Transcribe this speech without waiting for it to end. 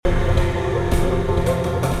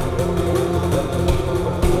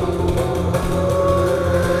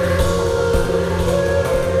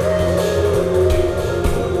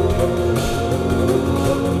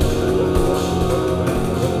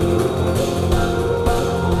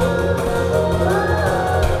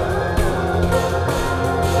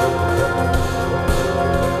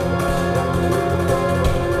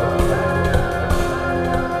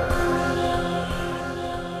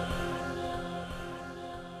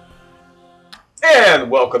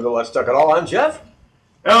And welcome to Let's Talk It All. I'm Jeff.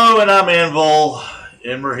 Oh, and I'm Anvil,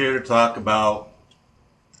 and we're here to talk about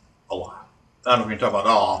a lot. I don't know if we're going to talk about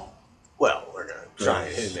all. Well, we're going to try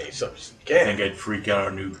and hit as many subjects as we I can. think I'd freak out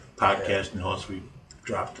our new podcast unless we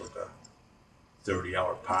dropped like a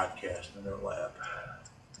 30-hour podcast in their lap.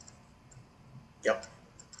 Yep.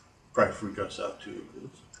 Probably freak us out too.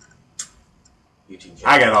 YouTube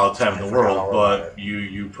I got all the time in the world, all but about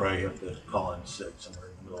you probably have to call in sick somewhere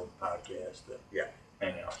in the middle of the podcast to Yeah.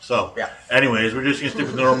 hang out. So, Yeah. anyways, we're just going to stick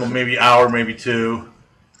with normal, maybe hour, maybe two.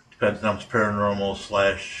 Depends on if it's paranormal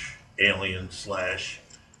 / alien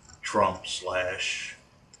 / Trump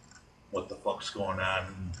 / what the fuck's going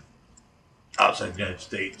on outside the United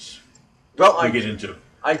States. Well, We get into.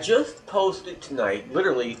 I just posted tonight,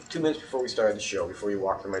 literally 2 minutes before we started the show, before you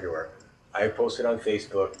walked through my door. I posted on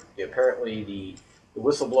Facebook. Apparently, the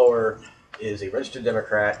whistleblower is a registered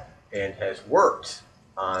Democrat and has worked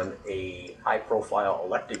on a high-profile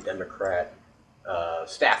elected Democrat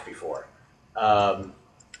staff before.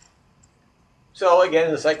 So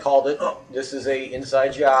again, as I called it, this is a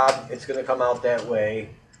inside job. It's going to come out that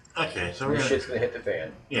way. Okay, so This shit's going to hit the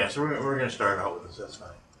fan. Yeah, so we're going to start out with this. That's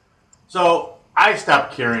fine. So I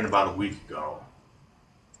stopped caring about a week ago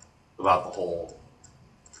about the whole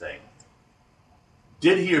thing.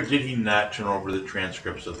 Did he or did he not turn over the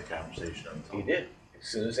transcripts of the conversation? He did. As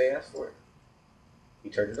soon as they asked for it, he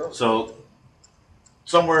turned it over. So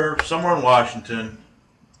somewhere in Washington,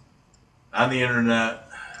 on the internet,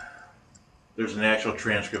 there's an actual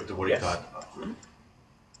transcript of what he talked about. Mm-hmm.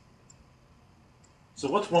 So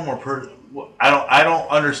what's one more person? I don't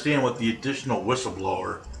understand what the additional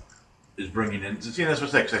whistleblower is bringing in. See, that's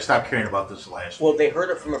what's next. I stopped caring about this last week. Well, they heard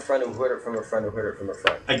it from a friend who heard it from a friend who heard it from a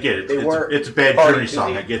friend. I get it. They weren't It's a bad party Journey to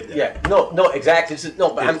song. the- I get that. Yeah, no, exactly.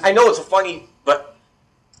 But I know it's a funny, but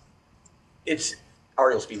it's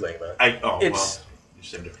REO Speedway, man. Well,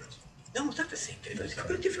 same difference. No, it's not the same difference.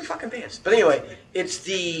 They're different fucking bands. But anyway, it's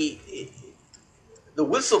the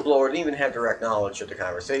whistleblower didn't even have direct knowledge of the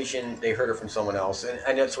conversation. They heard it from someone else,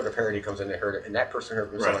 and that's where the parody comes in. They heard it, and that person heard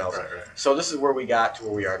it from someone else. Right. So this is where we got to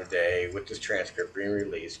where we are today with this transcript being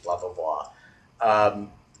released. Blah blah blah.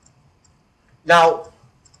 Now,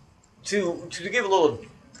 to give a little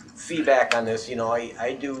feedback on this,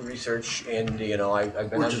 I do research, and I've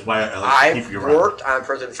been. Which is why I like to keep you around. I've worked on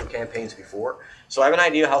presidential campaigns before, so I have an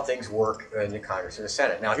idea how things work in the Congress and the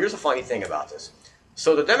Senate. Now, here's a funny thing about this.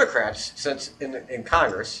 So the Democrats, since in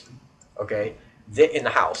Congress, okay, in the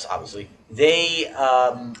House, obviously, they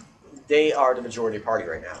are the majority party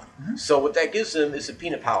right now. Mm-hmm. So what that gives them is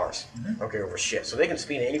subpoena powers, okay, over shit. So they can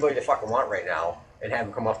subpoena anybody they fucking want right now and have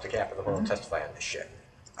them come up to Capitol Hill and testify on this shit.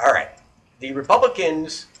 All right. The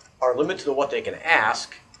Republicans are limited to what they can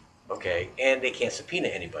ask, okay, and they can't subpoena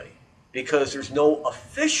anybody because there's no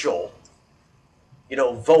official,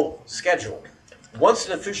 vote scheduled. Once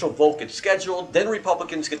an official vote gets scheduled, then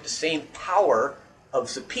Republicans get the same power of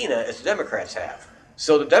subpoena as the Democrats have.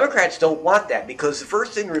 So the Democrats don't want that because the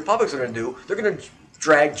first thing the Republicans are going to do, they're going to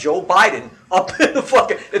drag Joe Biden up in the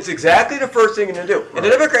fucking... It's exactly the first thing they're going to do. And the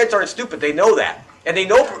Democrats aren't stupid. They know that. And they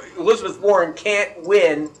know Elizabeth Warren can't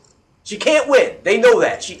win. She can't win. They know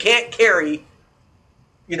that. She can't carry,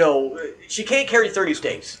 she can't carry 30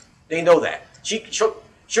 states. They know that. She'll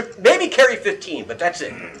maybe carry 15, but that's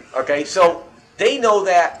it. Okay, so... They know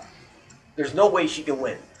that there's no way she can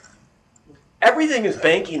win. Everything is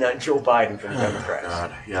banking on Joe Biden for the Democrats.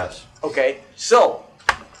 God, yes. Okay, so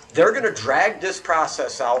they're going to drag this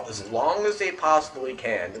process out as long as they possibly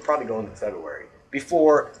can. They're probably going to February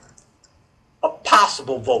before a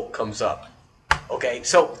possible vote comes up. Okay,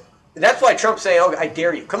 so that's why Trump's saying, "Oh, I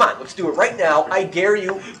dare you! Come on, let's do it right now! I dare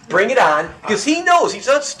you! Bring it on!" Because he knows he's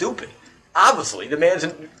not stupid. Obviously, the man's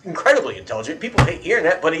incredibly intelligent. People hate hearing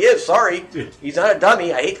that, but he is. Sorry. He's not a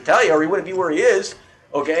dummy. I hate to tell you, or he wouldn't be where he is.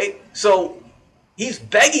 Okay? So, he's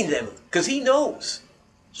begging them, because he knows.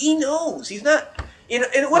 He knows. He's not...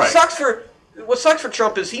 and what sucks for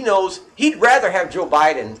Trump is he knows he'd rather have Joe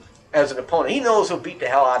Biden as an opponent. He knows he'll beat the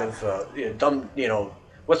hell out of dumb,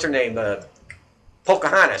 what's her name?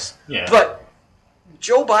 Pocahontas. Yeah. But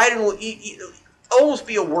Joe Biden will almost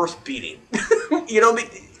be a worse beating.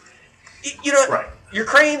 Right.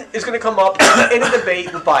 Ukraine is going to come up in a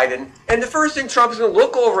debate with Biden, and the first thing Trump is going to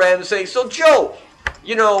look over at him and say, "So Joe,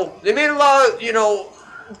 they made a lot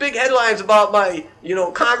of, big headlines about my,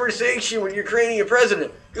 conversation with Ukrainian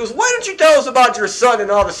president." He goes, "Why don't you tell us about your son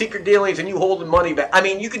and all the secret dealings and you holding money back?" I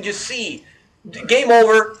mean, you can just see, game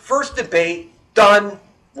over, first debate, done,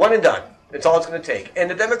 one and done. That's all it's going to take. And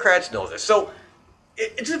the Democrats know this. So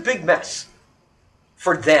it's a big mess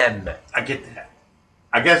for them. I get that.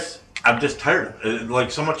 I guess I'm just tired of it.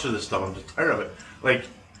 Like so much of this stuff, I'm just tired of it. like,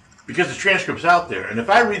 because the transcript's out there, and if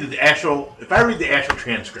I read the actual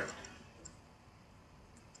transcript,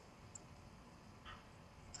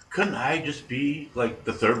 couldn't I just be like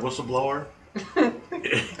the third whistleblower?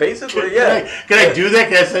 Basically, yeah. Can I do that?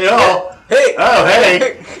 Can I say,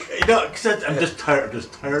 hey, you know, cause I'm just tired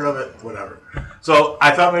of it. Whatever. So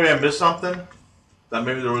I thought maybe I missed something. That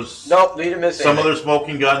maybe there was Nope, you didn't miss some anything. other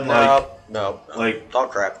smoking gun, No, like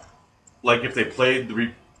talk crap. Like if they played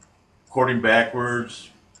the recording backwards,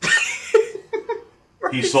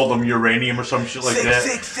 he sold them uranium or some shit like that.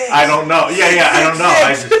 666. I don't know. Yeah, I don't know.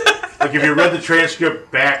 I just, like if you read the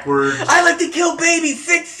transcript backwards, I like to kill babies.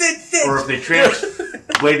 666. or if they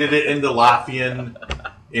translated it into Latvian,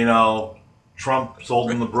 you know, Trump sold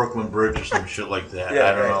them the Brooklyn Bridge or some shit like that. Yeah,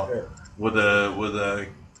 I don't know. Yeah. With a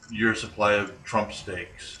year supply of Trump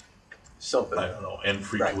steaks. Something. I don't know, and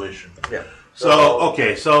free tuition. Yeah.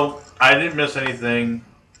 So I didn't miss anything.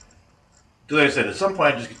 Like I said, at some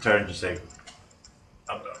point I just get tired and just say,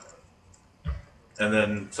 I'm done. And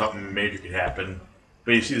then something major could happen.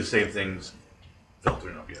 But you see the same things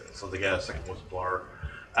filtering up yet. So they got a second whistleblower.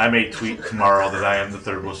 I may tweet tomorrow that I am the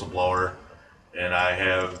third whistleblower, and I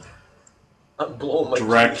have I'm blowing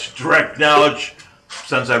my direct knowledge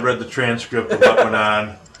since I read the transcript of what went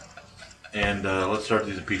on. And let's start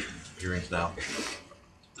these impeachment hearings now.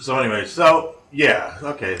 So anyway, yeah,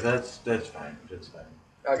 okay, that's fine. That's fine.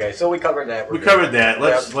 Okay, so we covered that. We covered that.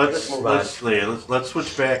 Let's move on. Let's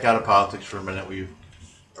switch back out of politics for a minute. We've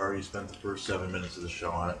already spent the first 7 minutes of the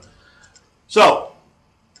show on it. So,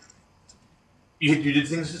 you did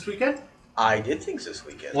things this weekend? I did things this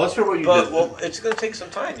weekend. Well, let's hear what you did. Well, it's going to take some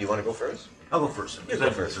time. Do you want to go first? I'll go first. You go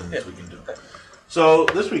first. This weekend too. So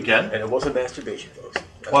this weekend, and it wasn't masturbation, folks.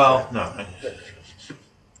 Well, no.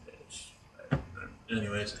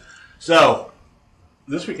 Anyways, so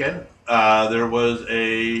this weekend there was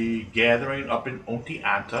a gathering up in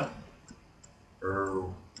Oneonta,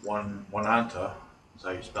 or Oneonta, is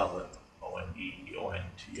how you spell it,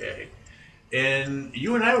 Oneonta. And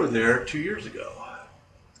you and I were there 2 years ago,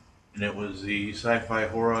 and it was the Sci-Fi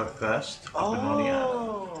Horror Fest up in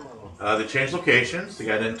Oneonta. They changed locations. They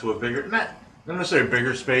got into a bigger, not necessarily a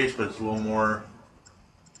bigger space, but it's a little more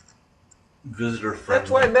visitor friendly. That's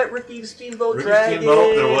why I met Ricky Steamboat Ricky Dragon.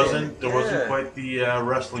 Steamboat. There wasn't quite the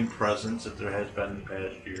wrestling presence that there has been in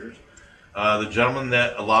past years. The gentleman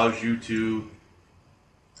that allows you to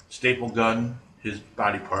staple gun his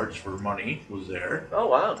body parts for money was there. Oh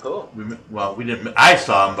wow, cool. We didn't. I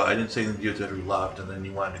saw him, but I didn't say anything to you until we left, and then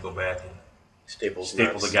you wanted to go back and staple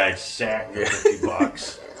the guy's sack for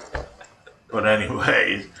 $50. But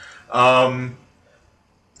anyways,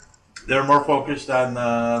 they're more focused on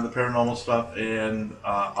the paranormal stuff and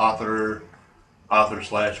author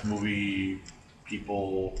 / movie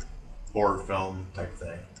people, horror film type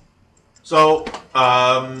thing. So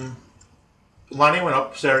Lonnie went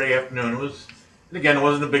up Saturday afternoon. It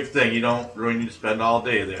wasn't a big thing. You don't really need to spend all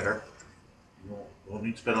day there. You don't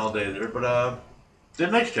need to spend all day there, but did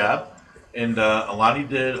a nice job. And Alani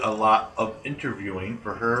did a lot of interviewing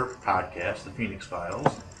for her podcast, The Phoenix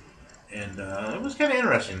Files. And it was kind of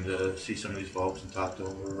interesting to see some of these folks and talk to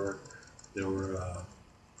them. There were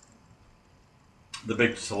the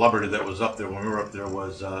big celebrity that was up there when we were up there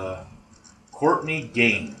was Courtney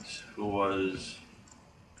Gaines, who was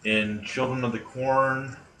in Children of the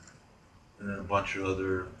Corn and then a bunch of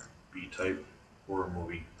other B-type horror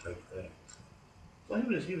movie type things. So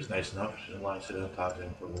he was nice enough. I sat down and talked to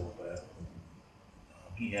him for a little bit.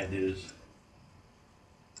 He had his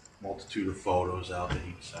multitude of photos out that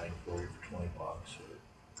he could sign for you for $20. Or if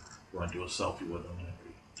you want to do a selfie with him, it'd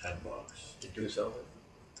be $10. Did you do a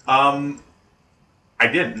selfie? I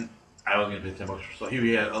didn't. I was going to pay $10 for selfie.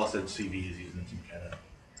 He had also had CDs. He's in some kind of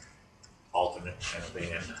alternate kind of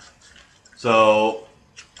band. So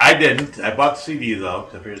I didn't. I bought the CD though,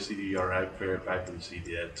 because I figured the CD, alright, fair back for the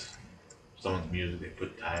CD. It's someone's music, they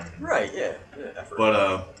put time in. Right, yeah. Effort.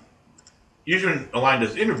 But usually when Align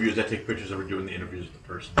does interviews, I take pictures of her doing the interviews with the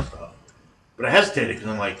person and stuff. But I hesitated because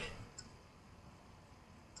I'm like,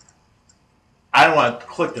 I don't want to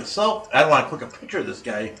click a picture of this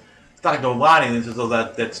guy. Talking to Lonnie and he says, "Oh,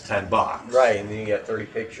 that's $10." Right, and then you get 30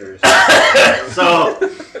 pictures. so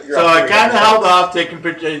I kind of held off taking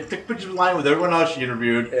pictures. I took pictures of Lonnie with everyone else she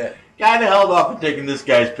interviewed. Yeah. Kind of held off on taking this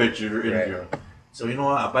guy's picture. Right. So you know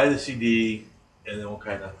what? I'll buy the CD and then we'll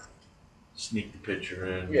kind of sneak the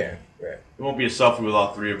picture in. Yeah, right. It won't be a selfie with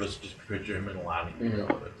all three of us. Just a picture of him and Lonnie.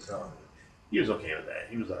 Mm-hmm. So he was okay with that.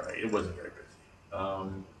 He was all right. It wasn't very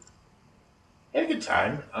busy. Had a good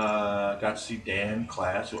time. Got to see Dan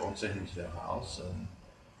Class, who owns the Hinsdale House, and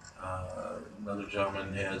another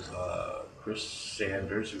gentleman has Chris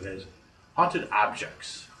Sanders, who has haunted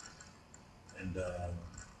objects, and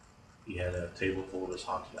he had a table full of his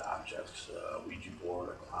haunted objects, a Ouija board,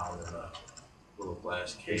 a clown, and a little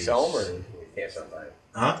glass case. You sell them, or you can't sell them?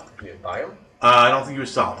 Huh? You buy them? I don't think he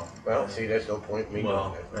was selling them. Well, see, there's no point in me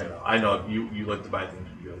doing it. I know you like to buy things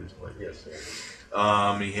from you always play. Yes,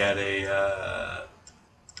 sir. He had a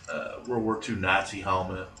World War II Nazi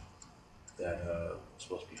helmet that was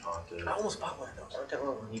supposed to be haunted. I almost bought one of those. I don't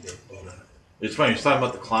know when you did. It's funny, he was talking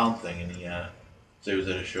about the clown thing, and he so he was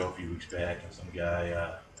at a show a few weeks back, and some guy,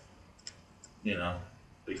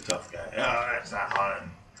 big tough guy, that's not haunted.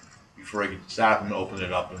 Before he could stop him and open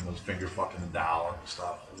it up and was finger fucking the doll and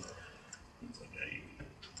stuff. And he's like, hey,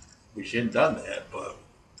 we shouldn't have done that, but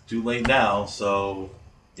too late now, so,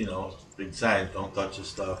 big sign, don't touch this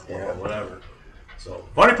stuff, or whatever. So,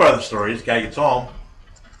 funny part of the story is, this guy gets home,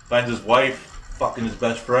 finds his wife fucking his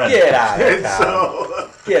best friend. Get out of town.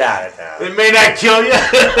 Get out of town. It may not kill you.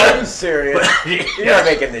 Are you serious? You're not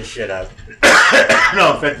making this shit up.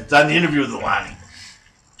 No, in fact, it's on the interview with Lonnie.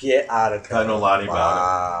 Get out of town. I know Lonnie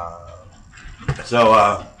about it. So,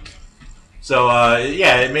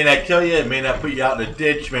 it may not kill you, it may not put you out in a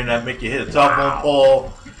ditch, may not make you hit a telephone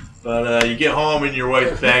pole, but you get home and your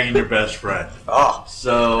wife's bagging your best friend. Oh,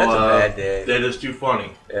 so that's a bad day. That is too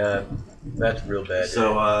funny. Yeah, that's real bad.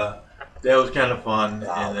 So that was kind of fun,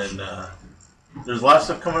 and then there's a lot of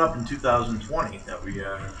stuff coming up in 2020 that we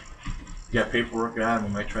got paperwork on. We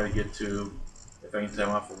might try to get to if I can time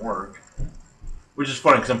off from work. Which is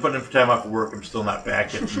funny, because I'm putting in for time off of work. I'm still not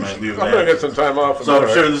back yet from my leave. I'm going to get some time off. So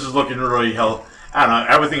I'm sure this is looking really hell. I don't know.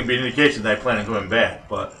 Everything would be an indication that I plan on going back,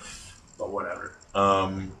 but whatever.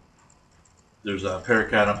 There's a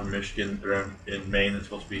Paracon up in Michigan, or in Maine, that's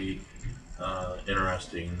supposed to be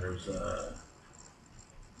interesting. There's a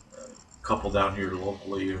couple down here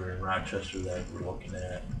locally, or in Rochester, that we're looking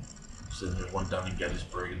at. So there's one down in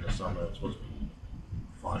Gettysburg in the summer that's supposed to be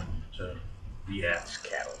fun to be at. It's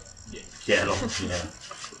cattle. Yeah, cattle, yeah.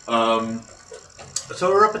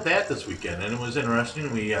 So we're up at that this weekend, and it was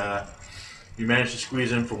interesting. We managed to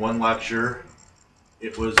squeeze in for one lecture.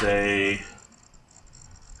 It was a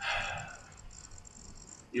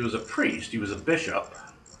priest. He was a bishop.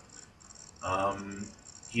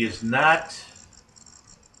 He is not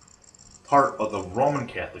part of the Roman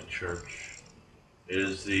Catholic Church. It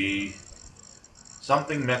is the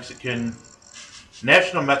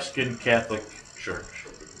National Mexican Catholic Church.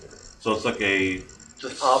 So it's like it's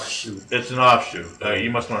an offshoot. It's an offshoot. You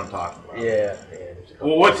must know what I'm talking about. Yeah.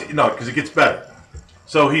 Well, because it gets better.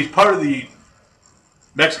 So he's part of the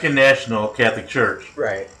Mexican National Catholic Church.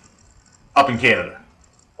 Right. Up in Canada.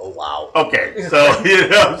 Oh, wow. Okay,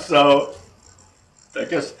 so I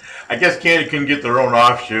guess Canada can get their own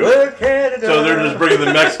offshoot. We're Canada. So they're just bringing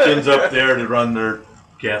the Mexicans up there to run their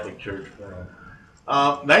Catholic church for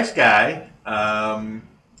them. Nice guy.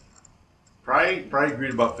 Probably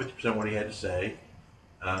agreed about 50% of what he had to say.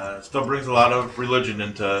 Still brings a lot of religion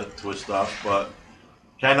into his stuff, but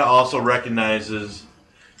kind of also recognizes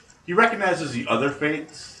the other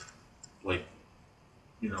faiths, like,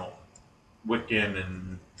 Wiccan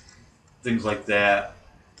and things like that,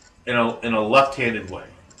 in a left-handed way.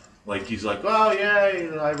 Like, he's like, well,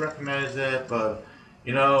 yeah, I recognize that, but,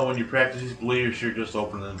 when you practice these beliefs, you're just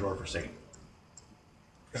opening the door for Satan.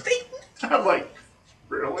 I'm like,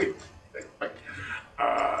 really?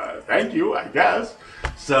 Thank you, I guess.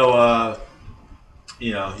 So,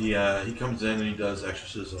 he comes in and he does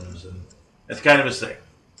exorcisms, and that's kind of his thing.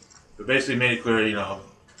 But basically made it clear,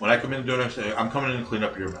 when I come in to do an exorcism, I'm coming in to clean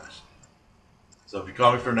up your mess. So if you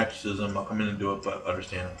call me for an exorcism, I'll come in and do it, but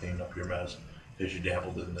understand I'm cleaning up your mess because you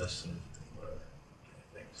dabbled in this and whatever.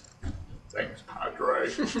 Thanks, Padre.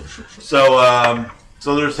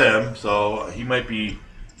 So there's him. So he might be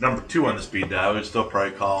number 2 on the speed dial. I would still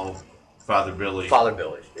probably call Father Billy. Father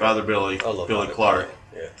Billy. Yeah. Father Billy. Billy Clark.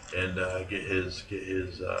 Yeah. And get his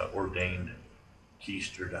ordained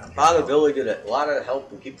keister down here. Father Billy did a lot of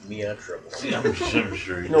help in keeping me out of trouble. Yeah, I'm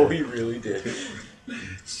sure he did. No, he really did.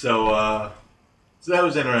 So that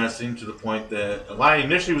was interesting, to the point that Lonnie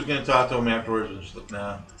initially was going to talk to him afterwards, and just like,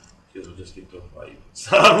 nah, kids will just get to a fight.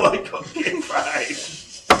 So I'm like, okay, fine.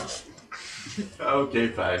 Okay,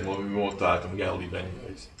 fine. Well, we won't talk to him. We got to leave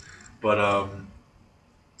anyways. But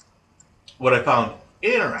what I found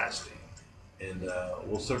interesting, and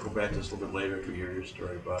we'll circle back to this a little bit later if we hear your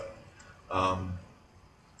story, but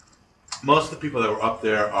most of the people that were up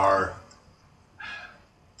there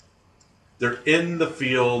they're in the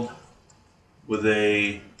field with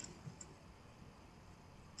a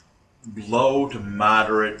low to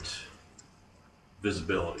moderate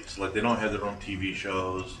visibility. So, like, they don't have their own TV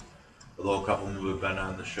shows, although a couple of them have been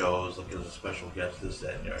on the shows, like as a special guest, this,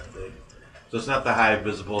 that, and the other thing. So it's not the high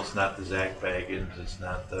visible, it's not the Zach Baggins, it's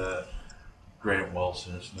not the Grant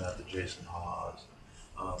Wilson, it's not the Jason Hawes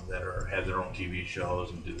that have their own TV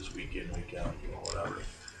shows and do this week in, week out, whatever.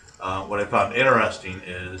 What I found interesting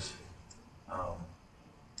is how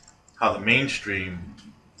the mainstream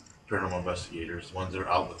paranormal investigators, the ones that are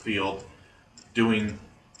out in the field doing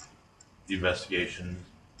the investigations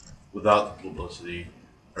without the publicity,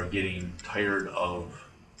 are getting tired of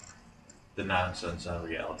the nonsense on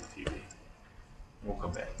reality TV. We'll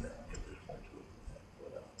come back to that if there's more to it.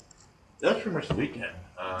 But, that's pretty much the weekend.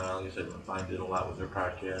 Like I said, Fine did a lot with their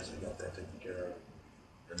podcast. I got that taken care of.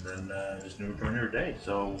 And then just knew during your day.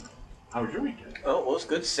 So, how was your weekend? Oh, well, it's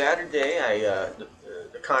good. Saturday,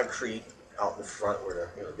 the concrete out in front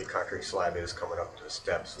where the big concrete slab is coming up to the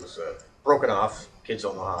steps was broken off. Kids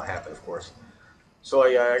don't know how it happened, of course. So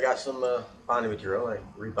I got some bonding material. I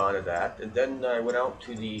rebonded that, and then I went out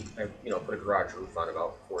to put a garage roof on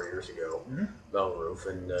about 4 years ago, metal roof,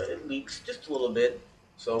 and it leaks just a little bit.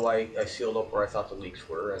 So I sealed up where I thought the leaks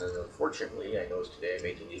were, and then unfortunately, I noticed today I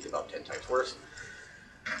made the leak about 10 times worse.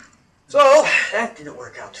 So that didn't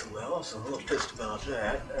work out too well, so I'm a little pissed about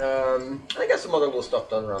that. I got some other little stuff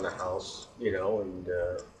done around the house, and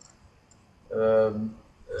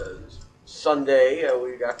Sunday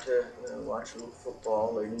we got to watch a little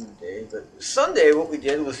football later in the day. But Sunday, what we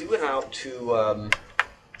did was we went out to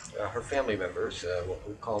her family members, what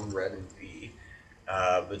we call them Red and V.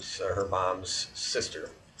 It's her mom's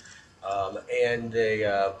sister. And they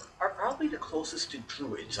are probably the closest to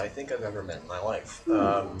druids I think I've ever met in my life.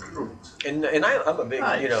 And I'm a big,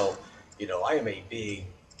 nice. I am a big,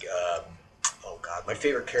 oh God, my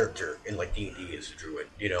favorite character in like D&D is a druid.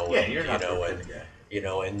 You're not the guy.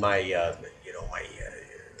 And my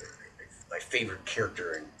favorite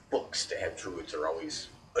character in books that have druids are always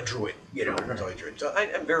a druid. It's always a druid. So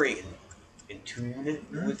I'm very in tune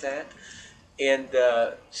with that. And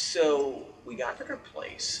so we got to their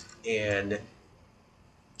place, and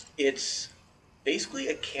it's basically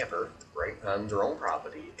a camper, right, on their own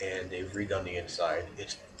property, and they've redone the inside.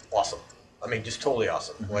 It's awesome. I mean, just totally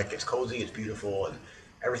awesome. Like, it's cozy, it's beautiful, and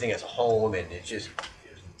everything has a home, and it's just,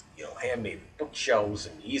 handmade bookshelves,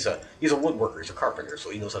 and he's a woodworker, he's a carpenter, so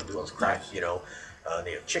he knows how to do all his craft, They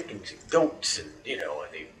have chickens and goats, and and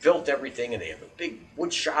they built everything, and they have a big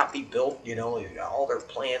wood shop he built, and they got all their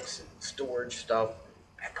plants and storage stuff,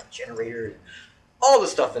 backup generator, all the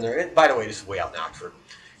stuff in there. And by the way, this is way out in Oxford.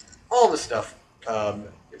 All the stuff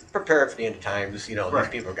prepared for the end of times. These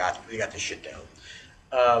people got this shit down.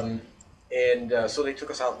 So they took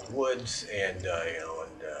us out in the woods, and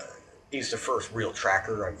he's the first real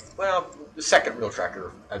tracker. The second real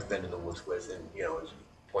tracker I've been in the woods with, and is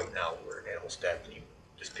pointing out where an animal's dead, and you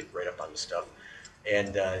just pick right up on the stuff.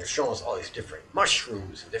 And they're showing us all these different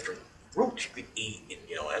mushrooms and different roots you could eat, and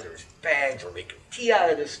there's bags, we're making tea out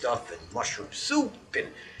of this stuff, and mushroom soup,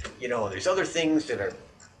 and there's other things that are,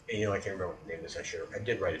 I can't remember what the name of this. I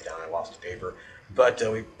did write it down. I lost the paper, but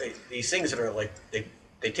these things that are like they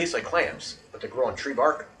taste like clams, but they grow on tree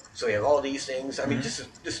bark. So you have all these things. I mean, this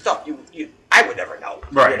stuff I would never know.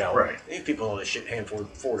 Right, right. These people know this shit hand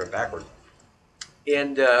forward and backward.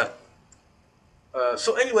 And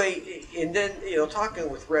so anyway, and then talking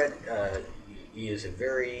with Red, he is a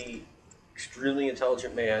very extremely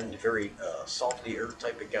intelligent man, very salt of the earth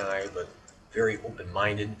type of guy, but very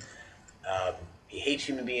open-minded. He hates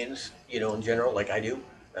human beings, in general, like I do.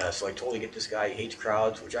 So I totally get this guy. He hates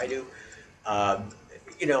crowds, which I do.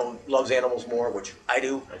 Loves animals more, which I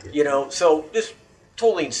do. So just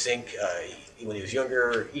totally in sync. When he was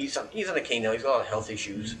younger, he's on a cane now. He's got a lot of health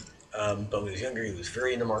issues. But when he was younger, he was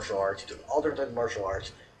very into martial arts. He took all different types of martial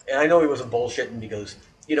arts. And I know he wasn't bullshitting because,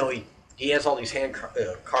 he has all these hand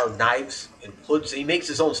carved knives and hoods, and he makes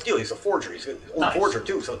his own steel. He's a forger. He's his own forger,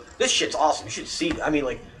 too. So this shit's awesome. You should see. I mean,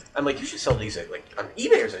 I'm like, you should sell these on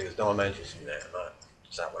eBay or something. He goes, no, I'm not interested in that.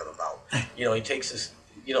 It's not what I'm about. He takes this,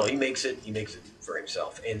 he makes it for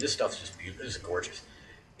himself. And this stuff's just beautiful. This is gorgeous.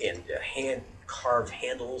 And hand carved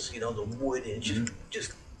handles, the wood, and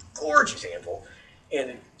just gorgeous handful.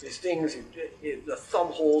 And these things, the thumb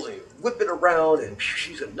holes, and you whip it around, and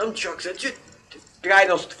he's got nunchucks. It's just, the guy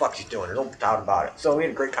knows what the fuck he's doing. There's no doubt about it. So we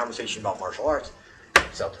had a great conversation about martial arts,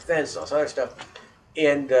 self-defense, all this other stuff.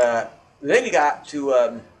 And then he got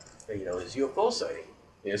to, his UFO sighting.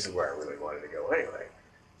 This is where I really wanted to go anyway.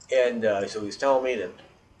 And so he's telling me that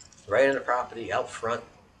right on the property, out front,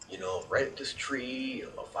 right at this tree,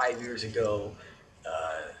 about 5 years ago,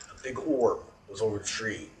 a big orb was over the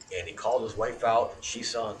tree. And he called his wife out, and she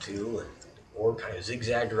saw it too. And the orb kind of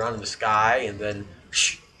zigzagged around in the sky and then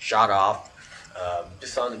shot off.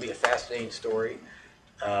 Just found it to be a fascinating story.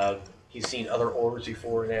 he's seen other orbs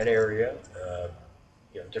before in that area,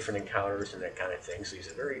 different encounters and that kind of thing. So he's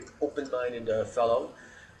a very open-minded fellow,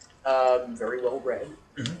 very well read,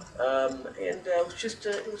 and it was just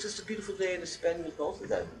a beautiful day to spend with both of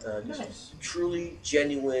them. Just truly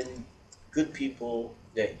genuine, good people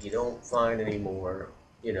that you don't find anymore.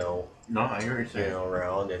 No, I hear you saying.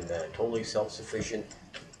 Around and totally self-sufficient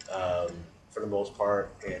for the most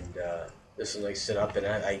part. And this is like sit up and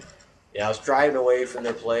I was driving away from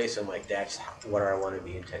their place. I'm like, that's what I want to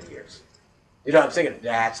be in 10 years. I'm thinking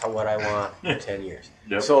that's what I want in 10 years.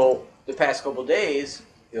 Yep. So the past couple of days,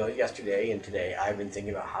 yesterday and today, I've been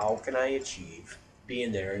thinking about how can I achieve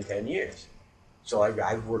being there in 10 years. So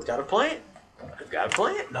I've worked out a plan. I've got a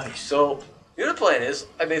plan. Nice. So the plan is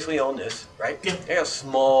I basically own this, right? Yeah. I got a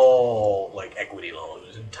small equity loan. It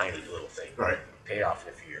was a tiny little thing. Right. Paid off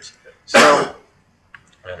in a few years. So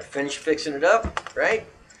I'm gonna finish fixing it up, right?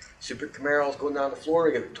 Super Camaro's going down the floor.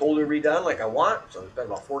 I get it totally redone like I want. So I spent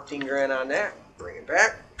about 14 grand on that. Bring it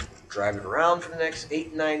back, drive it around for the next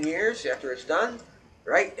 8, 9 years after it's done,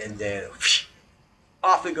 right? And then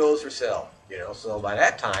off it goes for sale. So by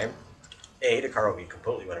that time, the car will be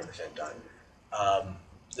completely 100% done.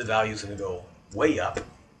 The value's going to go way up,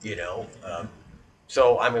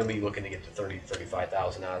 so I'm going to be looking to get to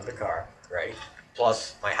 $35,000 out of the car, right?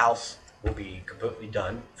 Plus, my house will be completely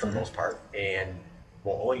done for the most part, and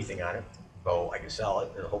won't owe anything on it. So I can sell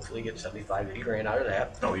it and hopefully get 75, 80 grand out of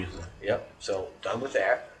that. Oh, easily. Yep. So done with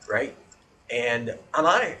that, right? And I'm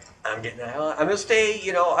on it. I'm getting the hell out. I'm going to stay,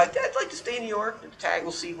 I'd like to stay in New York.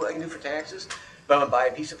 We'll see what I can do for taxes. But I'm going to buy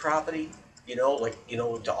a piece of property,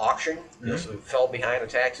 to auction. So it fell behind on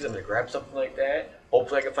taxes. I'm going to grab something like that.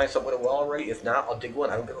 Hopefully I can find something with a well already. If not, I'll dig one.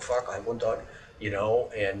 I don't give a fuck. I have one dug,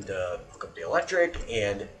 and hook up the electric.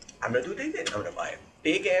 And I'm going to do a big thing. I'm going to buy a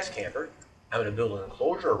big-ass camper. I'm going to build an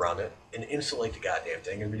enclosure around it and insulate the goddamn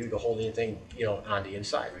thing and redo the whole damn thing, on the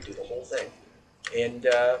inside. Redo the whole thing. And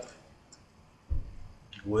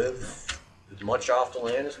live as much off the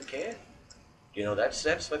land as we can.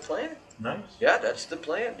 That's my plan. Nice. Yeah, that's the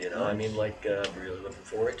plan. Nice. I mean, really looking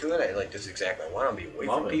forward to it. This is exactly what I want. I want to be away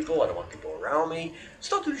from people. I don't want people around me.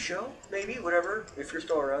 Still do the show, maybe, whatever, if you're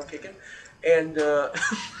still around kicking. And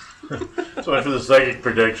Sorry for the psychic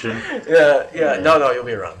prediction. yeah. No, you'll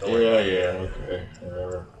be around. Don't worry. Okay.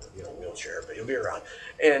 Whatever. Wheelchair, but you'll be around.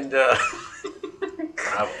 And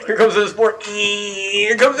Probably. here comes the sport.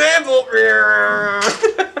 Here comes Apple.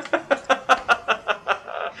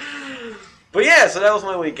 But yeah, so that was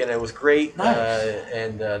my weekend. It was great, Nice.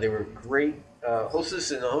 And they were great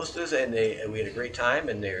hostess and hostess, and we had a great time.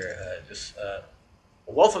 And they're just a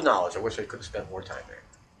wealth of knowledge. I wish I could have spent more time there.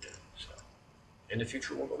 So, in the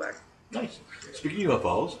future, we'll go back. Nice. Speaking of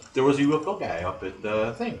UFOs, there was a UFO guy up at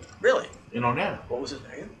the thing Really? in Onana. What was his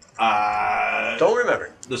name? Don't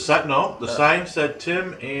remember. The sign said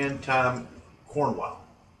Tim and Tom Cornwell.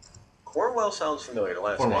 Cornwell sounds familiar. The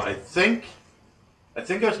last Cornwell. name. I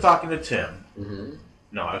think I was talking to Tim. Mm-hmm.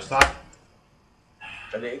 No, I was talking.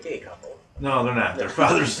 Are they a gay couple? No, they're not. They're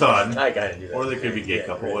father son. I gotta do that. Or they could be gay Yeah,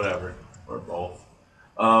 couple, right. whatever, or both.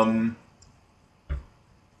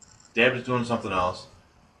 Dad was doing something else,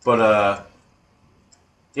 but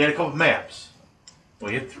he had a couple maps.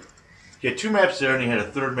 Well, he had 2 maps there, and he had a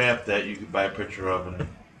 3rd map that you could buy a picture of, and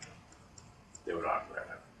they would autograph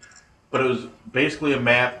it. But it was basically a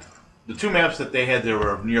map. The 2 maps that they had there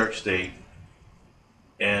were of New York State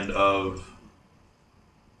and of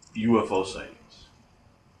UFO sightings.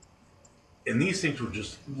 And these things were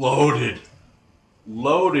just loaded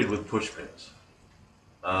with push pins.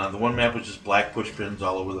 The one map was just black push pins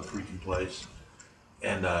all over the freaking place.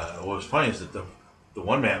 And what was funny is that the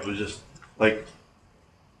one map was just like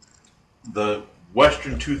the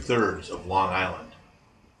western 2/3 of Long Island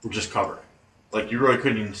were just covered. Like you really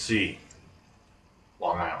couldn't even see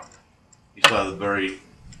Long Island. You saw the very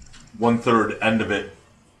 1/3 end of it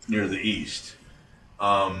near the east.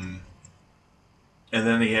 And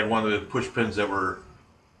then he had one of the push pins that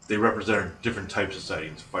they represented different types of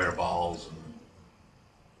sightings, fireballs and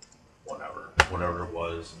whatever it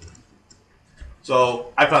was.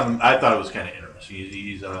 So I thought it was kind of interesting.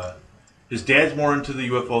 His dad's more into the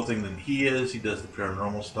UFO thing than he is. He does the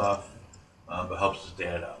paranormal stuff, but helps his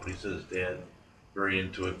dad out. He says his dad very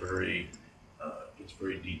into it, gets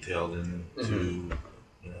very detailed into,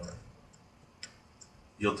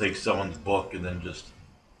 he'll take someone's book and then just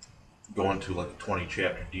go into like a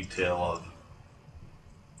 20-chapter detail of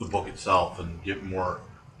the book itself and give more,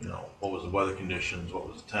 what was the weather conditions, what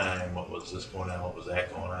was the time, what was this going on, what was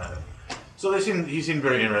that going on. So he seemed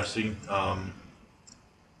very interesting.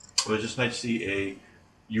 It was just nice to see a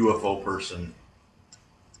UFO person,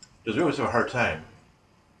 because we always have a hard time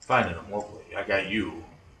finding them locally. I got you.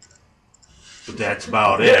 But that's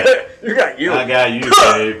about it. You got you. I got you,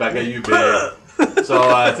 babe. I got you, babe.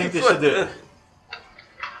 So I think they said that.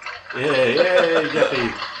 Yeah, you got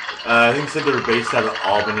the. I think they said they were based out of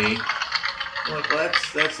Albany. I'm like, well,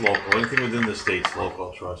 that's local. Anything within the state's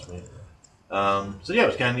local. Trust me. So yeah, it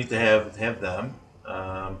was kind of neat to have them.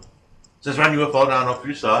 Since we're on UFO, I don't know if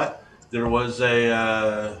you saw it. There was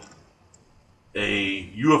a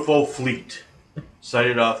UFO fleet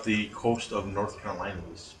sighted off the coast of North Carolina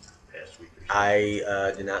this past week. Or so.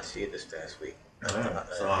 I did not see it this past week.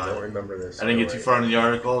 So I don't remember this. I didn't get too far into the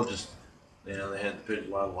article. Just they had to pitch a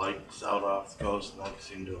lot of lights out off the coast, and like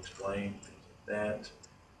seemed to explain things like that.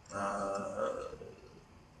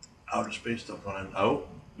 Outer space stuff going out.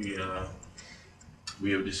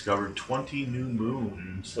 We have discovered 20 new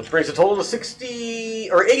moons. Which brings the total to 60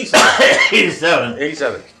 or 87. 87.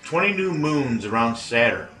 87. 20 new moons around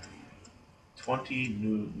Saturn. 20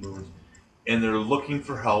 new moons. And they're looking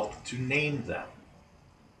for help to name them.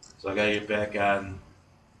 So I gotta get back on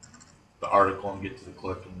the article and get to the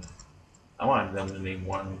clip. And I wanted them to name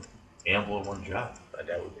one Anvil and one Jeff.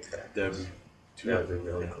 That would be fabulous. That'd be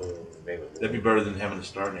really cool. That'd be better than having a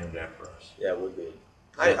star named after us. Yeah, it would be.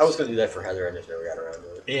 I was going to do that for Heather, I just never got around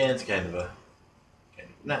to it. Yeah, it's kind of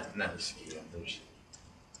not a scam. There's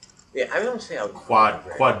I don't say how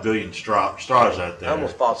quad billion stars out there. I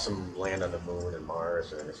almost bought some land on the moon and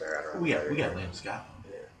Mars, and I just never got around. We got land in Scotland.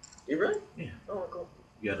 Yeah. You really? Yeah. Oh, cool.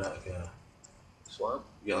 You got like a swamp.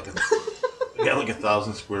 You got like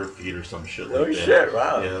 1,000 square feet or some shit like that. Oh shit!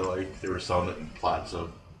 Wow. Yeah, like they were selling it in plots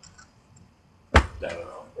of I don't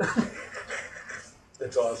know.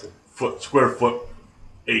 That's awesome. Square foot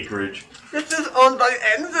acreage. This is owned by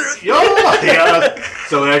Enzer. Yeah.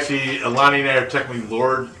 So actually, Alani and I are technically a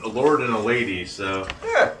lord and a lady. So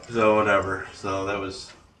yeah. So whatever. So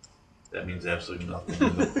that means absolutely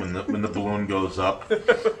nothing when the balloon goes up.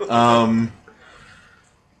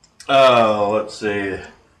 Let's see.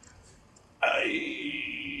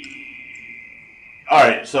 All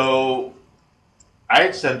right. So I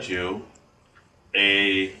had sent you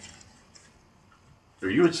or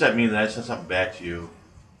you had sent me, and I sent something back to you.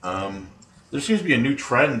 There seems to be a new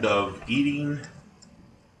trend of eating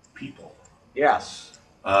people. Yes.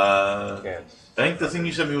 Yes. I think the thing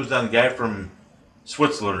you sent me was on the guy from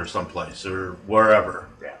Switzerland or someplace or wherever.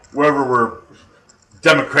 Yeah. Wherever where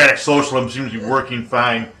democratic socialism seems to be working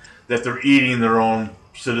fine, that they're eating their own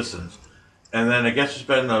citizens. And then I guess there's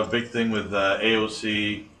been a big thing with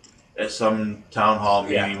AOC at some town hall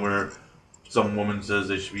meeting where some woman says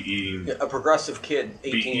they should be eating a progressive kid,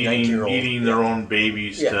 18, 19-year-old. Eating their own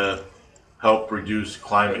babies to help reduce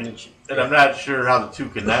climate. And I'm not sure how the two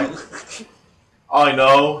connect. All I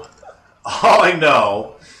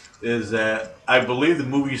know is that I believe the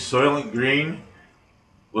movie Soylent Green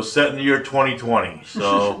was set in the year 2020.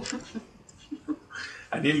 So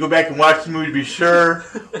I need to go back and watch the movie to be sure,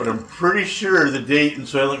 but I'm pretty sure the date in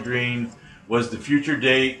Soylent Green was the future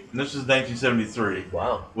date, and this is 1973.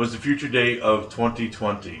 Wow. Was the future date of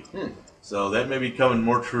 2020. So that may be becoming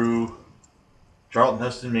more true. Charlton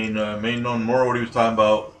Heston may know more what he was talking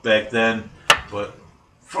about back then, but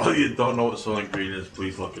for all of you that don't know what Soylent Green is,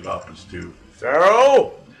 please look it up. It's too.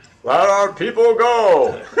 So, let our people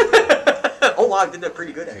go. Oh, wow, I did that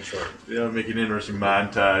pretty good, actually. Yeah, make an interesting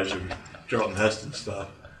montage of Charlton Heston stuff.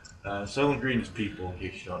 Soylent Green is people, in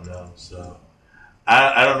case you don't know. So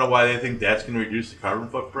I don't know why they think that's going to reduce the carbon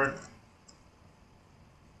footprint.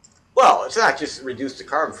 Well, it's not just reduce the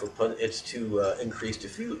carbon footprint; it's to increase the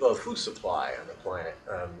food supply on the planet,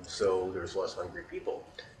 so there's less hungry people.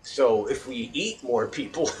 So if we eat more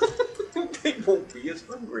people, they won't be as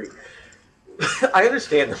hungry. I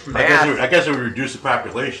understand the math. I guess it would reduce the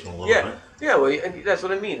population a little bit. Yeah, well, that's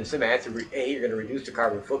what I mean. It's the math. You're going to reduce the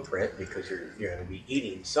carbon footprint because you're going to be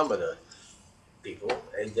eating some of the people,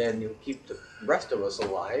 and then you'll keep the rest of us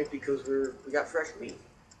alive because we got fresh meat.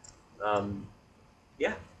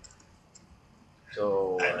 Yeah.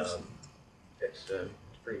 So it's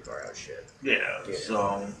pretty far out shit. Yeah.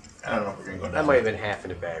 So I don't know if we're gonna go down. I might have been half in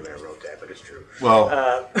the bag when I wrote that, but it's true. Well,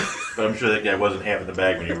 but I'm sure that guy wasn't half in the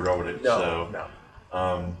bag when he wrote it. No.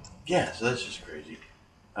 Yeah. So that's just crazy.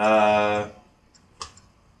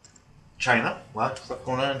 China, a lot of stuff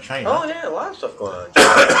going on in China. Oh yeah, a lot of stuff going on in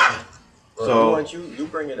China. Well, so why don't you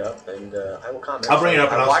bring it up and I will comment. I'll bring it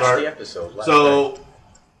up and I'll start. I watched the episode last night. So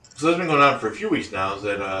that's been going on for a few weeks now. Is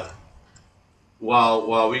that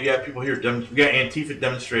while we got people here, we got Antifa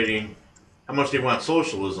demonstrating how much they want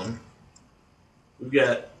socialism. We've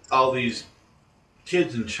got all these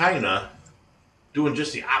kids in China doing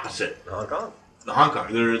just the opposite. Hong Kong. Hong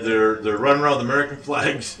Kong. They're running around with American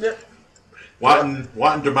flags. Yeah.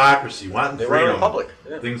 wanting democracy, wanting They freedom, want a republic.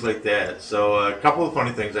 Yeah. things like that. So a couple of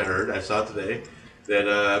funny things I heard. I saw today that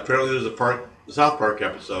apparently there's a South Park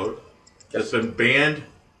episode that's been banned.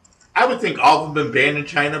 I would think all of them have been banned in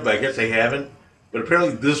China, but I guess they haven't. But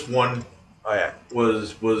apparently this one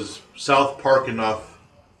was South Park enough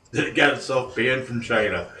that it got itself banned from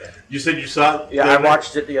China. Yeah. You said you saw it? Yeah, I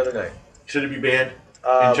watched it the other night. Should it be banned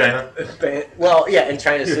in China? Well, yeah, in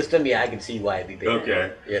China's system, yeah, I can see why it'd be banned.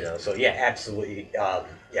 Okay. So yeah, absolutely,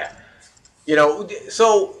 yeah.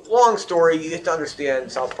 So long story, you have to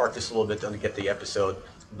understand South Park just a little bit to get the episode.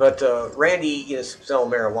 But Randy is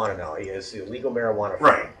selling marijuana now. He has illegal marijuana.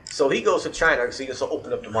 Right. So he goes to China because he gets to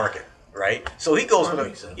open up the market. Right. So he goes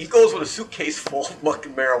with a suitcase full of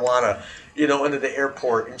fucking marijuana, into the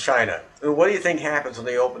airport in China. And what do you think happens when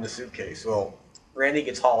they open the suitcase? Well, Randy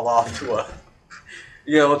gets hauled off to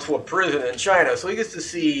a prison in China. So he gets to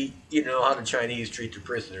see, how the Chinese treat their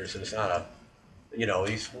prisoners, and it's not a.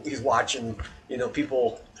 He's watching,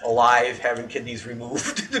 people alive having kidneys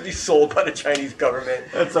removed to be sold by the Chinese government.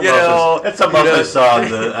 That's something else I saw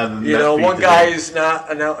on the one guy's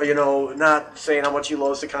not saying how much he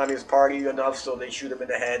loves the Communist Party enough, so they shoot him in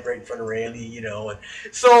the head right in front of Randy, and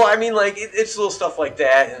so I mean, like it's little stuff like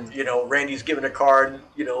that, and Randy's giving a card,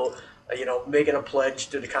 making a pledge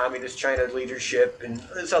to the Communist China leadership and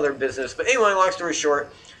this other business. But anyway, long story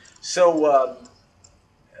short, so.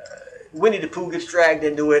 Winnie the Pooh gets dragged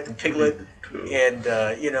into it, and Piglet, and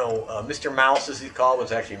Mr. Mouse, as he's called,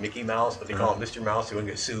 was actually Mickey Mouse, but they call him Mr. Mouse. He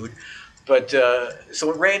wouldn't get sued. But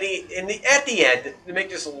so Randy, at the end, to make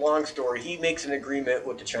this a long story, he makes an agreement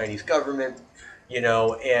with the Chinese government,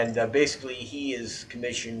 and basically he is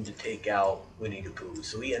commissioned to take out Winnie the Pooh.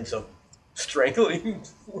 So he ends up strangling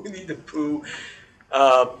Winnie the Pooh.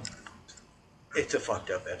 It's a fucked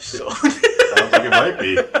up episode. Sounds like it might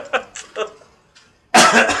be.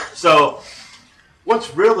 So,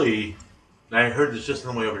 what's really, and I heard this just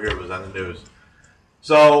on the way over here, it was on the news.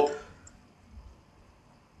 So,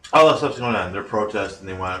 all that stuff's going on. They're protesting,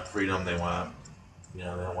 they want freedom, they want, they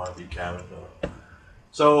don't want to be counted.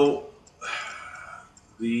 So,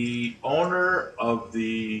 the owner of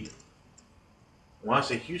the, I want to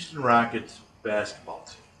say Houston Rockets basketball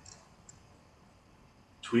team,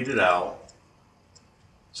 tweeted out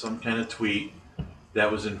some kind of tweet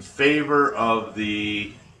that was in favor of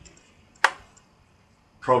the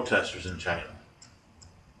protesters in China.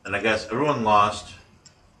 And I guess everyone lost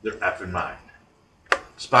their effing mind.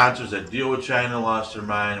 Sponsors that deal with China lost their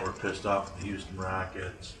mind and were pissed off at the Houston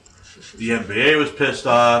Rockets. The NBA was pissed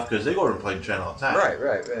off because they go over and play in China all the time.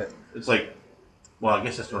 Right. It's like, well, I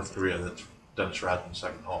guess that's North Korea. That's Dennis Rodman's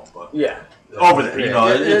second home. But yeah. Over there,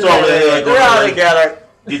 it's over there. They're all together.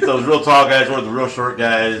 Get those real tall guys or the real short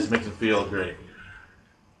guys, makes them feel great.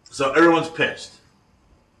 So everyone's pissed.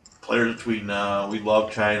 Players are tweeting now, we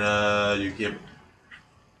love China, you can't.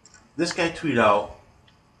 This guy tweeted out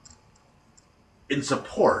in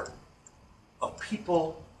support of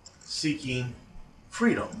people seeking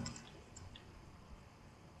freedom.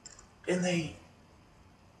 And they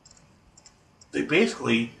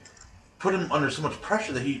basically put him under so much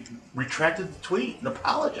pressure that he retracted the tweet and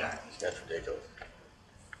apologized. That's ridiculous.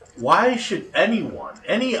 Why should anyone,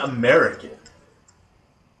 any American,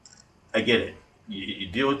 I get it. You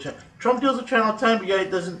deal with China. Trump deals with China all the time, but yeah, it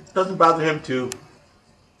doesn't bother him to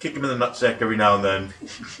kick him in the nutsack every now and then.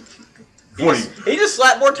 He just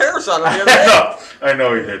slapped more terrorists on him the other day. I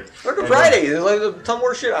know he did. Look at Friday. There's like a ton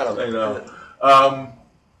more shit out of him. I know.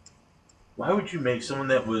 Why would you make someone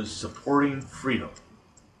that was supporting freedom,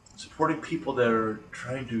 supporting people that are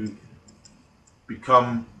trying to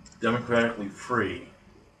become democratically free,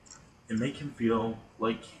 and make him feel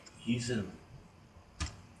like he's the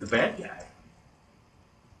bad guy?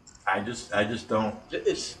 I just don't.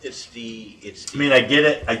 It's the. I mean, I get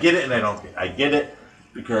it, and I don't get it. I get it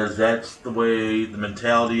because that's the way the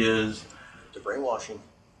mentality is. The brainwashing.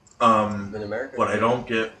 In America. But I don't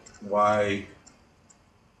get why.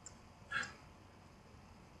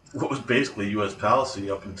 What was basically U.S. policy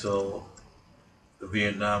up until the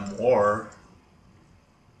Vietnam War.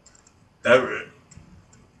 World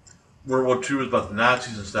War II was about the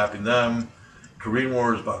Nazis and stopping them. Korean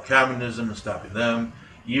War was about communism and stopping them.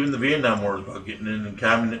 Even the Vietnam War was about getting in and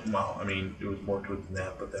communism. Well, I mean, it was more to it than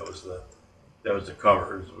that, but that was the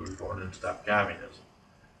cover. We were going in and stop communism.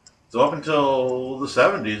 So up until the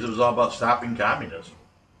 70s, it was all about stopping communism.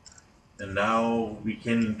 And now we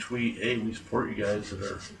can't even tweet, hey, we support you guys that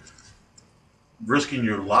are risking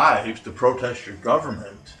your lives to protest your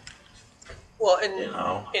government. Well, and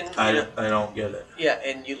I don't get it. Yeah,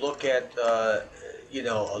 and you look at you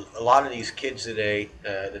know, a lot of these kids today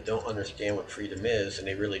that don't understand what freedom is, and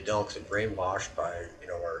they really don't, because they're brainwashed by, you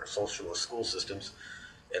know, our socialist school systems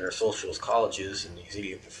and our socialist colleges and these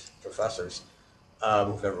idiot professors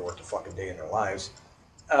who've never worked a fucking day in their lives.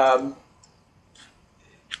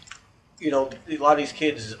 You know, a lot of these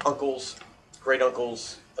kids, uncles, great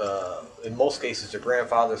uncles, in most cases, their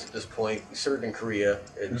grandfathers at this point served in Korea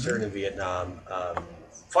and served in Vietnam,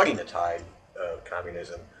 fighting the tide of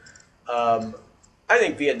communism. I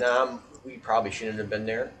think Vietnam, we probably shouldn't have been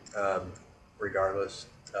there, regardless.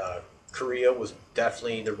 Korea was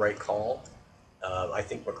definitely the right call. I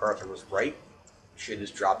think MacArthur was right. Should have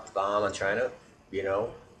just dropped the bomb on China, you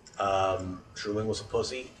know. Truman was a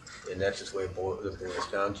pussy, and that's just the way it boils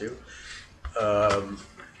down to. Well,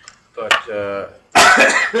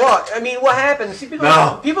 I mean, what happened? See, people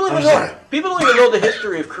don't even know the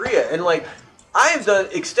history of Korea, and like, I have done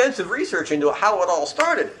extensive research into how it all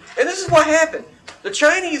started, and this is what happened. The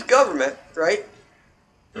Chinese government, right?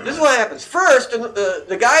 This is what happens. First,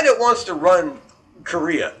 the guy that wants to run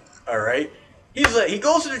Korea, all right, he's like, he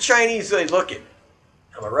goes to the Chinese, he's like, look,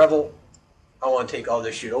 I'm a rebel. I want to take all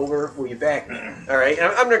this shit over. Will you back me? All right,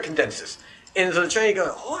 and I'm going to condense this. And so the Chinese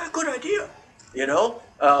go, oh, good idea. You know,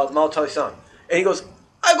 Mao Zedong. And he goes,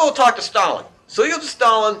 I go talk to Stalin. So he goes to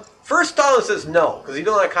Stalin. First, Stalin says no, because he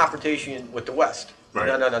don't want a confrontation with the West. Right.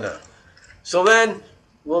 No. So then, a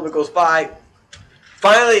little bit goes by.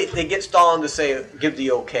 Finally, they get Stalin to say, give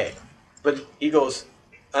the okay. But he goes,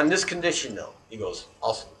 on this condition, though. He goes,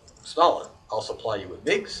 Stalin, I'll supply you with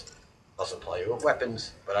MiGs. I'll supply you with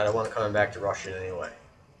weapons, but I don't want it coming back to Russia in any way.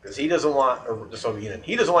 Because he doesn't want, or the Soviet Union,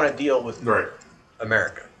 he doesn't want to deal with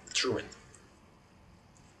America, Truman.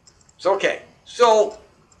 So, okay. So,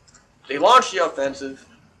 they launch the offensive,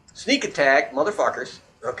 sneak attack, motherfuckers,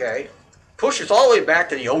 okay, push us all the way back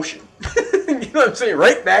to the ocean. You know what I'm saying?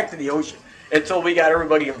 Right back to the ocean. Until we got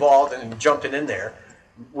everybody involved and jumping in there.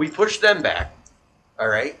 We pushed them back, all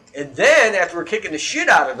right? And then, after we're kicking the shit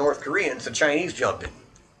out of North Koreans, the Chinese jump in.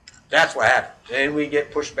 That's what happened. Then we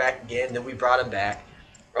get pushed back again, then we brought them back.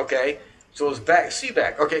 Okay, so it's back,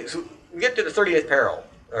 back. Okay, so we get to the 30th parallel,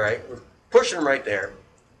 all right? We're pushing them right there.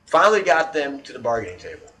 Finally got them to the bargaining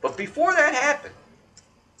table. But before that happened,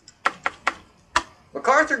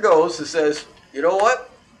 MacArthur goes and says, you know what?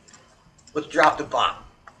 Let's drop the bomb.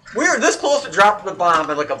 We were this close to dropping the bomb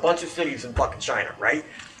in like a bunch of cities in fucking China, right?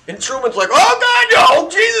 And Truman's like, oh God, no,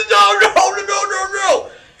 Jesus, no.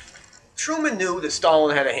 Truman knew that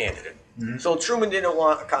Stalin had a hand in it. Mm-hmm. So Truman didn't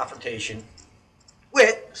want a confrontation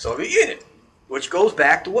with the Soviet Union, which goes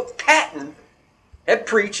back to what Patton had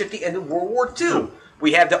preached at the end of World War II.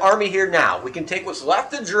 We have the army here now. We can take what's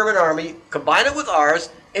left of the German army, combine it with ours,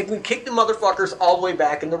 and we can kick the motherfuckers all the way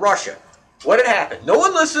back into Russia. What had happened? No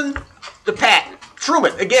one listened to Patton.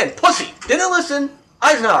 Truman, again, pussy. Didn't listen.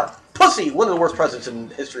 Eisenhower, pussy. One of the worst presidents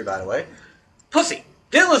in history, by the way. Pussy.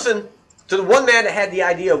 Didn't listen to the one man that had the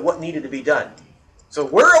idea of what needed to be done. So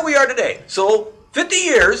where are we today? So 50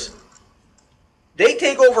 years, they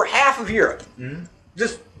take over half of Europe. Mm-hmm.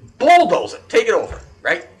 Just bulldoze it. Take it over,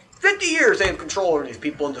 right? 50 years they have control over these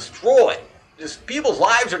people and destroy. Just people's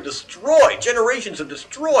lives are destroyed. Generations are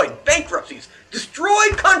destroyed. Bankruptcies.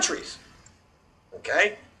 Destroyed countries.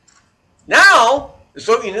 Okay? Now, the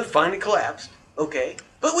Soviet Union finally collapsed. Okay?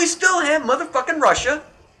 But we still have motherfucking Russia,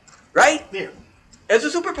 right? Yeah. As a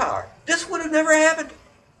superpower. This would have never happened.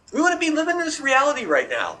 We wouldn't be living in this reality right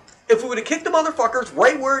now if we would have kicked the motherfuckers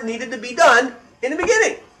right where it needed to be done in the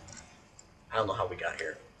beginning. I don't know how we got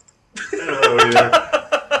here.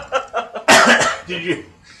 Did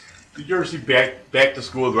you ever see Back to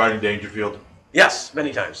School with Rodney Dangerfield? Yes,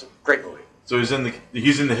 many times. Great movie. So he's in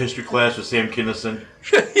the history class with Sam Kinison.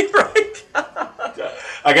 You're right.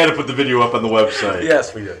 I got to put the video up on the website.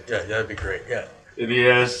 Yes, we do. Yeah, that'd be great. Yeah. And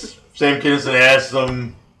Sam Kinison asks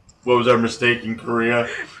him, "What was our mistake in Korea?"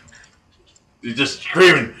 He's just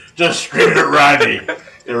screaming at Rodney,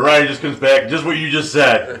 and Rodney just comes back, just what you just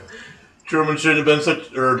said. Truman shouldn't have been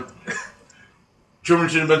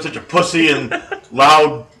such a pussy and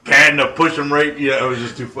loud Patton to push him right. Yeah, it was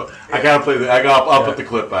just too fun. Yeah. I gotta play that. I'll put the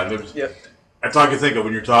clip on. That's all I can think of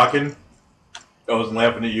when you're talking. I wasn't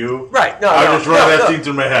laughing at you. Right. No, I was just running that scene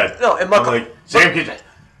through my head. No, and I'm like, Sam Kinison,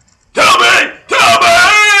 tell me!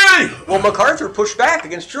 Well, MacArthur pushed back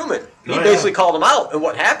against Truman. He basically called him out. And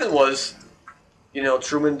what happened was,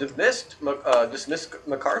 Truman dismissed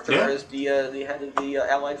MacArthur as the head of the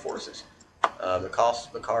Allied forces.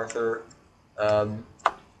 MacArthur,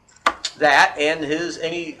 that and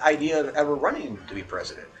any idea of ever running to be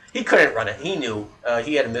president. He couldn't run it. He knew.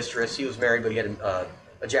 He had a mistress. He was married, but he had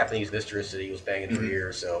a Japanese mistress that he was banging for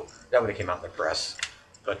years, so that would have came out in the press.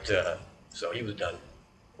 But So he was done.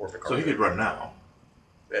 So he could run now.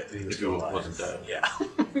 He was if he wasn't dead. Yeah.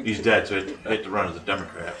 He's dead, so he had to run as a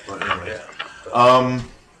Democrat. But anyways. Yeah.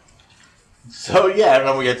 So yeah, I don't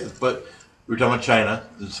know we get to, but we were talking about China.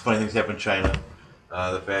 There's funny things happen in China.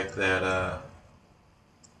 The fact that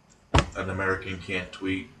an American can't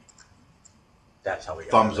tweet. That's how we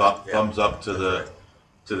got thumbs up. Yeah. Thumbs up to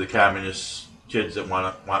the communist kids that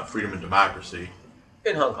want freedom and democracy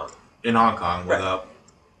in Hong Kong. In Hong Kong, right. Without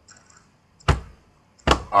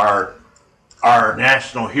our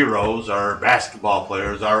national heroes, our basketball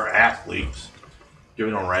players, our athletes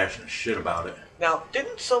giving a ration of shit about it. Now,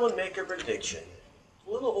 didn't someone make a prediction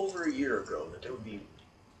a little over a year ago that there would be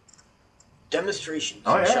demonstrations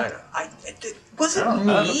in China? Was it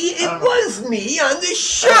me? It was me on the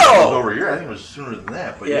show. I think it was over a year. I think it was sooner than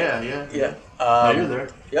that. But yeah. No, you're there.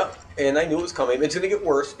 Yep, and I knew it was coming. It's going to get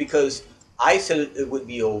worse because I said it would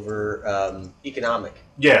be over economic.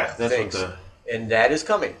 Yeah, that's things. what And that is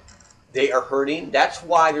coming. They are hurting. That's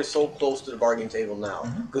why they're so close to the bargaining table now.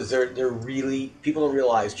 Because they're really, people don't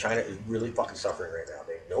realize China is really fucking suffering right now.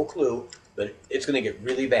 They have no clue, but it's going to get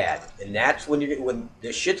really bad. And that's when when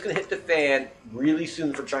the shit's going to hit the fan really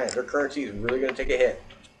soon for China. Their currency is really going to take a hit.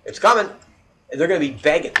 It's coming. And they're going to be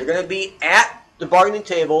begging. They're going to be at the bargaining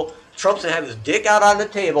table. Trump's going to have his dick out on the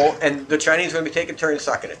table, and the Chinese are going to be taking turns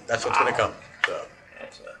sucking it. That's what's going to come. So,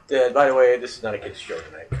 yeah, by the way, this is not a kid's show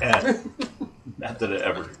tonight. Not that it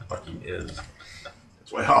ever fucking is.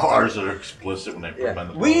 That's why all ours are explicit when they put them on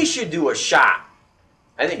the phone. We should do a shot.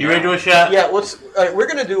 I think you ready to do a shot? Yeah, we're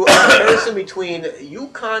going to do a comparison between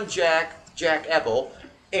Yukon Jack Apple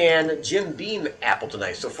and Jim Beam Apple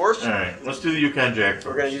tonight. So first... All right, let's do the Yukon Jack first.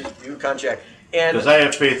 We're going to use Yukon Jack. Because I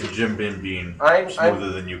have faith in Jim Beam being smoother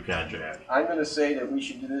than Yukon Jack. I'm going to say that we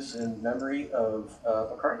should do this in memory of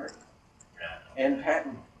McCartney and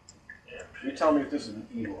Patton. You tell me if this is an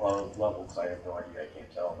E level, because I have no idea. I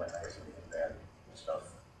can't tell. My eyes are really bad and stuff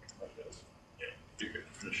like this. Yeah, you're good.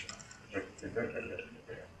 Finish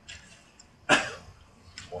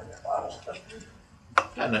Pouring that bottle.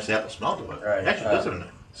 Got a nice apple smell to it. Right. Actually, doesn't it?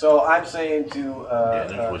 So I'm saying to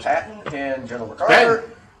Patton and General MacArthur.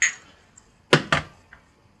 Patton.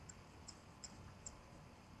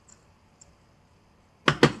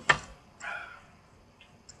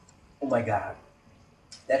 Oh my God.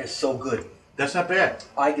 That is so good. That's not bad.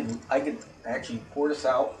 I could actually pour this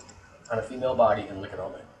out on a female body and lick it all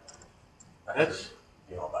night. That's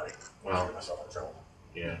female body. Well, get myself in trouble.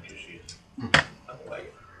 Yeah, because she is. I don't like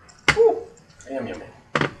it. Woo! Yummy.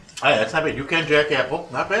 That's not bad. Yukon Jack Apple,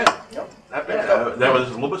 not bad. Yep. Not bad. That was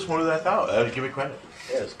a little bit smoother than I thought. I would give it credit.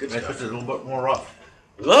 Yeah, it's good stuff. It's a little bit more rough.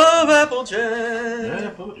 Love Applejack.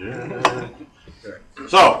 Applejack.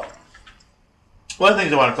 So, one of the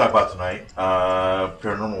things I want to talk about tonight,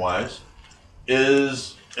 paranormal-wise,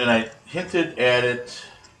 is, and I hinted at it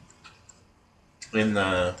in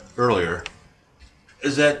earlier,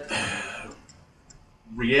 is that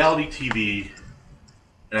reality TV,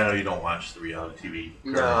 and I know you don't watch the reality TV.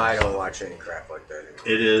 No, I don't watch any crap like that anymore.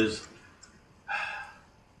 It is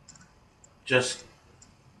just,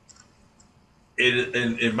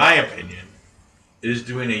 in my opinion, it is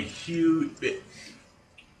doing a huge...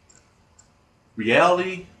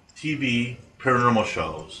 Reality TV paranormal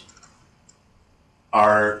shows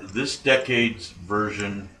are this decade's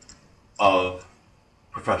version of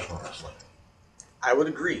professional wrestling. I would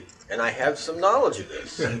agree, and I have some knowledge of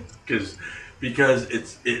this. because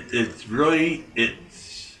it's really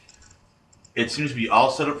it seems to be all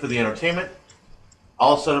set up for the entertainment,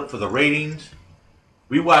 all set up for the ratings.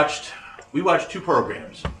 We watched 2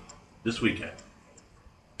 programs this weekend.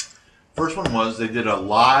 First one was they did a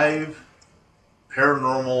live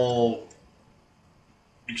paranormal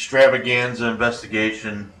extravaganza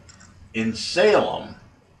investigation in Salem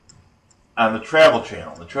on the Travel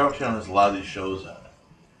Channel. The Travel Channel has a lot of these shows on it.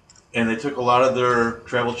 And they took a lot of their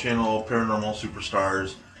Travel Channel paranormal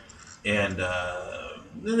superstars, and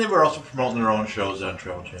then they were also promoting their own shows on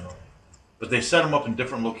Travel Channel. But they set them up in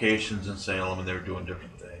different locations in Salem, and they were doing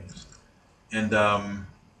different things. And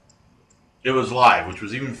it was live, which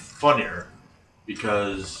was even funnier,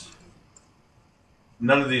 because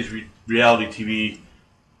none of these reality TV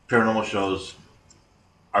paranormal shows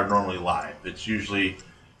are normally live. It's usually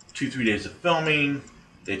 2-3 days of filming.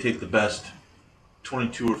 They take the best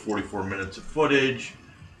 22 or 44 minutes of footage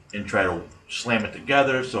and try to slam it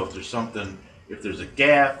together. So if there's a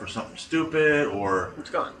gaffe or something stupid, or it's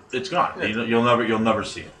gone. It's gone. Yeah. You'll never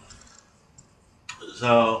see it.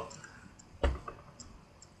 So, a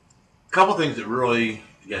couple things that really,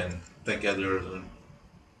 again, think there's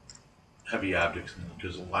heavy objects,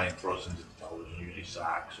 because the line throws into the television, usually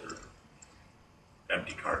socks or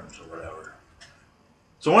empty cartons or whatever.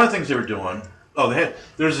 So one of the things they were doing,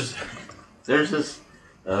 there's this,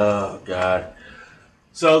 oh God.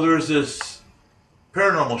 So there's this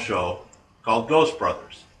paranormal show called Ghost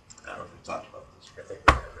Brothers. I don't know if we talked about this. I think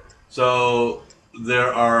we have it. So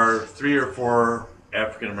there are 3 or 4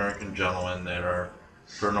 African American gentlemen that are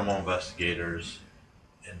paranormal investigators,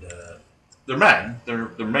 and they're men. They're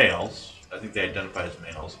males. I think they identify as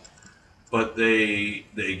males, but they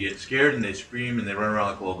get scared and they scream and they run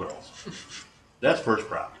around like little girls. That's first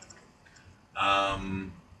problem.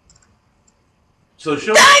 So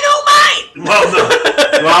show Dynamite!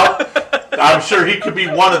 Well, I'm sure he could be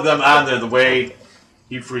one of them on there. The way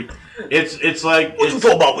he freaked. It's like What's it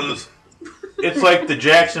all about with this? It's like the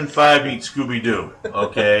Jackson 5 meets Scooby Doo.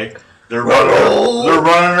 Okay, they're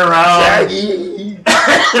running around. Shaggy.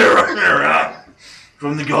 They're running around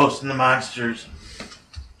from the ghosts and the monsters.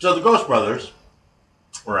 So the Ghost Brothers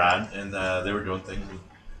were on, and they were doing things.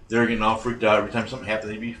 They were getting all freaked out every time something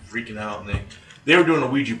happened. They'd be freaking out, and they were doing a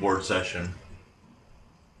Ouija board session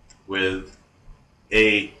with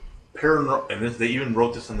a paranormal, and they even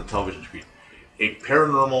wrote this on the television screen, a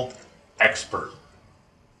paranormal expert.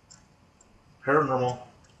 Paranormal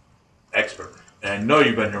expert. And I know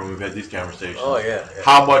you've been here when we've had these conversations. Oh, yeah.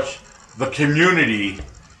 How much the community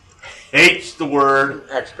hates the word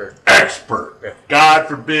expert. Yeah. God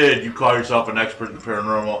forbid you call yourself an expert in the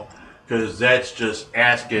paranormal, because that's just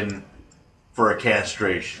asking for a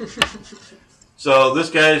castration. So this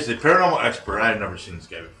guy is a paranormal expert. I had never seen this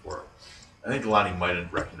guy before. I think Lonnie might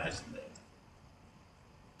have recognized the name.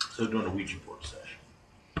 So doing a Ouija board session.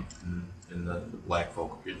 And the black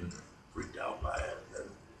folk are getting freaked out by it.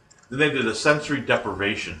 Then they did a sensory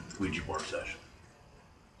deprivation Ouija board session.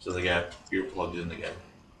 So they got earplugged in, they got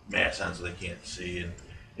masks on so they can't see, and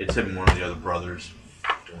it's him and one of the other brothers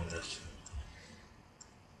doing this.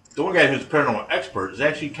 The one guy who's a paranormal expert is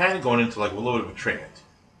actually kind of going into like a little bit of a trance.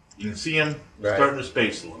 You can see him starting to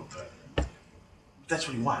space a little bit. That's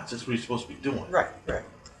what he wants. That's what he's supposed to be doing. Right.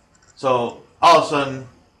 So all of a sudden,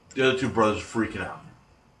 the other 2 brothers are freaking out.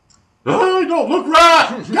 Oh, don't look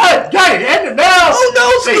right! Got it, end it now! Oh no,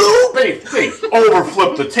 Scoop! They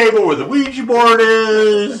overflip the table where the Ouija board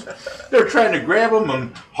is. They're trying to grab him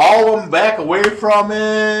and haul him back away from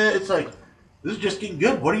it. It's like, this is just getting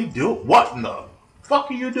good. What are you doing? What in the fuck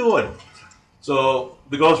are you doing? So,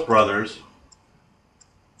 the Ghost Brothers,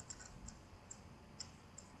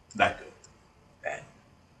 not good.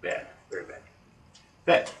 Bad. Very bad.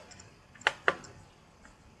 Bad.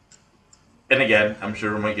 And again, I'm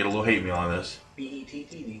sure we might get a little hate mail on this.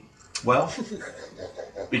 B-E-T-T-D. Well,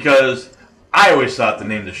 because I always thought they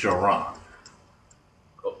named the show wrong.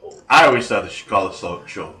 I always thought they should call the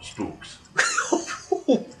show Spooks.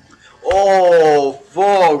 Oh,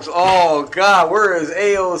 folks. Oh, God. Where is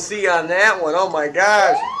AOC on that one? Oh, my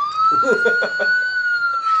gosh.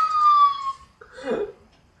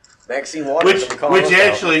 Maxine Waters. Which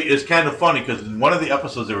actually is kind of funny, because in one of the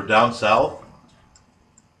episodes they were down south,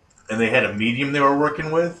 and they had a medium they were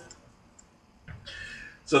working with.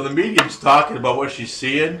 So the medium's talking about what she's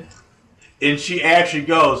seeing, and she actually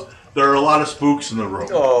goes, there are a lot of spooks in the room.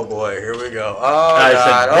 Oh, boy. Here we go. Oh, I God.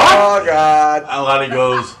 said, what? Oh, God. Alani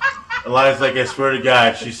goes, Alani's like, I swear to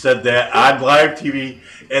God, she said that on live TV,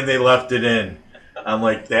 and they left it in. I'm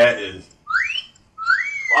like, that is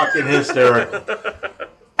fucking hysterical.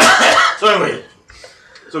 So anyway,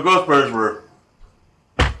 so Ghost Brothers were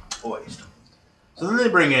poised. So then they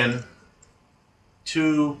bring in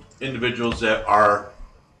 2 individuals that are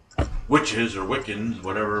witches or Wiccans,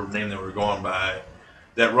 whatever name they were going by,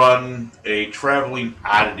 that run a traveling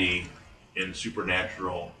oddity in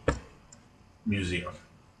Supernatural Museum.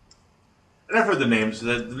 And I've heard the names.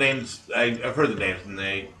 I've heard the names, and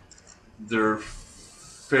they're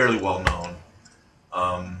fairly well known.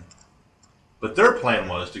 But their plan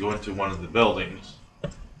was to go into one of the buildings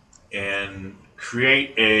and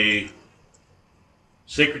create a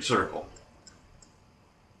sacred circle.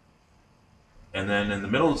 And then in the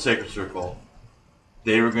middle of the sacred circle,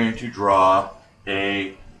 they were going to draw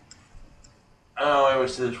I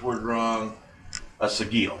always say this word wrong, a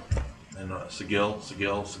sigil. And a sigil.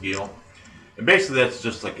 And basically that's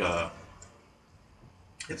just like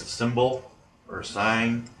it's a symbol or a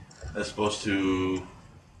sign that's supposed to,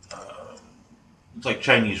 it's like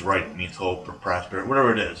Chinese writing, means hope or prosperity,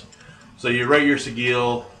 whatever it is. So you write your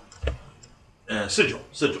sigil, sigil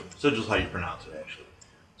is how you pronounce it actually.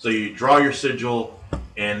 So you draw your sigil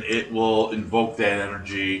and it will invoke that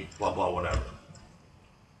energy, blah, blah, whatever.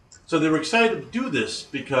 So they were excited to do this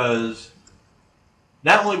because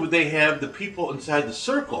not only would they have the people inside the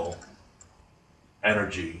circle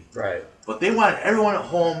energy, Right. but they wanted everyone at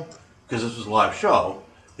home because this was a live show,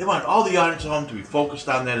 they wanted all the audience at home to be focused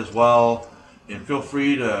on that as well, and feel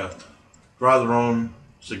free to draw their own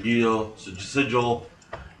sigil,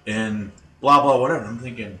 and blah, blah, whatever. I'm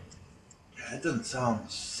thinking, that doesn't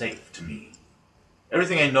sound safe to me.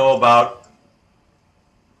 Everything I know about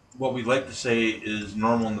what we like to say is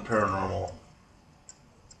normal in the paranormal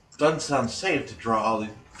doesn't sound safe to draw all these.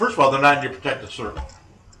 First of all, they're not in your protective circle.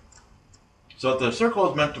 So if the circle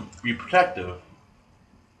is meant to be protective,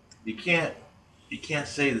 you can't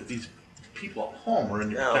say that these people at home are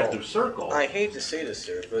in your protective circle. I hate to say this,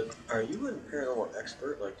 sir, but are you a paranormal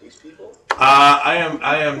expert like these people? I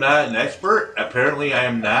am not an expert. Apparently, I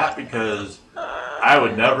am not, because I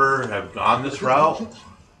would never have gone this route.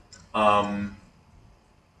 In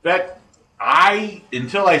fact,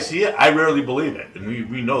 until I see it, I rarely believe it, and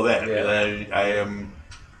we know that. Yeah.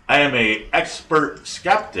 I am a expert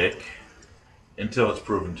skeptic until it's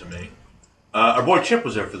proven to me. Our boy Chip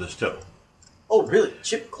was there for this too. Oh, really?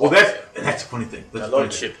 Chip Well, called that's a funny thing. I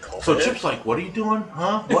love Chip called So Chip's like, "What are you doing,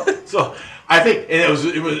 huh?" What? So I think, and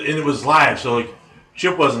it was live. So like,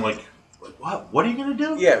 Chip wasn't like, "What? What are you gonna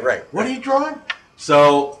do?" Yeah, right. What are you drawing?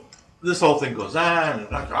 So this whole thing goes on,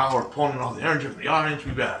 and like, oh, we're pulling all the energy from the audience.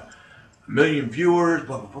 We've got 1 million viewers.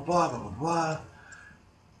 Blah blah blah blah blah blah blah.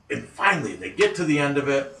 And finally, they get to the end of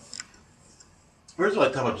it. First of all,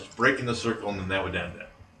 I talk about just breaking the circle, and then that would end it.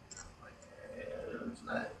 It's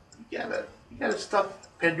not. You gotta stuff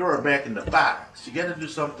Pandora back in the box. You gotta do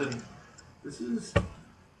something.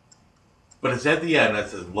 But it's at the end. I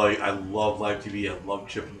said, I love live TV. I love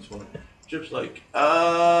Chip in this one. Chip's like,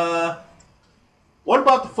 what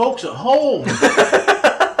about the folks at home?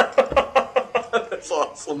 That's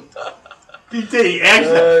awesome. He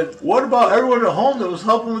actually, what about everyone at home that was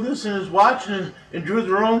helping with this and is watching and drew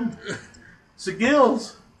their own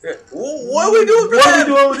sigils? Yeah. What are we doing for What are we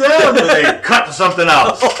doing with them? And they cut to something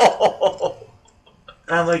else.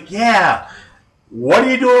 And I'm like, yeah. What are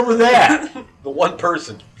you doing with that? The one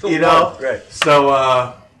person. You know? Right.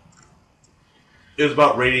 So, it was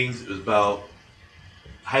about ratings. It was about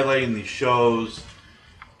highlighting these shows.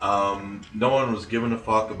 No one was giving a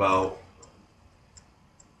fuck about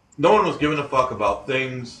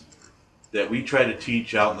things that we try to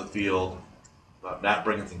teach out in the field, about not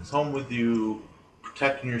bringing things home with you,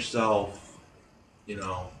 protecting yourself,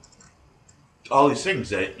 all these things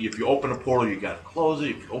that if you open a portal, you gotta close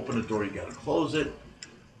it. If you open a door, you gotta close it.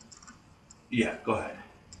 Yeah, go ahead.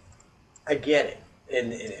 I get it.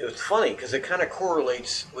 And it was funny because it kind of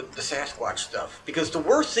correlates with the Sasquatch stuff. Because the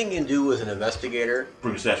worst thing you can do as an investigator...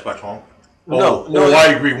 Bring a Sasquatch home? No.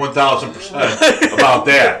 I agree 1,000% about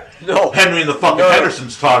that. No. Henry and the fucking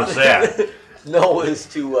Hendersons taught us that. No, is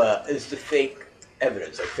to fake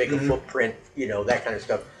evidence, like fake a footprint, that kind of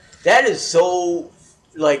stuff. That is so,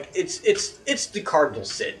 like, it's the cardinal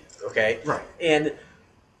sin, okay? Right. And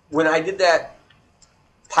when I did that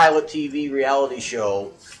pilot TV reality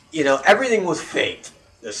show, everything was faked.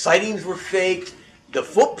 The sightings were faked. The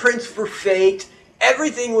footprints were faked.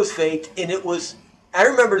 Everything was faked, and it was. I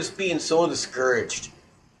remember just being so discouraged.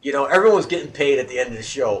 Everyone was getting paid at the end of the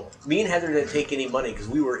show. Me and Heather didn't take any money because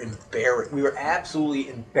we were embarrassed. We were absolutely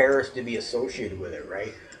embarrassed to be associated with it,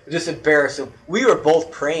 right? Just embarrassed. We were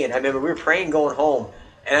both praying. I remember we were praying going home,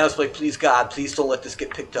 and I was like, please, God, please don't let this get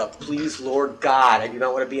picked up. Please, Lord God, I do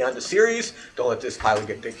not want to be on the series. Don't let this pilot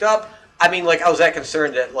get picked up. I mean, I was that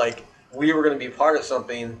concerned that, we were going to be part of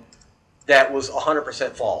something that was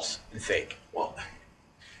 100% false and fake. Well,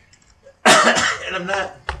 and I'm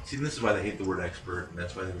not... See, this is why they hate the word expert, and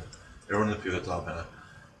that's why everyone in the field is all kind of...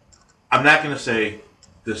 I'm not going to say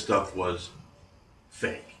this stuff was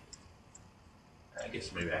fake. I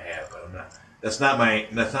guess maybe I have, but I'm not. That's not my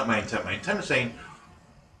intent. My intent is saying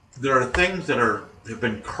there are things that have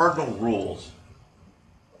been cardinal rules.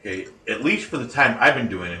 Okay, at least for the time I've been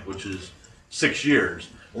doing it, which is 6 years.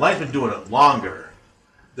 Well, I've been doing it longer.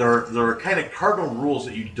 There are kind of cardinal rules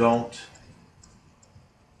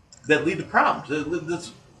that lead to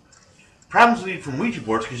problems. Problems lead from Ouija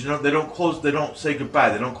boards because they don't close. They don't say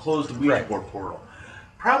goodbye. They don't close the Ouija board portal.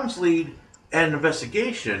 Problems lead at an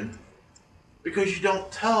investigation because you don't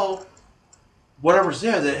tell whatever's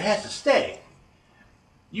there that it has to stay.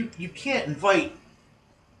 You can't invite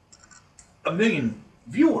 1 million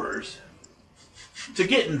viewers to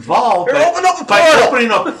get involved by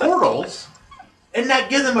opening up portals and not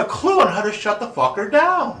give them a clue on how to shut the fucker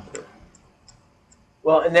down.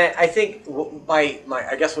 Well, and that I think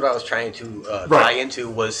I guess what I was trying to tie into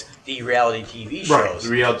was the reality TV shows. Right, the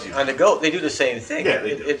reality TV. On the go, they do the same thing. Yeah,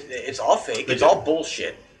 they do. It's all fake. It's all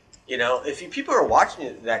bullshit. If people are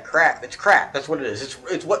watching that crap, it's crap. That's what it is.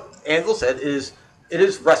 It's what Ansel said. It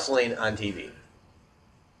is wrestling on TV.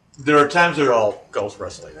 There are times They're that all ghost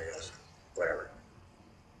wrestling, I guess. Whatever.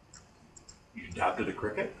 you adopted a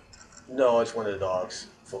cricket. No, it's one of the dogs'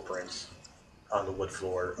 footprints on the wood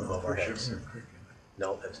floor above our heads.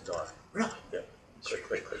 No, that's a dog. Really? Yeah.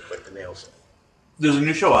 Click the nails. There's a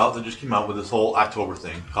new show out that just came out with this whole October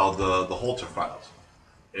thing called the Holter Files,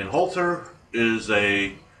 and Holter was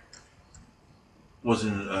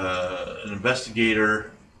an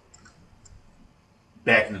investigator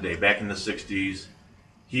back in the day, back in the '60s.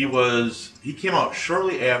 He came out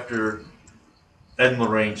shortly after Ed and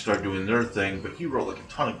Lorraine started doing their thing, but he wrote like a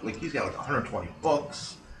ton of, like, he's got like 120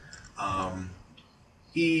 books.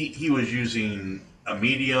 He was using a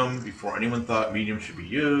medium before anyone thought medium should be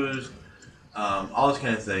used. All this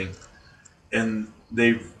kind of thing, and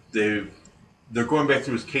they're going back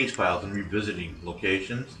through his case files and revisiting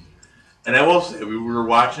locations. And I will say, we were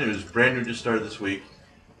watching, it was brand new, just started this week,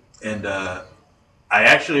 and I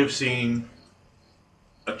actually have seen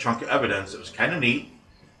a chunk of evidence that was kind of neat.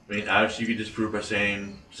 I mean, obviously you could disprove by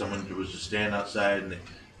saying someone was just standing outside,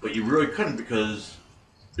 but you really couldn't because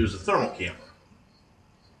it was a thermal camera.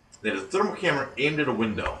 They had a thermal camera aimed at a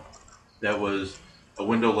window that was a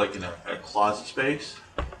window like in a closet space,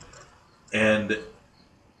 and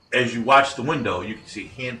as you watch the window, you can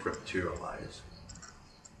see handprint materialize.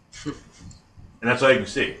 And that's all you can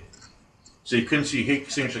see. So you couldn't see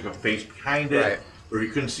like a face behind it, right, or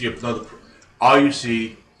you couldn't see another. All you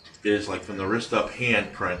see is like from the wrist up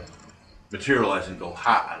handprint materialize and go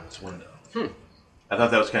hot on this window. I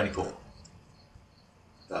thought that was kind of cool.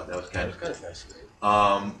 That was kind of fascinating.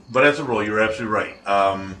 But as a rule, you're absolutely right.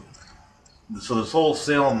 So this whole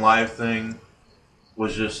Salem Live thing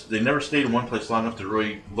was just, they never stayed in one place long enough to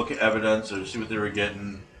really look at evidence or see what they were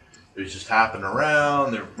getting. It was just hopping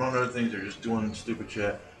around, they're running other things, they're just doing stupid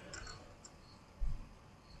shit.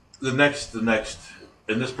 The next,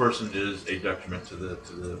 and this person is a detriment to the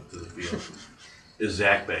field, is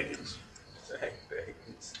Zach Bagans.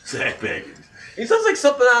 Zach Bagans. He sounds like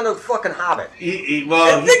something out of fucking Hobbit. Think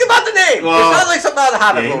about the name. Well, it sounds like something out of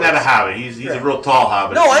Hobbit. Yeah, he's not a Hobbit. He's a real tall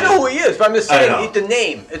Hobbit. No, I know who he is, but I'm just saying the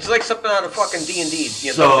name. It's like something out of fucking D&D.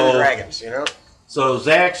 Dungeons and Dragons, you know? So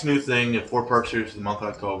Zach's new thing, a 4-part series for the month of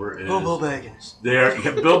October, is Bilbo Baggins.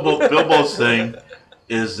 Bilbo's thing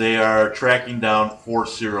is they are tracking down 4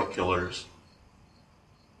 serial killers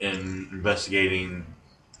and investigating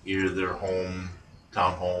either their town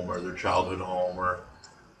home, or their childhood home, or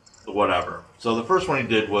whatever. So the first one he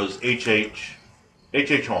did was H.H.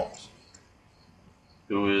 Holmes,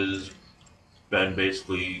 who has been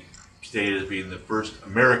basically stated as being the first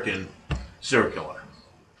American serial killer.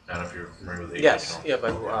 I don't know if you're familiar with H.H. Yes, Holmes. yeah,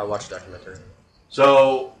 but I watched the documentary.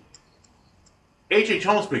 So H.H.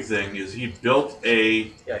 Holmes' big thing is he built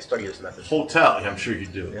a I studied his method. hotel. I'm sure you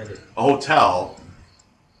do. Yeah, I did. A hotel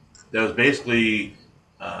that was basically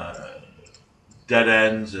dead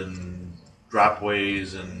ends and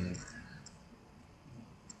dropways and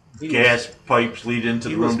gas pipes lead into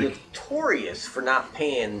the room. He was notorious for not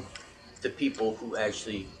paying the people who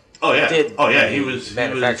actually did he was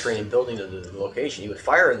manufacturing and building of the location. He would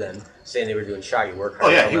fire them, saying they were doing shoddy work.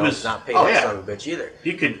 He was not paying that son of a bitch either.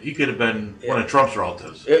 He could have been one of Trump's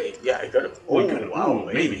relatives. Yeah, he could have. Wow,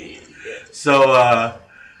 maybe. Yeah. So,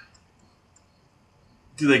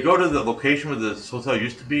 do they go to the location where this hotel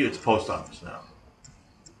used to be? It's a post office now.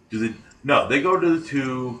 No, they go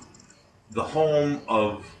to the home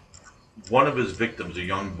of one of his victims, a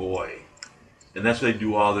young boy. And that's where they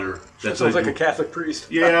do all their... That sounds like a Catholic priest.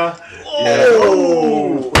 Yeah.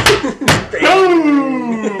 Oh!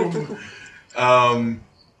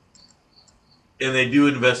 And they do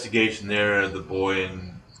an investigation there, the boy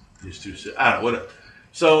and his 2 sisters. I don't know, whatever.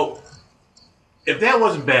 So, if that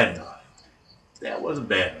wasn't bad enough.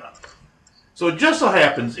 So it just so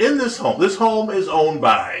happens, in this home is owned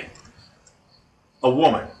by a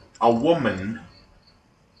woman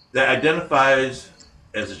that identifies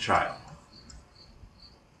as a child.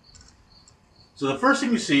 So the first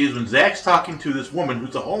thing you see is when Zach's talking to this woman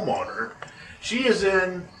who's a homeowner, she is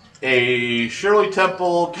in a Shirley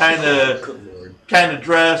Temple kind of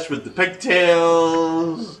dress with the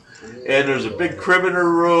pigtails, and there's a big crib in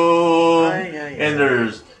her room, and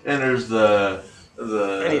there's the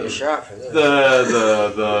I need a shot for this.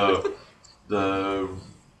 the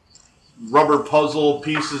rubber puzzle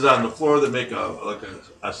pieces on the floor that make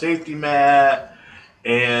a safety mat,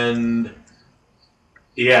 and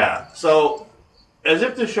so. As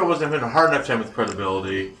if this show wasn't having a hard enough time with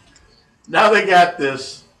credibility, now they got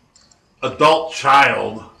this adult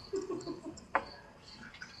child.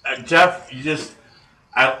 Jeff,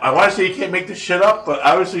 I want to say you can't make this shit up, but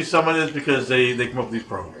obviously someone is, because they come up with these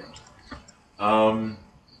programs.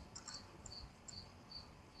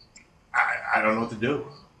 I don't know what to do.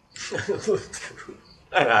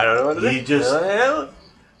 I don't know what to do. He just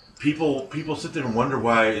people sit there and wonder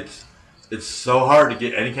why it's so hard to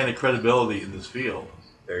get any kind of credibility in this field.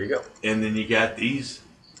 There you go. And then you got these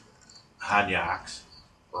Hanyaks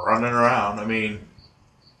running around. I mean,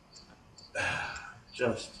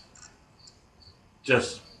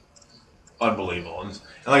 just unbelievable. And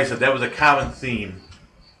like I said, that was a common theme.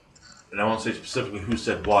 And I won't say specifically who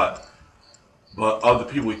said what, but of the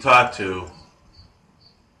people we talked to,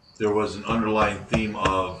 there was an underlying theme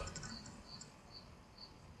of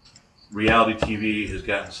reality TV has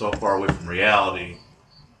gotten so far away from reality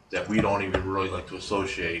that we don't even really like to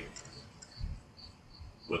associate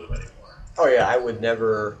with them anymore. Oh yeah, I would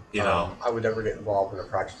never. I would never get involved in a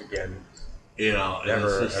project again. And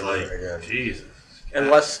Never, it's just ever like again. Jesus.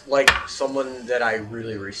 Unless like someone that I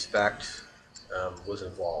really respect was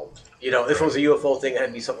involved. If it was a UFO thing,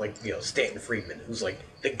 it'd be something like Stanton Friedman, who's like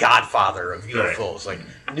the godfather of UFOs, like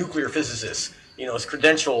nuclear physicist. His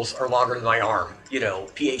credentials are longer than my arm.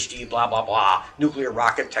 PhD, blah blah blah, nuclear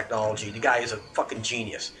rocket technology. The guy is a fucking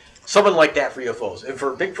genius. Someone like that for UFOs. And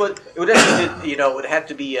for Bigfoot, it would have to, it would have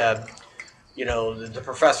to be, the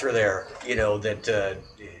professor there, that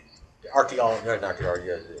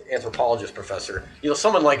anthropologist professor,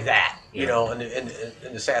 someone like that, in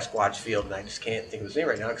the Sasquatch field, and I just can't think of his name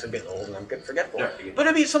right now because I'm getting old and I'm getting forgetful. Yeah. But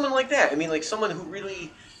it'd be someone like that. I mean, like someone who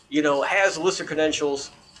really, has a list of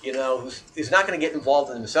credentials, who's not going to get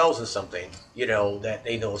involved in themselves in something, that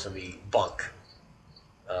they know is going to be bunk.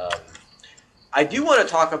 I do want to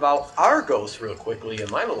talk about our ghost real quickly in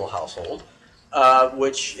my little household,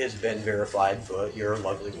 which has been verified for your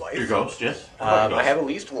lovely wife. Your ghost, yes. I have at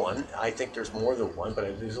least one. I think there's more than one,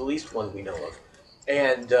 but there's at least one we know of.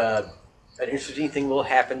 And an interesting thing will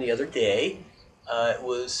happen the other day. I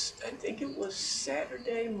think it was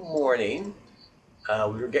Saturday morning.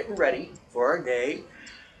 We were getting ready for our day,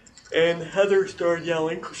 and Heather started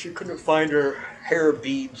yelling because she couldn't find her hair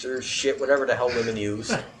beads or shit, whatever the hell women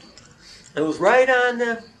use. It was right on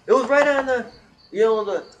the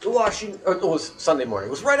washing. Or it was Sunday morning.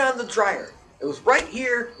 It was right on the dryer. It was right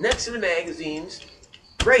here next to the magazines,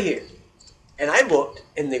 right here. And I looked,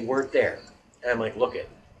 and they weren't there. And I'm like, look it.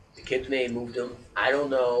 The kids may have moved them. I don't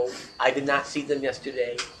know. I did not see them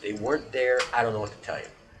yesterday. They weren't there. I don't know what to tell you.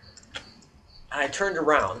 And I turned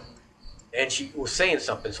around, and she was saying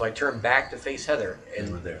something, so I turned back to face Heather, and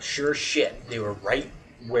They were there. Sure shit, they were right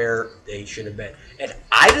where they should have been. And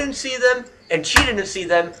I didn't see them, and she didn't see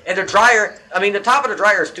them, and the dryer, the top of the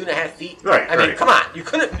dryer is 2.5 feet. Right, I mean, right. come on, you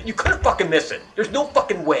couldn't fucking miss it. There's no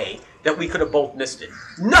fucking way that we could have both missed it.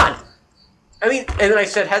 None! And then I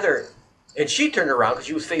said, Heather, and she turned around, because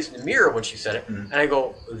she was facing the mirror when she said it, and I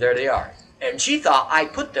go, there they are. And she thought I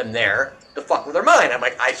put them there to fuck with her mind. I'm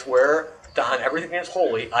like, I swear on everything that's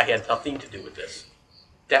holy, I had nothing to do with this.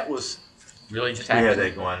 That was really just happened. Yeah,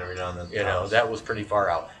 they go on every now and then. That was pretty far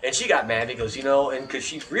out. And she got mad because, and because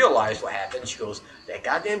she realized what happened, she goes, that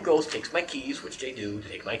goddamn ghost takes my keys, which they do, they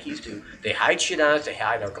take my keys too. They hide shit on us, they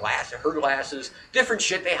hide her glasses, different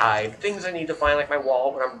shit they hide, things I need to find, like my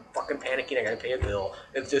wallet when I'm fucking panicking, I gotta pay a bill.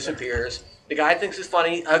 It disappears. The guy thinks it's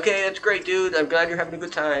funny. Okay, that's great, dude. I'm glad you're having a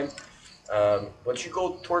good time. Once you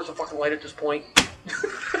go towards the fucking light at this point.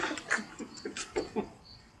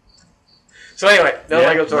 So anyway, that was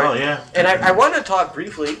my good story. No, yeah. And I wanted to talk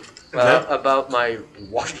briefly about my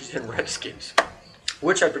Washington Redskins,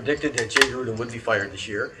 which I predicted that Jay Gruden would be fired this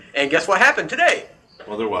year. And guess what happened today?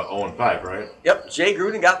 Well, they're 0-5, right? Yep, Jay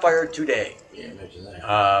Gruden got fired today. Yeah, imagine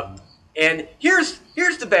that. And here's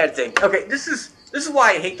the bad thing. Okay, this is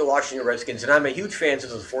why I hate the Washington Redskins, and I'm a huge fan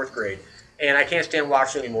since I was 4th grade, and I can't stand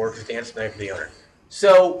Washington anymore because Dan Snyder, the owner.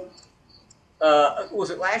 So,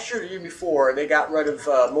 was it last year or the year before? They got rid of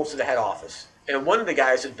most of the head office. And one of the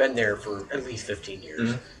guys had been there for at least 15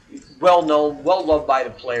 years. Mm-hmm. Well known, well loved by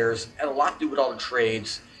the players, had a lot to do with all the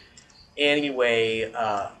trades. Anyway,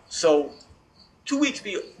 so 2 weeks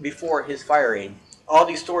before his firing, all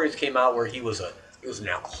these stories came out where he was an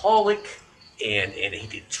alcoholic and he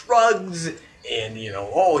did drugs and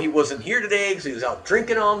he wasn't here today because he was out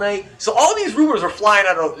drinking all night. So all these rumors are flying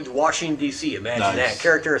out of Washington D.C. Imagine that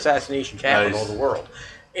character assassination capital of the world,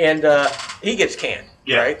 and he gets canned,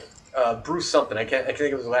 right? Bruce something. I can't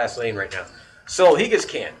think of his last name right now. So he gets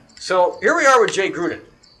canned. So here we are with Jay Gruden.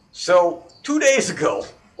 So 2 days ago,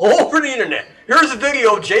 all over the internet, here's a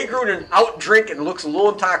video of Jay Gruden out drinking, looks a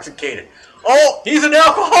little intoxicated. Oh, he's an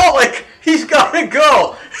alcoholic. He's got to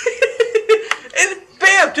go. And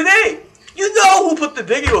bam, today, you know who put the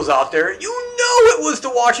videos out there. You know it was the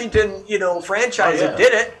Washington, franchise that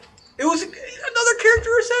did it. It was another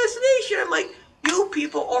character assassination. I'm like, you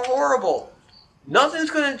people are horrible. Nothing's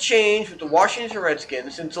going to change with the Washington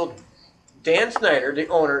Redskins until Dan Snyder, the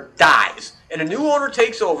owner, dies. And a new owner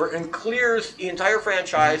takes over and clears the entire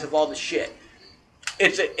franchise of all the shit.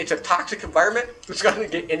 It's a toxic environment. It's not going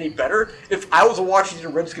to get any better. If I was a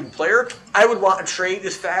Washington Redskin player, I would want to trade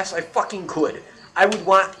as fast as I fucking could. I would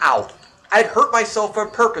want out. I'd hurt myself on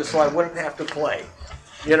purpose so I wouldn't have to play.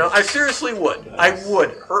 You know, I seriously would. I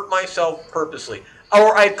would hurt myself purposely.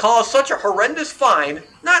 Or I'd cause such a horrendous fine,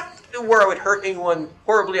 not where I would hurt anyone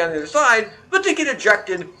horribly on the other side, but to get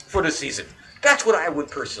ejected for the season. That's what I would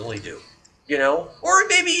personally do. You know? Or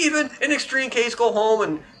maybe even, in extreme case, go home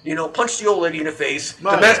and, you know, punch the old lady in the face.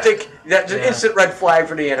 Oh, Domestic, that's an instant red flag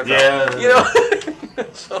for the NFL. Yeah. You know?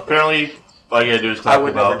 So, Apparently, all you gotta do is I talk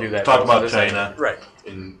would about never do that. talk about China, Right.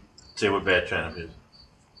 and say what bad China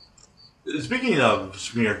is. Speaking of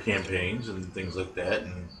smear campaigns and things like that,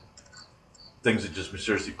 and things that just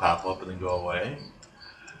mysteriously pop up and then go away,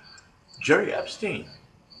 Jerry Epstein.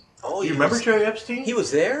 Oh, You remember Jerry Epstein? He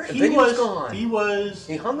was there, and He then was. he was gone.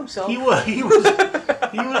 He He hung himself. was. He was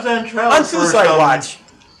on trial on for suicide some, watch.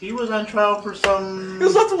 He was on trial for some. He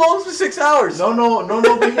was left alone for 6 hours.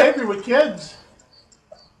 No behavior with kids.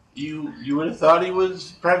 You would have thought he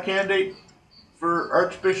was prime candidate for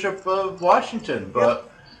Archbishop of Washington,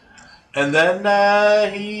 but and then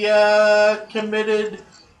he committed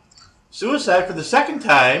suicide for the second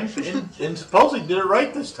time, and supposedly did it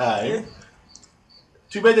right this time.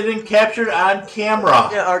 Too bad they didn't capture it on camera.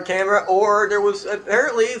 Yeah, our camera, or there was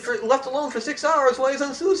apparently left alone for 6 hours while he's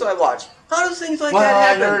on suicide watch. How does things like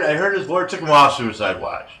that happen? I heard his lawyer took him off suicide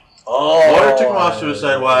watch. Oh, Lawyer took him off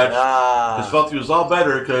suicide watch because ah. felt he was all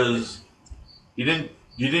better because he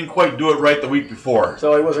didn't quite do it right the week before.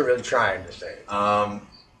 So he wasn't really trying to say.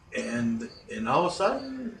 And all of a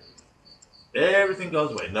sudden, everything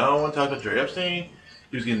goes away. No one talks about Jerry Epstein.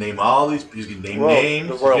 He was going to name all these. He was going to name names.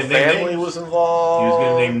 The royal family was involved. He was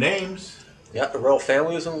going to name names. Yeah, the royal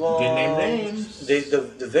family was involved. He didn't name names.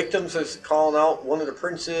 The victims is calling out one of the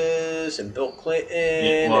princes and Bill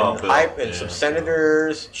Clinton and some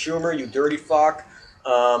senators. Schumer, you dirty fuck.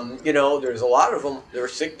 You know, there's a lot of them. They're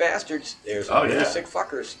sick bastards. There's some really sick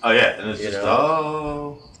fuckers. Oh yeah, and it's just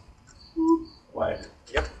quiet.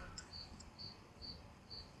 Yep.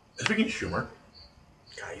 Speaking of Schumer.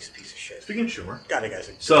 God, he's a piece of shit. Speaking of Schumer. God, that guy's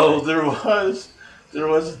a So there was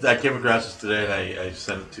I came across this today and I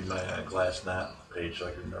sent it to my Glassnap page so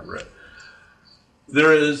I can remember it.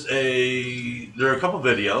 There are a couple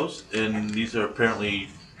videos, and these are apparently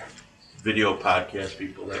video podcast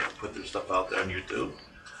people that put their stuff out there on YouTube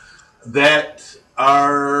that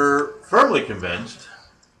are firmly convinced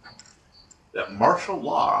that martial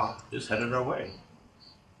law is headed our way,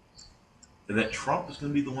 and that Trump is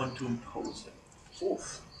going to be the one to impose it.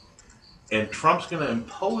 Oof. And Trump's going to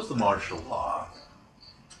impose the martial law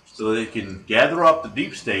so that they can gather up the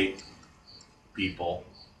deep state people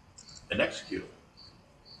and execute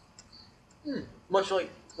them. Much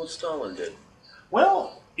like what Stalin did.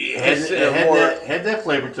 Well, it had that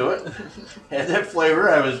flavor to it. Had that flavor.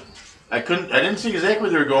 I didn't see exactly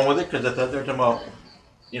where they were going with it because I thought they were talking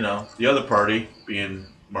about, the other party being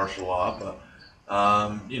martial law, but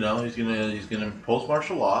he's gonna impose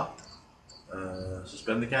martial law.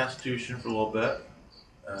 Suspend the Constitution for a little bit,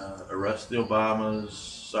 arrest the Obamas,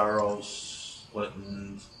 Soros,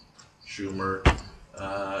 Clintons, Schumer,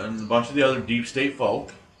 and a bunch of the other deep state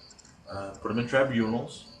folk. Put them in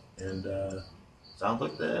tribunals, and sounds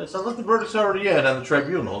like the verdict's already in on the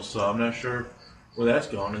tribunals. So I'm not sure where that's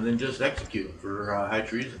going, and then just execute them for high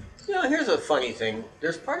treason. Here's a funny thing.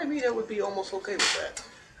 There's part of me that would be almost okay with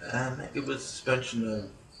that. It was suspension of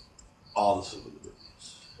all the civil liberties.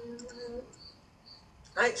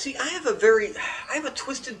 I have a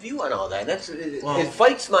twisted view on all that. It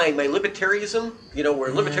fights my libertarianism,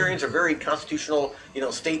 where libertarians are very constitutional,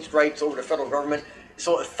 states' rights over the federal government.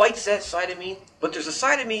 So it fights that side of me, but there's a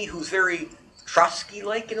side of me who's very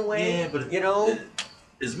Trotsky-like in a way. Yeah, but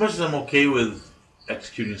as much as I'm okay with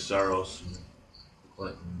executing Soros and the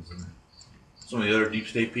Clintons and some of the other deep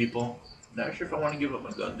state people, I'm not sure if I want to give up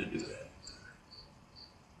my gun to do that.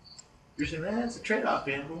 You're saying that's a trade-off,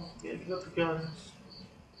 Campbell. You gotta give up the guns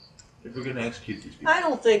if we're going to execute these people. I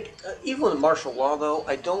don't think, even with martial law, though,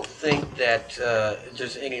 I don't think that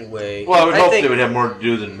there's any way. Well, I would hope they would have more to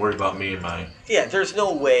do than worry about me and my. Yeah, there's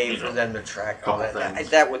no way for them to track all that.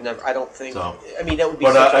 That would never. I don't think. So, that would be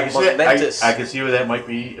such a momentous. I can see where that might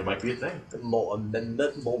be. It might be a thing.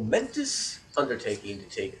 Momentous undertaking to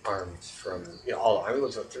take arms from all. I mean, it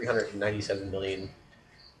was 397 million.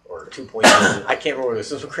 Or 2.7. I can't remember this.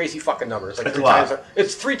 Those are crazy fucking numbers. Like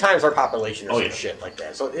it's 3 times our population or some shit like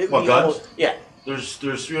that. So it guns? Almost, yeah. There's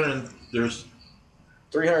 300. There's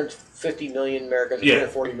 350 million Americans. Yeah.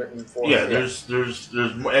 340 million. Yeah, there's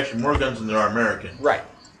actually more guns than there are Americans. Right.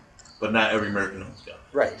 But not every American owns guns.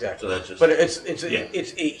 Right. Exactly. So that's just. But it's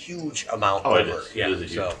a huge amount. Oh, over. it is. Yeah. It is a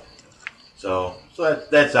huge. So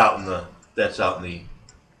that's out in the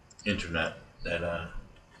internet. That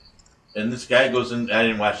and this guy goes in. I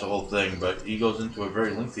didn't watch the whole thing, but he goes into a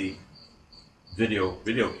very lengthy video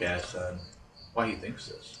cast on why he thinks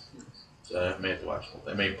this. So I may have to watch the whole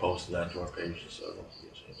thing. I may post it onto our page so I don't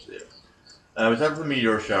get a chance to see it. We talked about the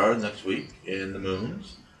meteor shower next week in the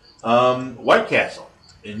moons. White Castle.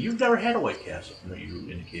 And you've never had a White Castle, from what you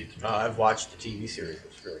indicated to me. I've watched the TV series.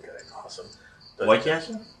 It's really good. Awesome. White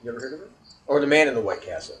Castle? You ever heard of it? Or The Man in the White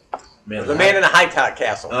Castle? Man in the High Top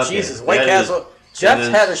Castle. Okay. Jesus, White Castle. Jeff's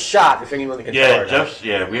had a shot, if anyone can tell. Jeff's.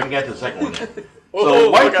 Yeah, we haven't got to the second one yet. So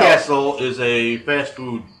White Castle is a fast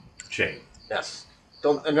food chain. Yes.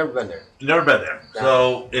 I've never been there. Never been there. No.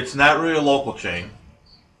 So it's not really a local chain,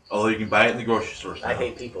 although you can buy it in the grocery stores now. I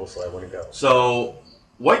hate people, so I wouldn't go. So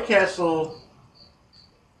White Castle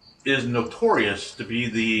is notorious to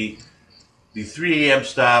be the 3 a.m.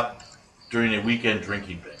 stop during a weekend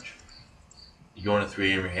drinking binge. You go in at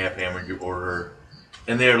 3 a.m., you half hammered, you order,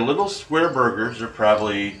 and they are little square burgers. They're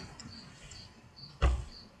probably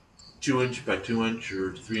 2-inch by 2-inch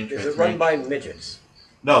or 3-inch by 3-inch. Is it run by midgets?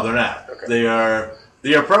 No, they're not. Okay.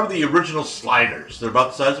 They are probably the original sliders. They're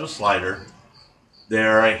about the size of a slider.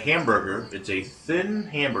 They're a hamburger. It's a thin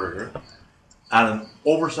hamburger on an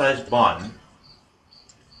oversized bun.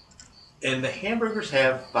 And the hamburgers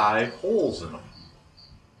have 5 holes in them.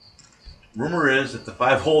 Rumor is that the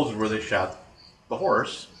 5 holes are where they shot the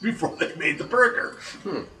horse before they made the burger.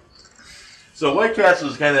 So White Castle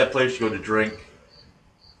is kind of that place you go to drink.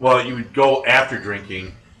 Well, you would go after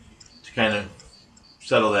drinking to kind of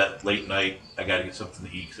settle that late night. I got to get something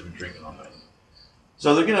to eat because I've been drinking all night.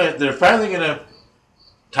 So they're finally gonna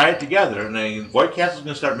tie it together, and then White Castle's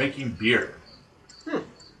gonna start making beer.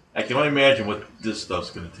 I can only imagine what this stuff's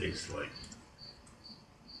gonna taste like.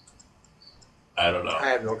 I don't know. I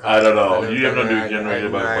have no concept. I don't know. You have no I generated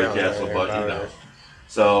about I White don't know Castle, anything but about you know. it.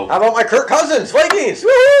 So How about my Kirk Cousins? Vikings!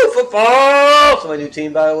 Woo! Football! It's my new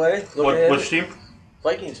team, by the way. which team?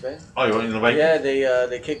 Vikings, man. Oh, you went in the Vikings? Yeah,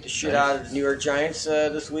 they kicked the shit out of the New York Giants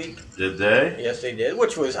this week. Did they? Yes, they did,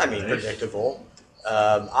 which was, Nice. predictable.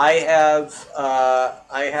 I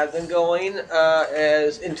have them going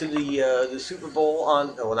as into the Super Bowl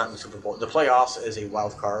not the Super Bowl, the playoffs as a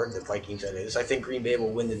wild card. The Vikings, that is. I think Green Bay will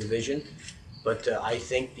win the division, but I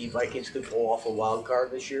think the Vikings could pull off a wild card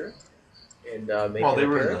this year and make Well, an they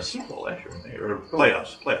were in the appearance. Super Bowl last year, weren't they? Or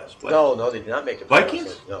playoffs. No, they did not make the playoffs.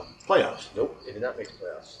 Vikings? No. Playoffs. Nope, they did not make the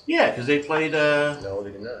playoffs. Yeah, because they played. No,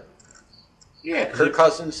 they did not. Yeah, 'cause Kirk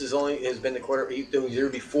Cousins has been the quarterback the year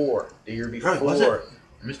before. The year before. Right, was it?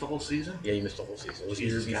 You missed the whole season? Yeah, you missed the whole season. It was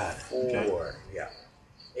Jesus the year God. before. Yeah.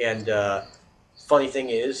 And funny thing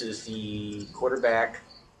is the quarterback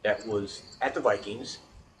that was at the Vikings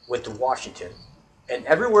went to Washington. And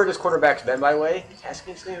everywhere this quarterback's been, by the way,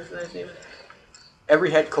 Haskins' name is his name. Every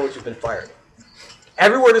head coach has been fired.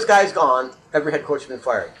 Everywhere this guy's gone, every head coach has been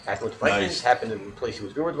fired. Happened with the Vikings, Nice. Happened happened to the place he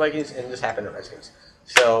was good with the Vikings, and this happened to the Redskins.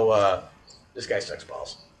 So this guy sucks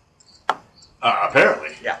balls.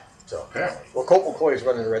 Apparently. Yeah. So Apparently. well, Colt McCoy is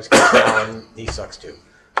running the Redskins now, and he sucks too.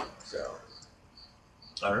 So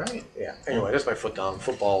All right. yeah. Anyway, that's my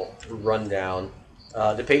football rundown.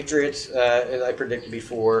 The Patriots, as I predicted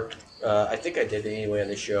before, I think I did anyway on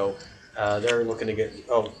the show. They're looking to get.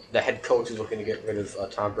 Oh, the head coach is looking to get rid of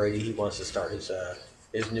Tom Brady. He wants to start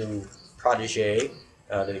his new protege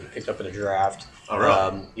that he picked up in the draft. All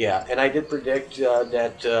right. Yeah, and I did predict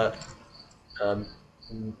that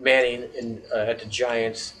Manning at the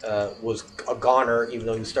Giants was a goner, even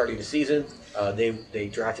though he was starting the season. They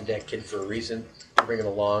drafted that kid for a reason to bring him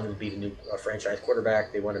along and be the new franchise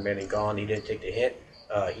quarterback. They wanted Manning gone. He didn't take the hit.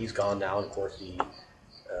 He's gone now. And of course,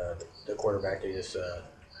 the quarterback they just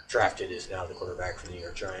drafted is now the quarterback for the New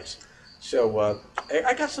York Giants. So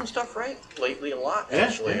I got some stuff right lately, a lot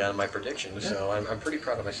actually on my predictions. So I'm pretty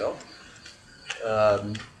proud of myself.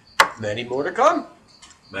 Many more to come.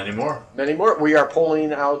 Many more. Many more. We are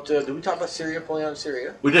pulling out. Did we talk about Syria? Pulling out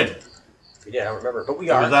Syria? We did. We did. I don't remember, but we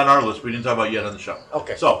It are. was on our list. We didn't talk about it yet on the show.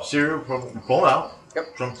 Okay. So, Syria, we're pulling out.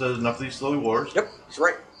 Yep. Trump says enough of these silly wars. Yep, that's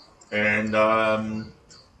right. And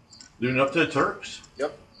leaving up to the Turks.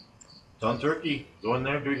 Yep. It's on Turkey. Go in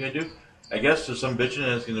there, do what you're going to do. I guess there's some bitching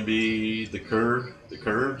that it's going to be the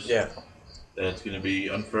Kurds. Yeah. That it's going to be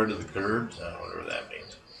unfair to the Kurds. I don't know whatever that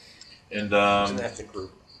means. And It's an ethnic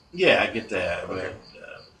group. yeah, I get that, but Okay.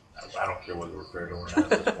 I don't care whether we're fair to or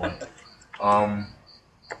not at this point.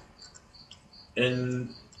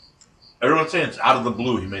 And Everyone's saying it's out of the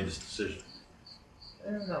blue he made this decision.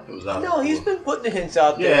 I don't know if it was out of the blue. He's been putting the hints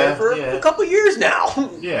out there for a couple years now.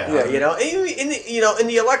 Yeah. In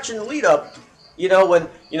the election lead up, when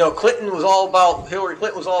Hillary Clinton was all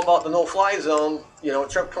about the no-fly zone.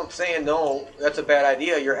 Trump saying no, that's a bad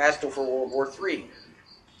idea. You're asking for World War III.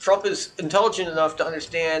 Trump is intelligent enough to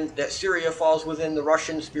understand that Syria falls within the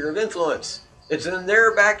Russian sphere of influence. It's in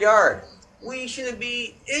their backyard. We shouldn't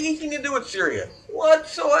be anything to do with Syria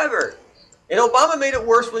whatsoever. And Obama made it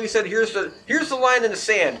worse when he said, "Here's the line in the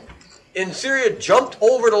sand." And Syria jumped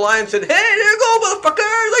over the line and said, "Hey, there you go, motherfucker,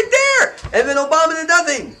 right there." And then Obama did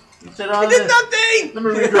nothing. He did nothing. Let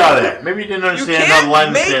me redraw that. Maybe you didn't understand how the line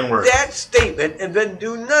in the sand works. You can't make that statement and then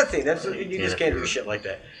do nothing. You just can't do shit like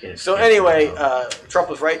that. So anyway, Trump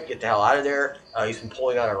was right. Get the hell out of there. He's been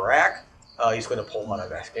pulling out of Iraq. He's going to pull out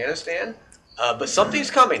of Afghanistan. But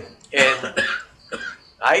something's coming. And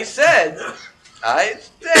I said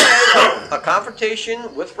a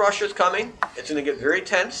confrontation with Russia is coming. It's going to get very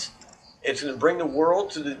tense. It's going to bring the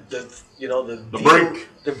world to the brink.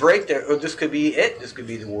 The break. This could be it. This could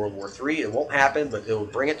be the World War III. It won't happen, but it will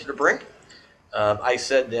bring it to the brink. I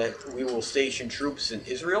said that we will station troops in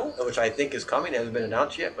Israel, which I think is coming. It hasn't been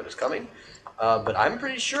announced yet, but it's coming. But I'm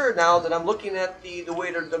pretty sure now that I'm looking at the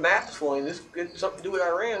way the map is flowing, this could something to do with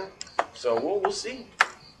Iran. So we'll see.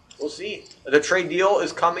 We'll see. The trade deal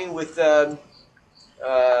is coming with. Let's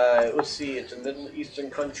see. It's a Middle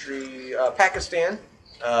Eastern country, Pakistan.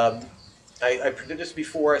 I predicted this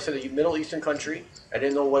before. I said a Middle Eastern country. I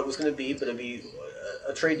didn't know what it was going to be, but it'd be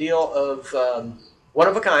a trade deal of one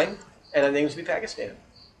of a kind, and the name would be Pakistan.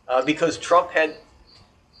 Because Trump had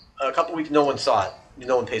a couple weeks, no one saw it.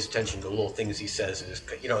 No one pays attention to the little things he says.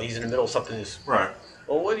 He's in the middle of something. Right.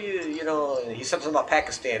 Well, what do and he said something about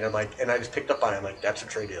Pakistan. And I just picked up on it. I'm like, that's a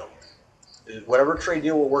trade deal. Whatever trade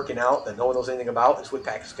deal we're working out that no one knows anything about, it's with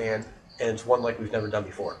Pakistan, and it's one like we've never done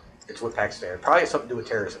before. It's with Pakistan. It probably has something to do with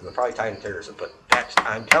terrorism. They're probably tied to terrorism, but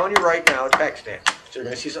I'm telling you right now, it's Pakistan. So you're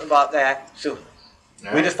going to see something about that soon.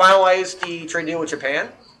 Right. We just finalized the trade deal with Japan.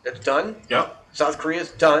 That's done. Yep. South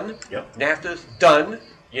Korea's done. Yep. NAFTA's done.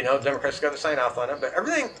 Democrats got to sign off on it. But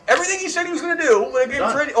everything he said he was going to do when it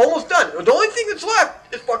came trade, almost done. The only thing that's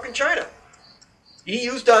left is fucking China.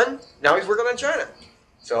 EU's done. Now he's working on China.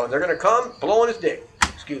 So they're going to come blowing his dick.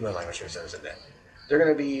 Excuse my language, I should have said that. They're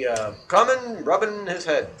going to be coming, rubbing his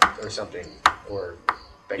head or something. Or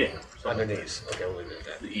begging on their knees. Okay, we'll leave it at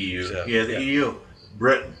that. The EU. So, the EU.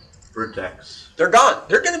 Britain. Britex. They're gone.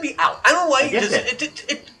 They're going to be out. I don't know why.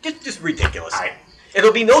 It's just ridiculous.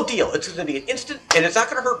 It'll be no deal. It's going to be an instant, and it's not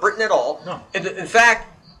going to hurt Britain at all. No. In fact,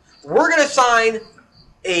 we're going to sign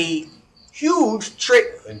a huge trade,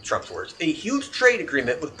 in Trump's words, a huge trade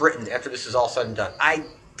agreement with Britain after this is all said and done. I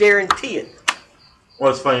guarantee it.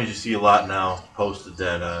 Well, it's funny, you see a lot now posted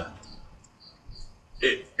that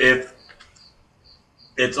if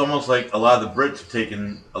it's almost like a lot of the Brits have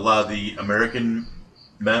taken a lot of the American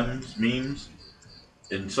memes,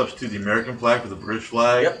 and substitute the American flag for the British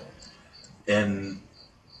flag. Yep. And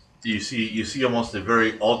you see almost a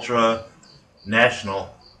very ultra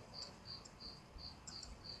national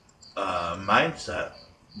mindset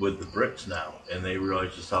with the Brits now, and they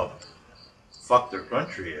realize just how fucked their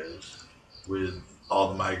country is with all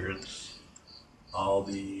the migrants, all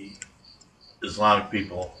the Islamic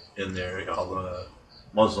people in there, all the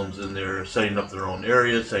Muslims in there, setting up their own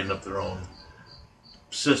areas, setting up their own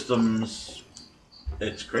systems.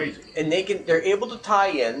 It's crazy. And they're able to tie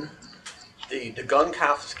in the gun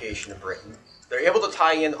confiscation of Britain. They're able to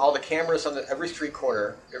tie in all the cameras on every street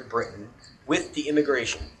corner in Britain with the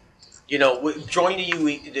immigration. Join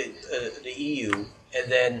the EU,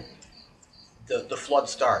 and then the flood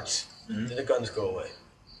starts. Mm-hmm. Then the guns go away.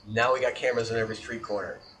 Now we got cameras on every street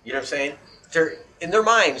corner. You know what I'm saying? In their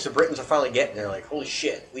minds, the Britons are finally getting there. Like, holy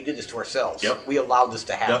shit, we did this to ourselves. Yep. We allowed this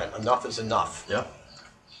to happen. Yep. Enough is enough. Yep.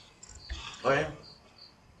 Oh yeah.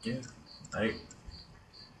 Yeah.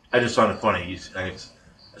 I just found it funny. I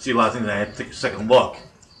see a lot of things, and I had to take a second look.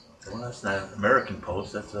 Well, that's not an American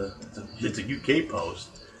post. It's a UK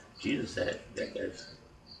post. Jesus, that guy's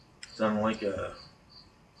sounding like a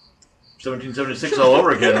 1776 all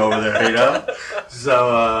over again over there,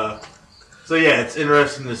 So yeah, it's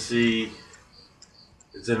interesting to see.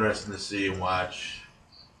 It's interesting to see and watch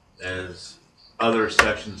as other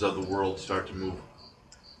sections of the world start to move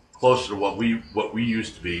closer to what we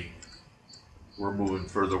used to be. We're moving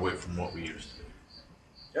further away from what we used to be.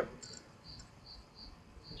 Yep.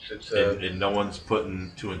 And no one's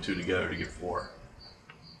putting 2 and 2 together to get 4.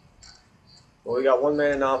 Well, we got one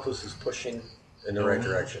man in office who's pushing in the right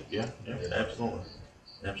direction. Yeah, absolutely.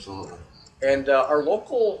 And our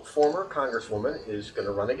local former congresswoman is going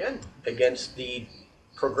to run again against the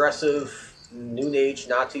progressive, New Age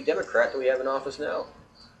Nazi Democrat that we have in office now.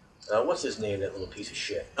 What's his name, that little piece of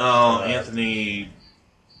shit? Anthony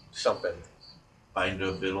something.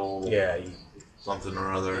 Binda Biddle. Yeah. Something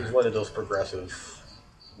or other. He's one of those progressive,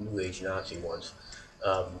 New Age Nazi ones.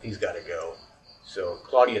 He's got to go. So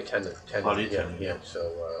Claudia Tennant. Yeah.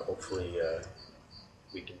 So hopefully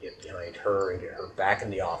we can get behind her and get her back in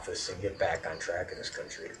the office and get back on track in this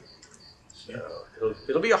country. So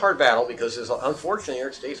it'll be a hard battle because unfortunately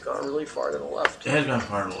our state's gone really far to the left. It has gone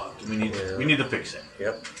far to the left. We need to fix it.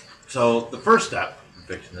 Yep. So the first step in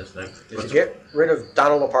fixing this is to get rid of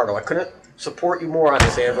Donald Loparno. I couldn't support you more on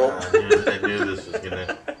this, Anvil. I knew this was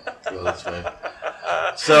gonna go this way.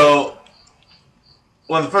 So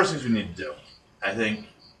one of the first things we need to do, I think,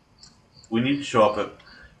 we need to show up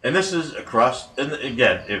and this is across. And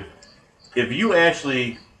again, if you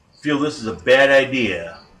actually feel this is a bad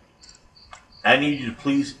idea, I need you to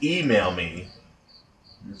please email me.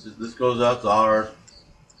 This goes out to our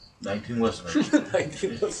 19 listeners.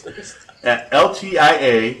 19 listeners. At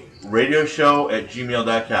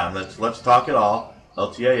ltiaradioshow@gmail.com. That's Let's Talk It All.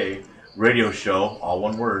 LTIA Radio Show, all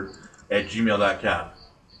one word, @gmail.com.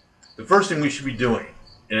 The first thing we should be doing,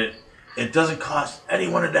 and it doesn't cost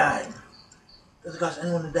anyone a dime. Doesn't cost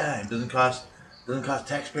anyone a dime. Doesn't cost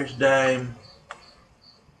taxpayers a dime.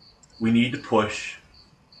 We need to push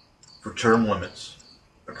for term limits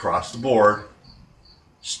across the board,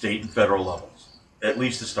 state and federal levels, at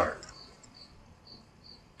least to start.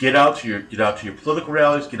 Get out to your political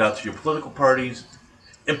rallies, get out to your political parties,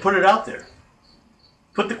 and put it out there.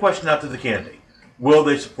 Put the question out to the candidate: will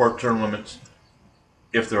they support term limits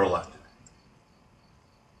if they're elected?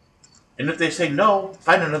 And if they say no,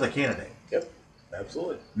 find another candidate. Yep,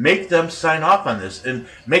 absolutely. Make them sign off on this, and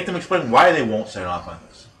make them explain why they won't sign off on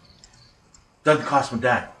this. Doesn't cost them a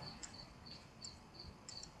dime.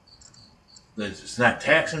 It's not a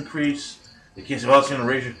tax increase. They can't say, well, it's going to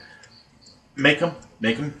raise your... Make them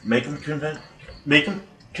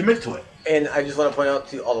commit to it. And I just want to point out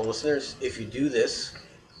to all the listeners, if you do this,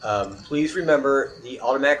 please remember the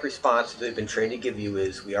automatic response that they've been trained to give you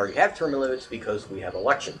is, we already have term limits because we have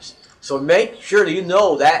elections. So make sure that you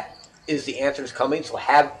know that is the answer is coming, so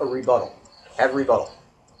have a rebuttal.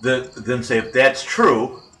 Then say, if that's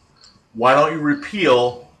true, why don't you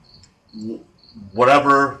repeal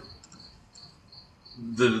whatever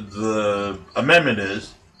the amendment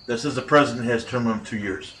is that says the president has term limit 2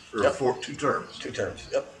 years or Yep. 2 terms. 2 terms.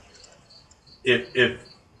 Yep. If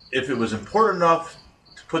it was important enough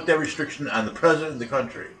to put that restriction on the president of the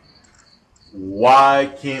country,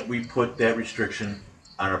 why can't we put that restriction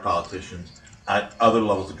on our politicians at other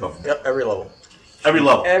levels of government? Yep. Every level. Every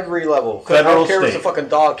level. Every level. Federal, I don't care if it's a state. fucking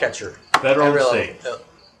dog catcher. Federal Every and level. state. Yep.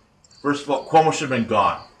 First of all, Cuomo should have been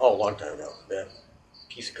gone. Oh, a long time ago. Yeah.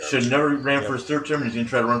 Piece of garbage. Should have never ran for his third term, and he's going to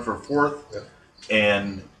try to run for a fourth. Yep.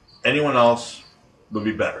 And anyone else would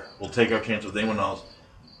be better. We'll take our chance with anyone else.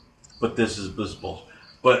 But this is bullshit.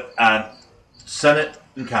 But on Senate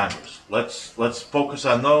and Congress, let's focus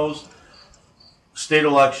on those. State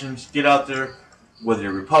elections, get out there, whether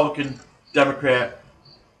you're Republican, Democrat,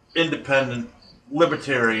 Independent,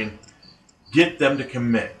 Libertarian, get them to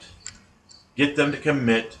commit. Get them to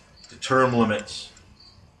commit to term limits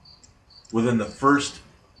within the first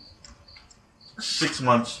 6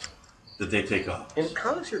 months that they take office. And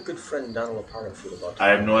how does your good friend Donald Loparno feel about that? I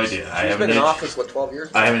have no idea. She's been in office, 12 years?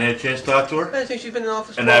 I haven't had a chance to talk to her. I think she's been in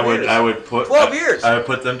office 12 And years. I would put 12 years. I would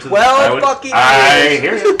put them to 12 fucking I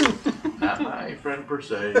years. hear you. Not my friend per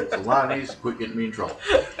se. It's Lonnie's. Quit getting me in trouble.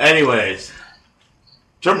 Anyways,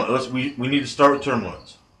 term limits. We need to start with term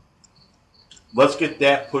limits. Let's get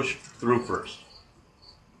that pushed through first.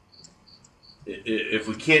 If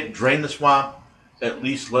we can't drain the swamp, at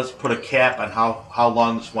least let's put a cap on how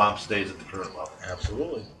long the swamp stays at the current level.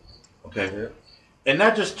 Absolutely. Okay. Yeah. And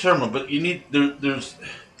not just term limit, but you need there's.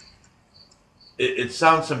 It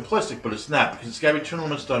sounds simplistic, but it's not, because it's got to be term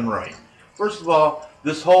limits done right. First of all,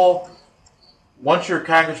 this whole once you're a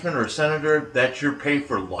congressman or a senator, that's your pay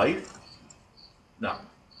for life. No,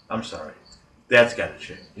 I'm sorry, that's got to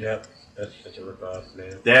change. Yep. That's such a ripoff,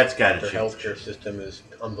 man. That's got to Their change. healthcare system is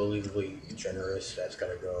unbelievably generous. That's got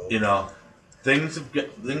to go. You know, things have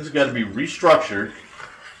got to be restructured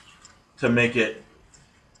to make it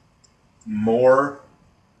more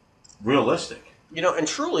realistic. You know, and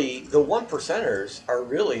truly, the 1%ers are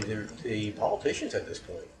really the politicians at this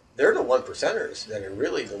point. They're the 1%ers that are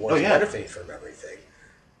really the ones benefiting from everything.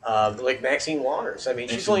 Like Maxine Waters. I mean,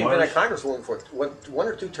 she's only been a congresswoman for 1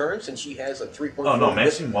 or 2 terms, and she has a 3.4. Oh no,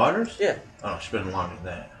 Maxine Waters? Yeah. Oh, she's been longer than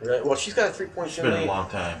that. Right. Well, she's got a 3.7. It's been a long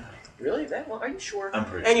time. Really? That one? Are you sure? I'm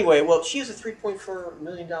pretty Anyway, well, she has a $3.4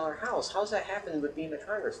 million house. How's that happening with being a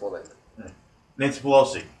congresswoman? sure. Nancy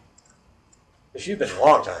Pelosi, She's been a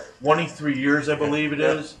long time. 23 years, I believe it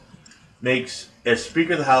is, makes, as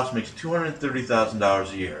Speaker of the House, makes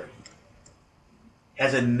 $230,000 a year.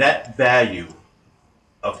 Has a net value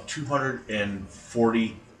of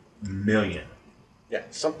 $240 million. Yeah,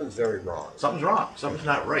 something's very wrong. Something's wrong. Something's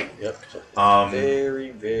not right. Yep.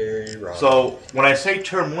 Very, very wrong. So when I say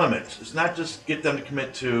term limits, it's not just get them to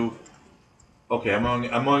commit to, okay, I'm only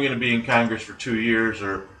going to be in Congress for 2 years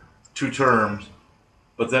or 2 terms,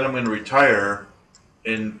 but then I'm going to retire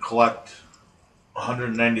and collect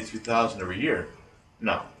 $193,000 every year.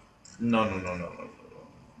 No.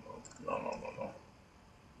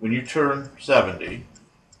 When you turn 70,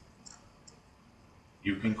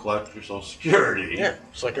 you can collect your Social Security. Yeah,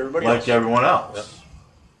 just like everybody else. Like everyone else.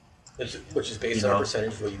 Yep. Which is based on a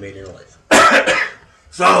percentage of what you made in your life.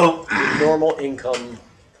 So normal income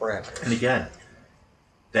parameters. And again,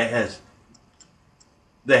 that has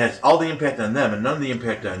all the impact on them and none of the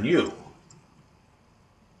impact on you.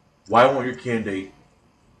 Why won't your candidate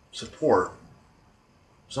support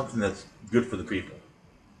something that's good for the people?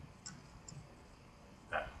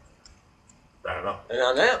 I don't know. And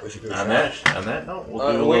on that, we should do a On that note,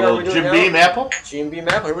 we'll do a what are little we doing Jim now? Beam apple. Jim Beam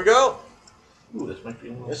apple. Here we go. Ooh, this might be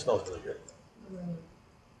a little. This smells really good.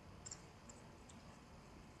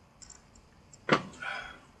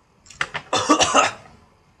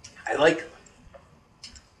 I like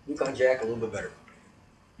Yukon Jack a little bit better.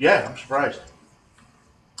 Yeah, I'm surprised.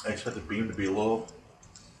 I expected Beam to be a little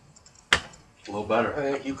better.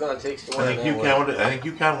 I think Yukon takes the one. I think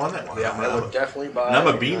UConn won that one. Yeah, I would definitely buy. And I'm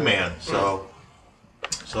a Beam man, so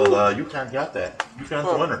UConn got that. UConn's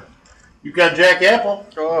the winner. You got Jack Apple.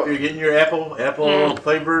 Oh. If you're getting your apple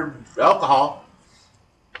flavored alcohol.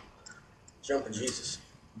 Jumping Jesus.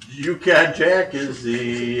 UConn Jack is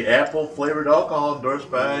the apple flavored alcohol endorsed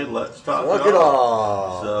by Let's Talk. Look at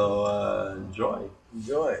all. So enjoy.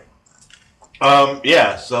 Enjoy.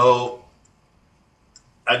 Yeah. So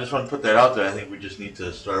I just want to put that out there. I think we just need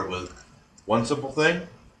to start with one simple thing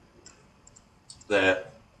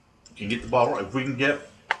that can get the ball rolling. If we can get,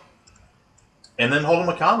 and then hold them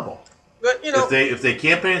accountable. But you know, if they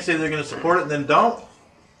campaign and say they're going to support it and then don't,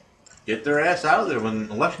 get their ass out of there when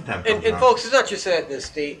election time comes and folks, it's not just at the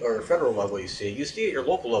state or federal level you see it. You see it at your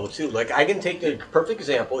local level too. Like I can take the perfect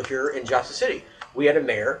example here in Johnson City. We had a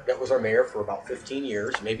mayor that was our mayor for about 15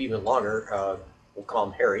 years, maybe even longer. We'll call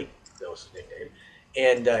him Harry. That was his nickname.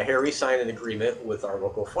 And Harry signed an agreement with our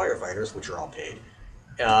local firefighters, which are all paid,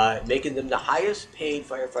 making them the highest paid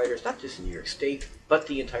firefighters, not just in New York State, but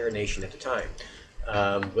the entire nation at the time,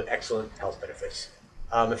 with excellent health benefits.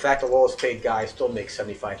 In fact, the lowest paid guy still makes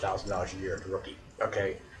 $75,000 a year as a rookie.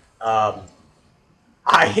 Okay.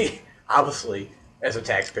 I, obviously, as a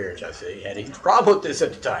taxpayer in Johnson City, had a problem with this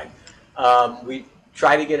at the time. We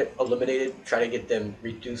tried to get it eliminated, try to get them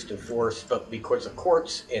reduced in force, but because of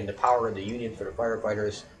courts and the power of the union for the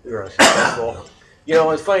firefighters, we were unsuccessful. You know,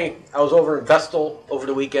 it's funny, I was over in Vestal over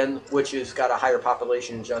the weekend, which has got a higher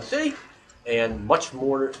population in Johnson City, and much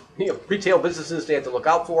more, retail businesses they have to look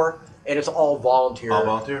out for, and it's all volunteer. All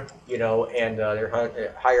volunteer. You know, and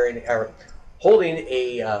they're hiring or holding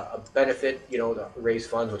a benefit, to raise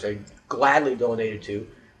funds, which I gladly donated to.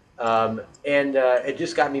 And it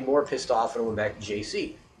just got me more pissed off when I went back to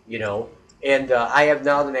JC, And I have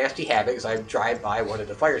now the nasty habit, because I drive by one of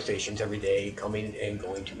the fire stations every day, coming and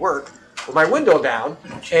going to work, with my window down.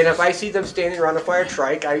 And if I see them standing around a fire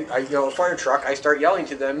truck, I start yelling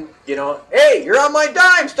to them, hey, you're on my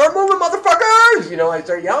dime, start moving, motherfuckers! I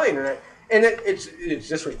start yelling, and it's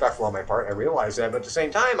disrespectful on my part. I realize that, but at the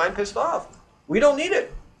same time, I'm pissed off. We don't need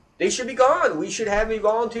it. They should be gone. We should have me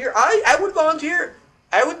volunteer. I would volunteer.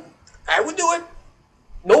 I would do it.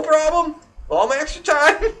 No problem. All my extra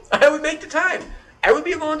time, I would make the time. I would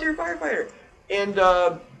be a volunteer firefighter. And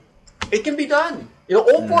it can be done.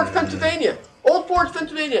 Old Forge, Pennsylvania. Old Forge,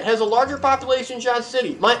 Pennsylvania has a larger population than Johnson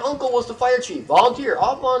City. My uncle was the fire chief. Volunteer.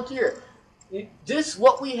 All volunteer. This,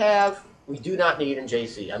 what we have, we do not need in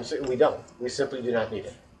JC. I'm saying we don't. We simply do not need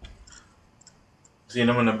it. See, and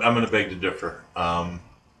I'm gonna beg to differ.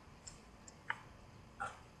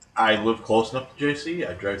 I live close enough to JC.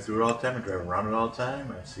 I drive through it all the time. I drive around it all the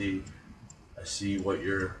time. I see what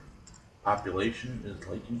your population is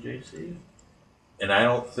like in JC, and I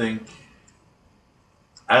don't think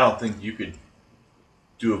you could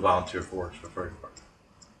do a volunteer force for fire department.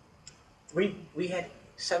 We had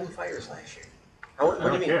 7 fires last year. I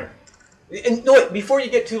don't care. And no, wait, before you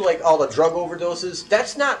get to like all the drug overdoses,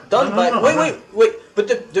 that's not done by. Wait. But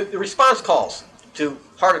the response calls to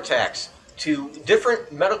heart attacks, to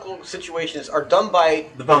different medical situations are done by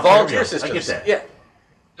The volunteer volunteer, systems. I get that.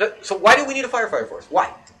 Yeah. So why do we need a firefighter force?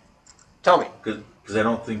 Why? Tell me. Because I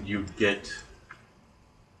don't think you get.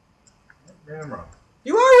 Maybe I'm wrong.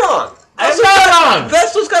 You are wrong. I'm not wrong.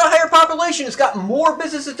 Vestal's got a higher population. It's got more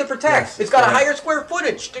businesses to protect. Yes, it's got a correct. higher square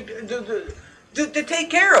footage to take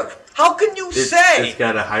care of. How can you say? It's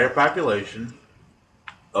got a higher population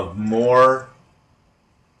of more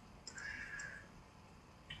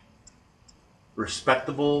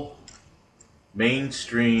respectable,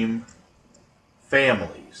 mainstream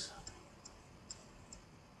families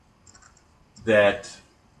that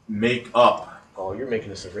make up. Oh, you're making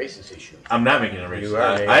this a racist issue. I'm not making it racist. You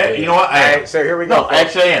are. You know what? I am. All right, so here we go. No,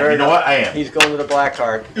 actually, I am. You know what? I am. He's going to the black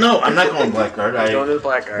card. No, I'm not going black card. He's going to the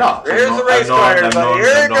black card. No, Here's I'm the no- race I'm card, no- I'm everybody. no-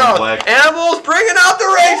 Here I'm it no goes. black- Animals bringing out the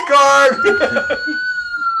race card.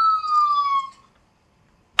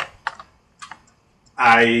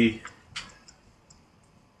 I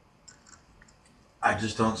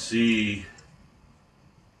just don't see.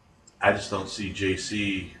 I just don't see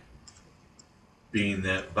JC being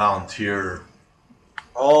that volunteer.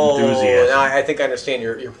 Enthusiasm. Now I think I understand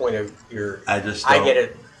your point of your. I just. I Don't. get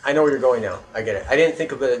it. I know where you're going now. I get it. I didn't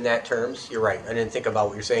think of it in that terms. You're right. I didn't think about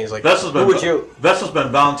what you're saying. It's like, Vestal's who would you? Vestal's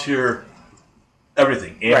been volunteer.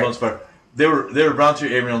 Everything ambulance fire. They were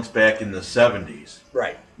volunteer ambulance back in the 70s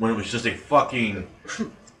Right. when it was just a fucking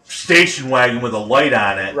station wagon with a light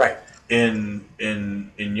on it. Right. And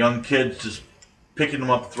young kids just picking them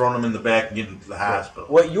up, throwing them in the back, and getting them to the hospital.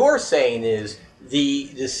 What you're saying is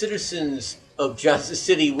the citizens of Johnson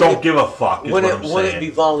City Don't give a fuck. Is what I'm wouldn't saying.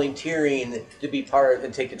 be volunteering to be part of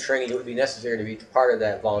and take the training. It would be necessary to be part of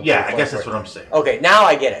that volunteer. Yeah, I guess that's what I'm saying. Okay, now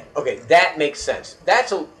I get it. Okay, that makes sense.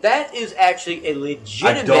 That is actually a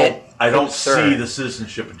legitimate. I don't concern. see the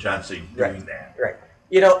citizenship of Johnson City doing that. Right.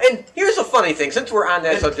 You know, and here's a funny thing. Since we're on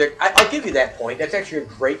that subject, I'll give you that point. That's actually a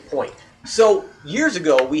great point. So years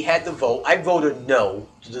ago, we had the vote. I voted no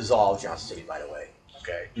to dissolve Johnson City, by the way.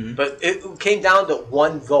 Okay, but it came down to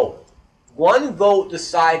one vote. One vote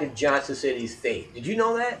decided Johnson City's fate. Did you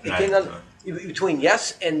know that? It came down between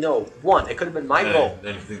yes and no. One. It could have been my vote. I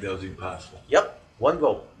didn't think that was even possible. Yep. One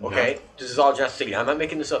vote. Okay. To dissolve Johnson City. I'm not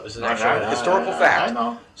making this up. This is an actual historical I fact.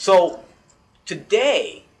 know. So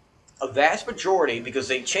today, a vast majority, because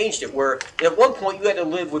they changed it, where at one point you had to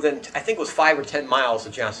live within, I think it was 5 or 10 miles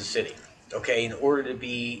of Johnson City, okay, in order to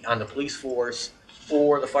be on the police force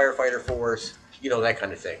or the firefighter force, you know, that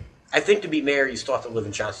kind of thing. I think to be mayor, you still have to live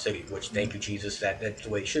in Johnson City, which, thank you, Jesus, that's the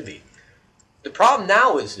way it should be. The problem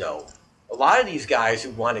now is, though, a lot of these guys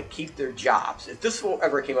who want to keep their jobs, if this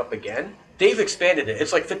ever came up again, they've expanded it.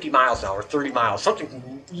 It's like 50 miles now or 30 miles,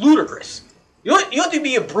 something ludicrous. You don't have to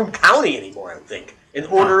be in Broome County anymore, I don't think, in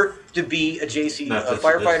order to be a JC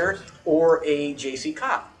firefighter or a JC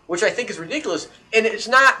cop, which I think is ridiculous. And it's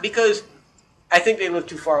not because I think they live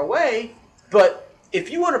too far away, but if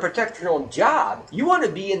you want to protect your own job, you want to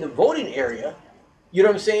be in the voting area, you know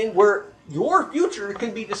what I'm saying, where your future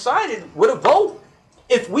can be decided with a vote.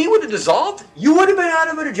 If we would have dissolved, you would have been out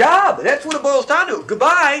of a job. That's what it boils down to.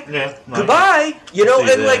 Goodbye. Yeah. Goodbye. You know, and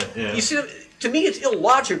that, yeah. you see, to me, it's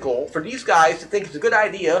illogical for these guys to think it's a good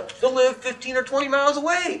idea to live 15 or 20 miles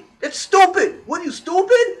away. It's stupid. What are you,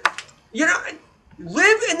 stupid? You know,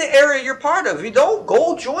 live in the area you're part of. If you don't,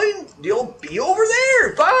 go join. You'll be over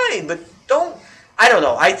there. Fine, but don't. I don't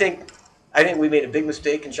know. I think we made a big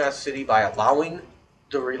mistake in Johnson City by allowing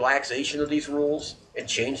the relaxation of these rules and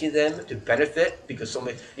changing them to benefit because so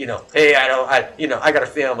many, you know, hey, I got a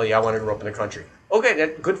family. I want to grow up in the country. Okay,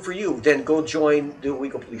 then good for you. Then go join the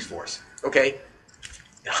Owego Police Force. Okay,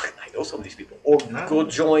 I know some of these people. Or go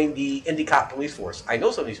join the Endicott Police Force. I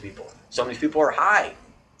know some of these people. Some of these people are high.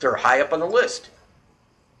 They're high up on the list.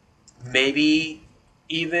 Maybe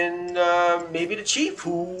even maybe the chief,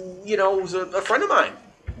 who, you know, was a friend of mine.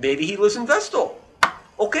 Maybe he lives in Vestal.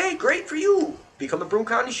 Okay, great for you. Become a Broome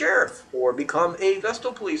County Sheriff or become a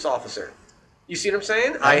Vestal police officer. You see what I'm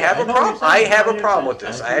saying? I have a problem. I have a problem with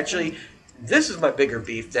this. This is my bigger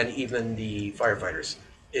beef than even the firefighters,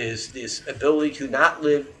 is this ability to not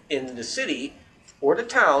live in the city or the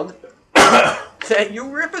town that you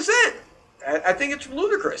represent. I think it's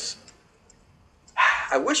ludicrous.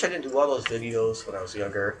 I wish I didn't do all those videos when I was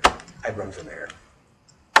younger. I'd run for mayor.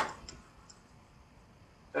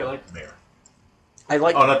 I like the mayor. I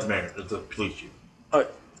like. Oh, not the mayor. The police chief.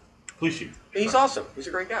 Police chief. He's awesome. He's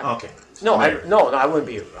a great guy. Oh, okay. No, I wouldn't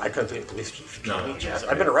be. I couldn't be a police chief. No,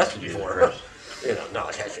 I've been arrested before. You know, no,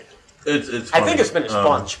 It's. I think it's been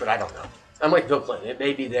expunged, but I don't know. I'm like Bill Clinton. It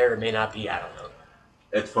may be there, it may not be. I don't know.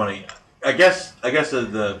 It's funny. I guess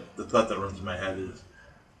the thought that runs in my head is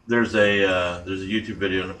there's a YouTube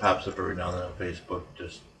video and it pops up every now and then on Facebook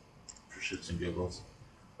just for shits and giggles.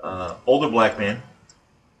 Older black man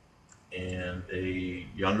and a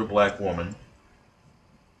younger black woman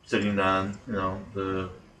sitting on the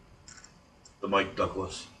Mike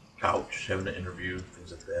Douglas couch having an interview,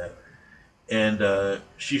 things like that, and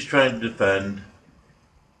she's trying to defend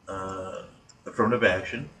affirmative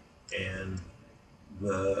action and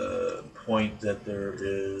the point that there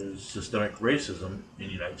is systemic racism in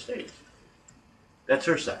the United States. That's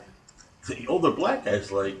her side. The older black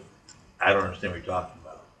guy's like, I don't understand what you're talking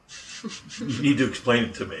about. You need to explain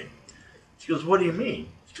it to me. She goes, what do you mean?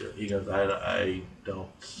 He goes, I don't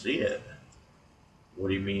see it. What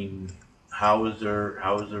do you mean? How is there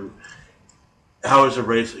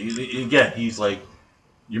race? Again, he's like,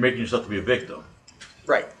 you're making yourself to be a victim.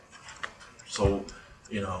 Right. So,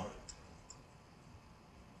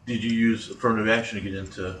 did you use affirmative action to get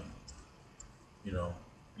into,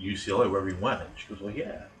 UCLA, wherever you went? She goes, well,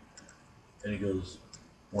 yeah. And he goes,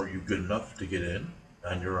 weren't you good enough to get in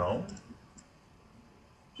on your own?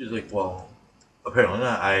 She's like, well, apparently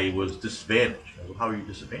not. I was disadvantaged. I go, how are you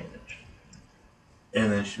disadvantaged?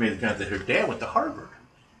 And then she made the comment that her dad went to Harvard.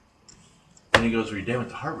 And he goes, well, your dad went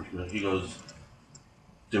to Harvard. He goes,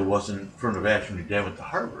 there wasn't affirmative action. Your dad went to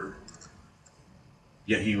Harvard.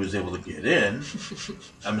 Yet he was able to get in.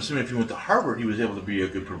 I'm assuming if he went to Harvard, he was able to be a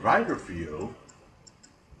good provider for you.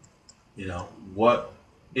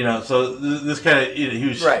 So this kind of, he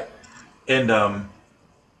was... Right. And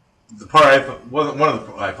the part one of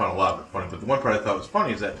the, I found a lot of it funny, but the one part I thought was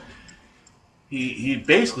funny is that he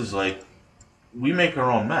basically is like, we make our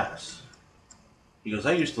own mess. He goes,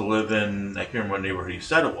 I used to live in, I can't remember what neighborhood he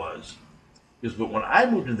said it was. He goes, but when I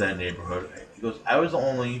moved into that neighborhood, he goes, I was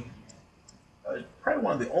probably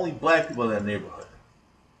one of the only black people in that neighborhood.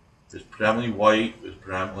 It was predominantly white,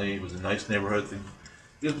 it was a nice neighborhood thing.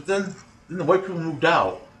 He goes, but then the white people moved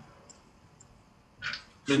out.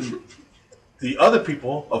 Then the other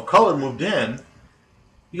people of color moved in.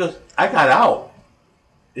 He goes, I got out.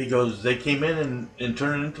 He goes, they came in and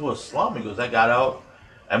turned it into a slum. He goes, I got out.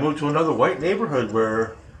 I moved to another white neighborhood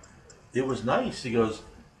where it was nice. He goes,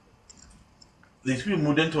 these people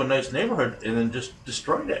moved into a nice neighborhood and then just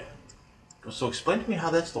destroyed it. So explain to me how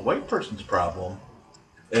that's the white person's problem.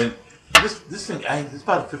 And this thing, it's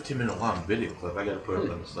about a 15-minute long video clip. I got to put it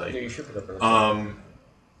up on the site. Yeah, you should put it up on the site.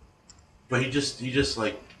 But he just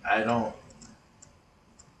like, I don't.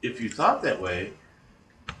 If you thought that way,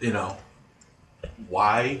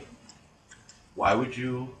 why would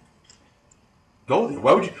you go there?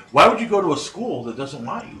 Why would you go to a school that doesn't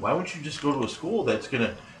want you? Why wouldn't you just go to a school that's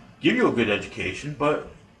gonna give you a good education but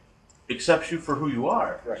accepts you for who you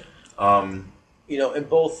are? Right. And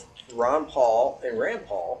both Ron Paul and Rand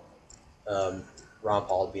Paul, Ron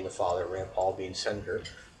Paul being the father, Rand Paul being senator.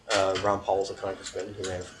 Ron Paul was a congressman who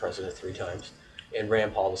ran for president 3 times, and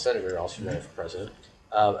Rand Paul, the senator, also ran for president.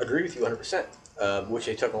 Agree with you 100%, which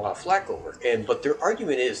they took a lot of flack over. But their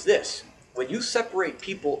argument is this: when you separate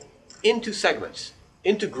people into segments,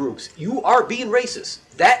 into groups, you are being racist.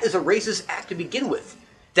 That is a racist act to begin with.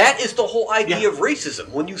 That is the whole idea of racism.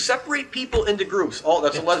 When you separate people into groups, oh,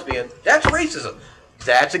 that's a lesbian, that's racism.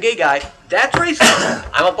 That's a gay guy, that's racism.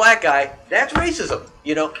 I'm a black guy, that's racism.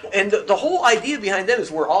 And the whole idea behind them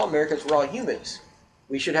is we're all Americans, we're all humans.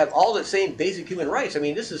 We should have all the same basic human rights. I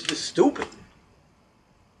mean, this is just stupid.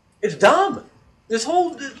 It's dumb. The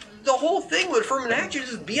whole thing with affirmative action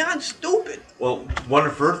is beyond stupid. Well, one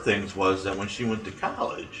of her things was that when she went to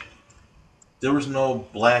college, there was no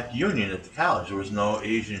black union at the college. There was no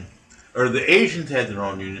Asian, or the Asians had their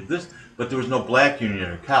own union. But there was no black union at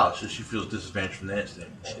her college, so she feels disadvantaged from that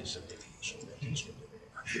standpoint.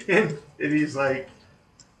 And he's like,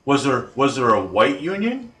 was there a white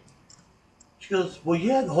union? She goes, well,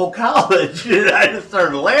 yeah, the whole college. And I just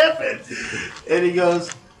started laughing. And he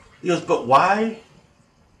goes, but why?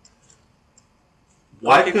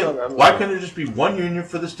 Why couldn't there just be one union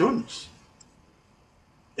for the students?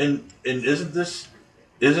 And isn't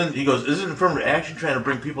affirmative action trying to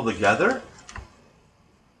bring people together?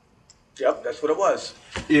 Yep, that's what it was.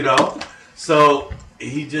 So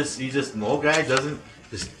he just the old guy doesn't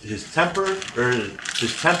his temper or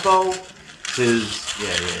his tempo, you want to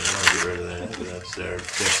get rid of that. That's there.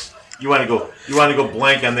 You want to go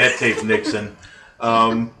blank on that tape, Nixon.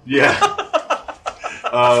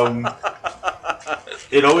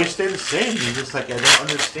 It always stayed the same. He's just like, I don't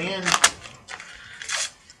understand.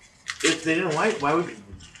 If they didn't like, why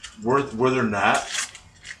were there not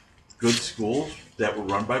good schools that were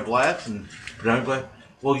run by blacks and predominantly black?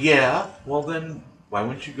 Well, yeah. Well, then why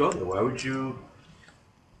wouldn't you go there? Why would you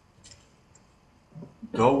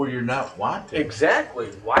go where you're not wanted. Exactly.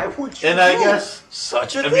 Why would you? And I guess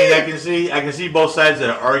such a I thing. mean, I can see both sides of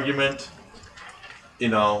the argument.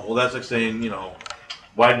 Well, that's like saying,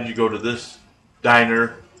 why did you go to this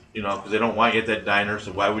diner? Because they don't want you at that diner,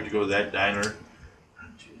 so why would you go to that diner?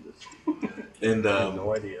 Jesus. And I have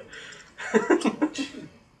no idea.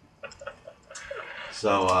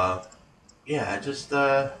 So, yeah, just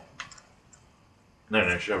not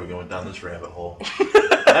even sure we're going down this rabbit hole.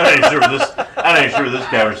 I'm not even sure where this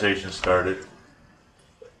conversation started.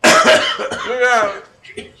 Yeah,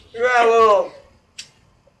 a little.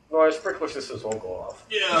 No, our sprinkler systems won't go off.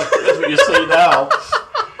 Yeah, that's what you say now.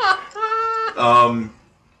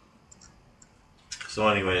 So,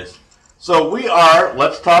 anyways, we are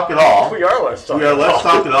Let's Talk It All. We are Let's Talk. We are Let's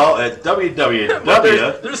Talk It All at www. Well,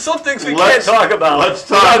 there's some things we can't talk about. Let's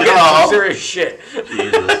talk it all. Some serious shit.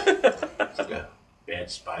 Jesus, it's like a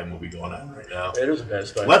bad spy movie going on right now. It is a bad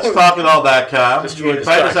spy. Let'sTalkItAll.com. You can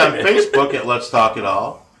find us on Facebook at Let's Talk It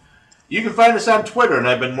All. You can find us on Twitter, and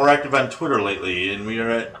I've been more active on Twitter lately, and we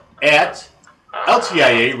are at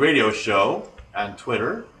LTIA Radio Show on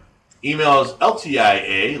Twitter. Email is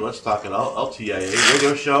LTIA, Let's Talk It All, LTIA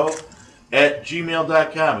Radio Show at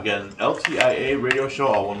gmail.com. Again, LTIA Radio Show,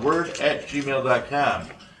 all one word, at gmail.com.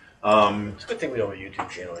 It's a good thing we don't have a YouTube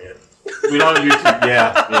channel yet. We don't have YouTube,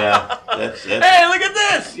 yeah. That's it. Hey, look at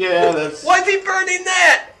this! Yeah, that's... Why is he burning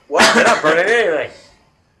that? What? They're not burning anything.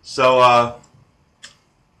 So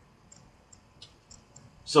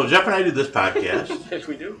Jeff and I do this podcast. Yes,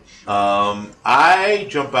 we do. I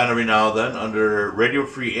jump on every now and then under Radio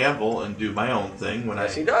Free Anvil and do my own thing when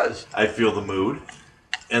he does. I feel the mood.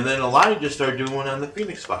 And then Alani just started doing one on the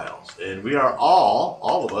Phoenix Files. And we are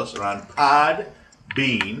all of us are on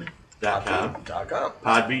Podbean.com.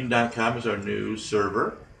 Podbean.com is our new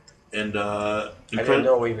server. And I didn't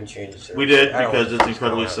know we even changed the server. We did, because it's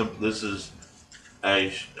incredibly simple. This is...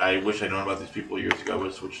 I wish I'd known about these people years ago. I would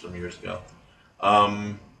have switched them years ago.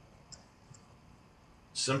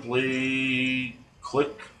 Simply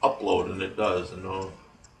click upload and it does, and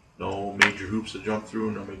no major hoops to jump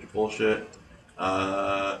through, no major bullshit.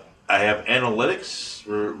 I have analytics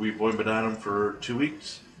where we've only been on them for 2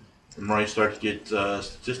 weeks. And when I start to get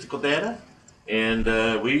statistical data, and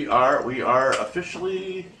we are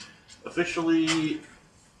officially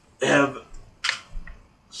have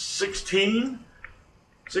 16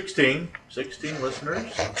 listeners.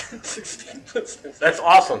 16 listeners. That's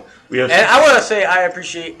awesome. And I want to say I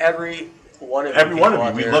appreciate every one of you. Every one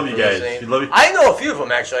of you. We love you guys. We love you. I know a few of them,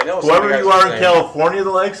 actually. I know whoever you are in California that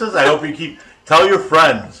likes us, I hope you tell your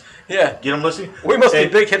friends. Yeah. Get them listening. We must be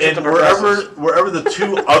big hits with the progressives. Wherever the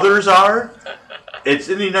two others are, it's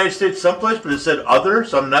in the United States someplace, but it said other,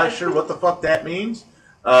 so I'm not sure what the fuck that means.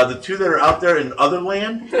 The two that are out there in other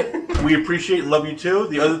land, we appreciate and love you too.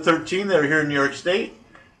 The other 13 that are here in New York State,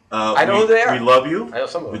 I know who they are. We love you. I know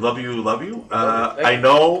some of them. We love you.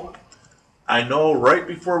 I know right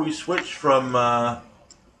before we switched from our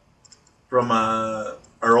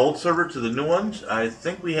old server to the new ones, I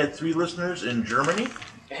think we had 3 listeners in Germany.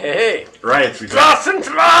 Hey. Or I had 3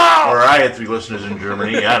 listeners in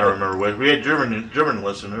Germany. I don't remember what. We had German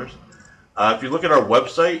listeners. If you look at our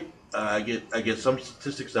website, I get some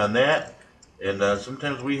statistics on that, and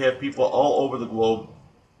sometimes we have people all over the globe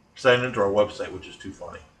sign into our website, which is too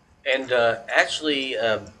funny. And actually,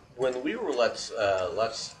 when we were Let's Talk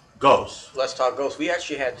Ghosts, we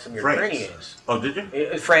actually had some Ukrainians. Oh, did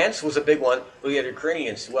you? France was a big one. We had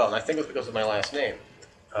Ukrainians as well, and I think it was because of my last name.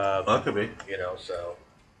 That could be. Did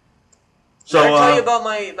I tell you about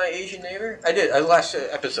my Asian neighbor? I did. Last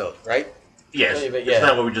episode, right? Yes. Yeah. It's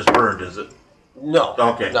not what we just burned, is it? No.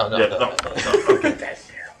 Okay. No. Okay. That's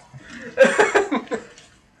terrible.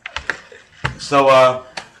 So,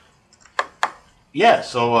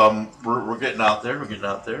 we're getting out there.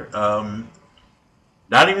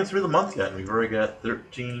 Not even through the month yet, and we've already got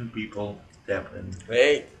 13 people tapping.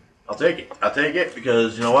 Hey. I'll take it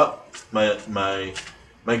because you know what? My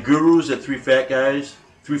gurus at 3 Fat Guys,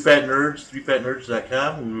 3 Fat Nerds,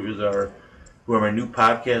 3fatnerds.com, who are my new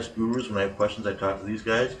podcast gurus. When I have questions, I talk to these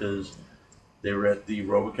guys because they were at the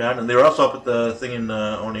Robocon, and they were also up at the thing in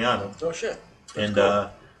Oneonta. Oh shit! That's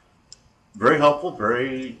cool. Very helpful,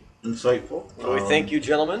 very insightful. Well, we thank you,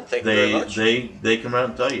 gentlemen. Thank you very much. They come out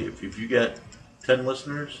and tell you if you get 10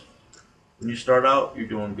 listeners when you start out, you're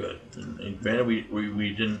doing good. And granted,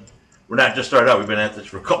 we're not just started out. We've been at this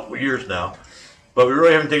for a couple of years now, but we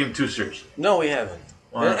really haven't taken it too seriously. No, we haven't.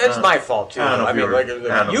 Well, it's my fault too.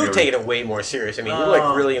 You've taken it way more serious. I mean,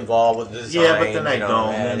 you're really involved with the design. Yeah, but then I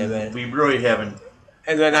don't. And we really haven't.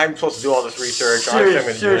 And then I'm supposed to do all this research.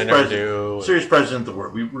 Serious president of the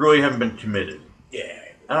word. We really haven't been committed. Yeah.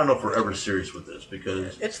 I don't know if we're ever serious with this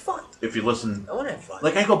because It's fun. if you listen, I want to have fun.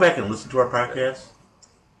 like I go back and listen to our podcast,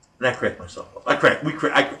 and I crack myself up. They crack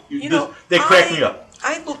me up.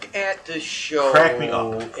 I look at the show Crack me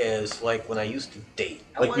up. as like when I used to date.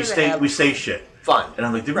 Like we say shit, fun. and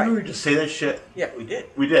I'm like, did we really just say that shit? Yeah, we did.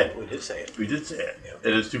 We did. We did say it. We did say it. Yeah.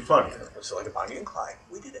 It is too funny. It's like a Bonnie and Clyde.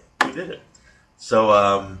 We did it. We did it.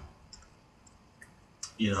 So,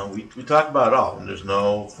 we talk about it all, and there's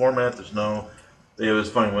no format. There's no. It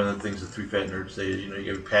was funny. One of the things the three fat nerds say is, you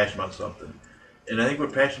gotta be passionate about something, and I think we're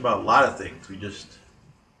passionate about a lot of things. We just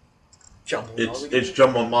it's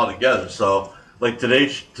jumbling them all together. So, like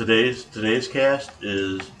today's cast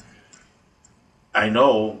is. I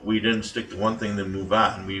know we didn't stick to one thing, then move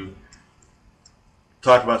on. We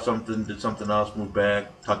talked about something, did something else, moved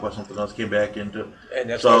back, talked about something else, came back into. And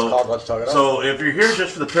that's what it's called. Let's talk it up. So if you're here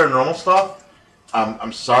just for the paranormal stuff,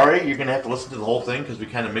 I'm sorry, you're gonna have to listen to the whole thing because we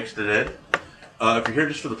kind of mixed it in. If you're here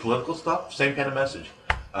just for the political stuff, same kind of message.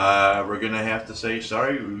 We're gonna have to say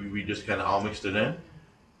sorry. We just kind of all mixed it in.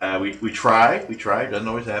 We try. It doesn't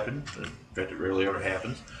always happen. In fact, it rarely ever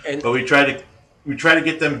happens. But we try to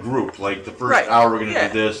get them grouped. Like the first hour we're going to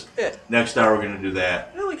do this, next hour we're going to do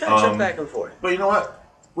that. Yeah, we kind of jump back and forth. But you know what?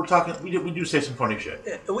 We're talking. We do say some funny shit.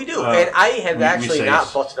 Yeah, we do. And I have actually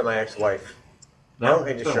not busted on my ex-wife. No, I don't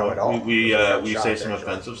think the show at all. We say some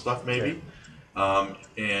offensive stuff maybe.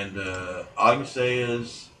 And all I can say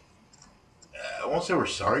is, I won't say we're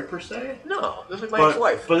sorry per se. No, this is my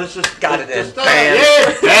ex-wife. But it's just got it in.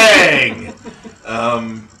 Bang!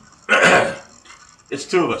 Bang! It's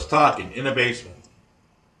two of us talking in a basement.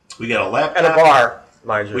 We got a laptop. And a bar,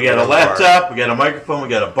 mind you. We got a laptop, we got a microphone, we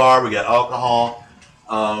got a bar, we got alcohol.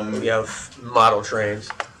 We have model trains.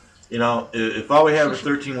 If all we have is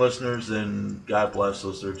 13 listeners, then God bless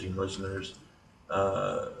those 13 listeners.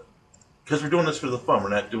 Because we're doing this for the fun. We're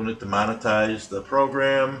not doing it to monetize the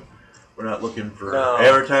program. We're not looking for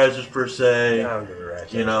advertisers per se.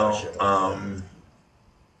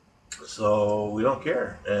 So we don't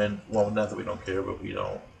care, and not that we don't care, but we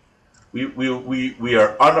don't. We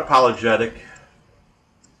are unapologetic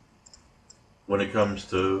when it comes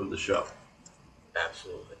to the show.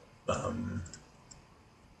 Absolutely.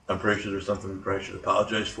 I'm pretty sure there's something we probably should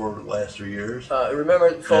apologize for over the last 3 years.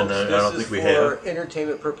 Remember, folks, I this don't is think we for have.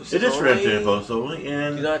 entertainment purposes. It is for entertainment purposes only,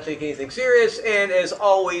 and do not take anything serious. And as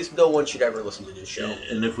always, no one should ever listen to this show.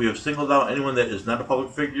 And if we have singled out anyone that is not a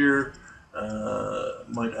public figure,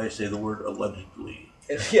 might I say the word allegedly?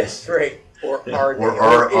 Yes, right. Or are they?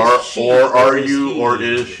 Or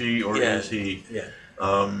is she? Or is he? Yeah.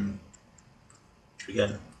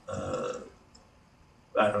 Again,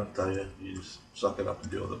 I don't tell you. You just suck it up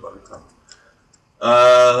and deal with it, buttercup.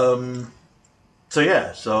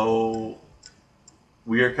 So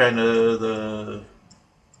we are kind of the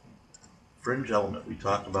fringe element. We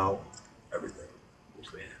talk about everything.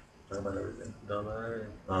 Talk about everything.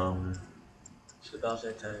 It's about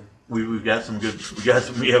that time. We've got some good. It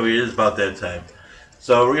is about that time.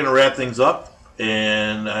 So we're gonna wrap things up,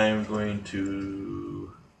 and I'm going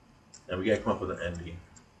to. And we gotta come up with an ending.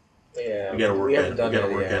 Yeah, we gotta work on an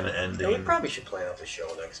ending. Yeah, we probably should plan out the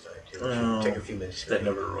show next time too. Well, take a few minutes. That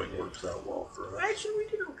never really works out well for us. Actually, we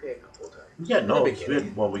did okay a couple of times. Yeah, notes.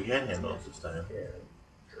 We had hand notes this time. Yeah,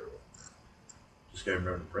 true. Just gotta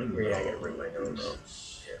remember to bring them. Yeah, I gotta bring my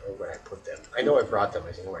notes. Yeah, where I put them. I know I brought them.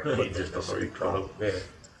 I think where I put them. Just don't problem. Yeah.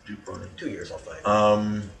 Too funny. 2 years, I'll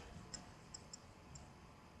find.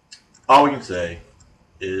 All we can say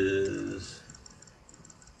is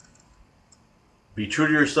be true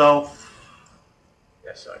to yourself.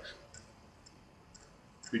 That sucks.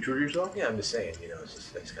 Be true to yourself? Yeah, I'm just saying, it's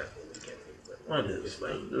just that's kind of a weekend. Well, it is.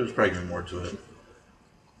 There's probably gonna be more to it.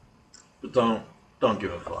 But don't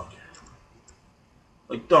give a fuck.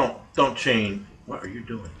 Like don't change. What are you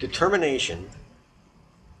doing? Determination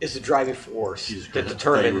is the driving force that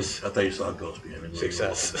determines. I thought you saw a ghost behind me.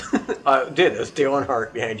 Success. Did. There's Dale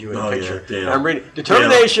Earnhardt behind you in the picture. Yeah, Dale. I'm reading.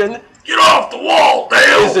 Determination. Get off the wall,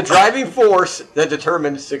 Dale! Is the driving force that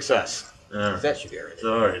determines success. That should be everything.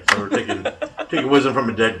 All right. So we're taking wisdom from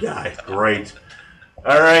a dead guy. Great.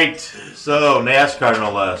 All right. So NASCAR,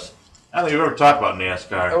 no less. I don't think we've ever talked about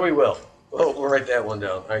NASCAR. Oh, we will. We'll write that one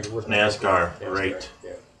down. NASCAR. Great.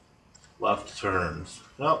 Yeah. Left turns.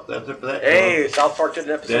 Well, that's it for that show. Hey, South Park did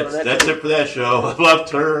an episode on that. That's it for that show. Left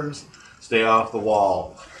turns. Stay off the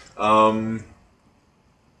wall.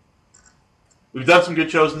 We've done some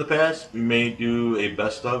good shows in the past. We may do a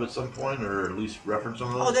best of at some point, or at least reference some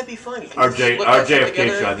of those. Oh, that'd be fun. Our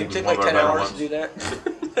JFK show, I think, was one of our better ones. To do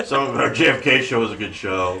that. Some of our JFK show was a good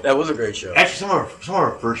show. That was a great show. Actually, some of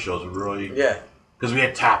our first shows were really because we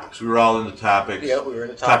had topics. We were all into topics. Yeah, we were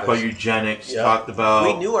into Talked topics. about eugenics. Yeah. Talked about.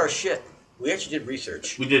 We knew our shit. We actually did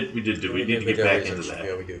research. We need to get back into that.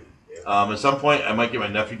 Yeah, we do. Yeah. At some point, I might get my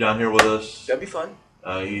nephew down here with us. That'd be fun.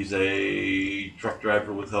 He's a truck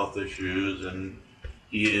driver with health issues, and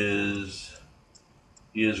he is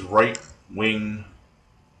right wing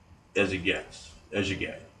as you get.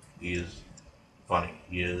 He is funny.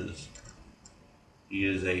 He is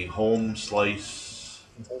a home slice.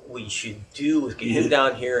 What we should do is get him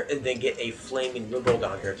down here and then get a flaming liberal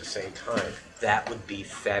down here at the same time. That would be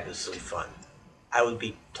fabulously fun. I would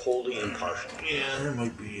be totally impartial. Yeah, that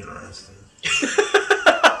might be interesting.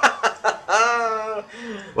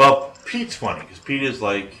 Well, Pete's funny because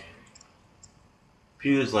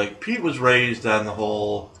Pete was raised on the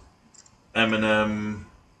whole Eminem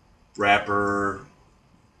rapper,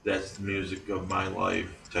 that's the music of my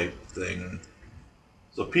life type thing.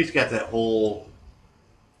 So Pete's got that whole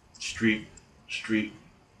street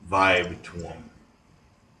vibe to him.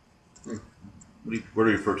 What do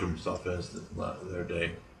he refer to himself as the other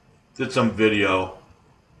day? Did some video,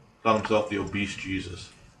 called himself the obese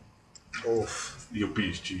Jesus. Oof. The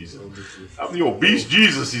obese Jesus. I'm the obese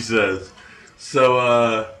Jesus, he says.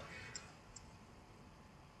 So,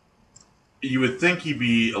 you would think he'd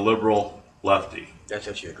be a liberal lefty. That's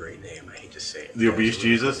actually a great name. I hate to say it. The obese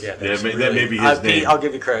Jesus? Yeah, that may be his name. I'll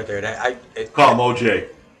give you credit there. Call him OJ.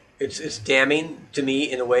 It's damning to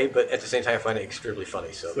me in a way, but at the same time, I find it extremely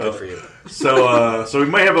funny. So good for you. So we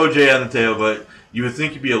might have OJ on the table, but you would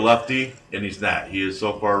think he'd be a lefty, and he's not. He is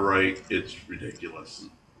so far right, it's ridiculous.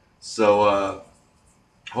 So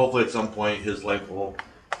hopefully at some point his life will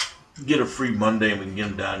get a free Monday, and we can get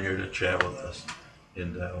him down here to chat with us.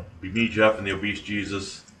 And be me, Jeff, and the obese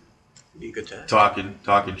Jesus. Be a good time.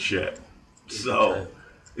 Talking shit. So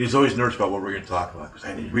he's always nervous about what we're going to talk about because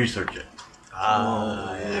I need to research it.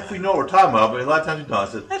 If we know what we're talking about, but a lot of times we don't.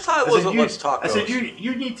 I said, that's how it was. Let's talk. I said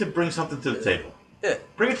you need to bring something to the table. Yeah.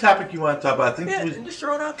 Bring a topic you want to talk about. And just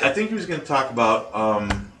throw it out there. I think he was going to talk about.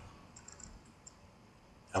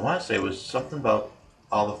 I want to say it was something about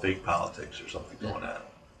all the fake politics or something going on.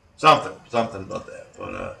 Something about that.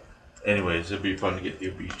 But anyways, it'd be fun to get the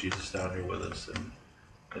obese Jesus down here with us, and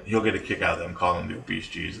he'll get a kick out of them calling him the obese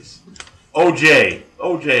Jesus. OJ,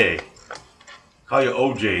 call you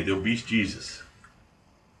OJ, the obese Jesus.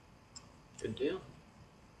 Good deal.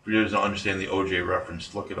 For you who don't understand the OJ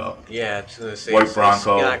reference, look it up. Yeah, it's going to say White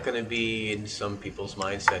Bronco. It's not going to be in some people's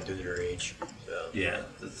mindset due to their age. So. Yeah,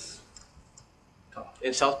 it's tough.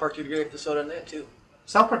 And South Park did a great episode on that too.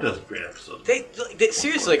 South Park does a great episode. They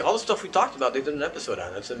seriously, like all the stuff we talked about, they did an episode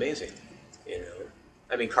on. That's amazing. You know,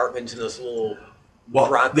 I mean, Cartman's in this little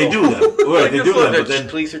Bronco. They do that. Right, they do that, but then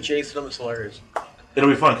police are chasing them. It's hilarious. It'll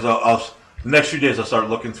be fun because I'll the next few days I'll start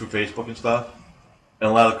looking through Facebook and stuff, and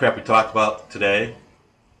a lot of the crap we talked about today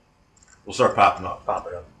will start popping up.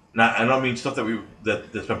 Now, I don't mean stuff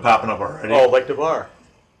that's been popping up already. Oh, like the bar.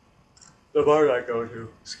 The bar that I go to.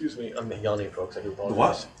 Excuse me, I'm yelling at folks. I do apologize. The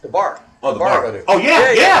what? The bar. Oh, the bar. I go to. Oh,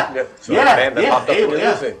 yeah. So man, that popped up in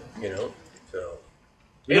the thing, you know. So.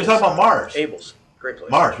 We didn't talk about Mars. Abel's. Great place.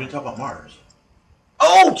 Mars. We didn't talk about Mars.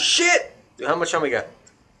 Oh, shit! How much time we got?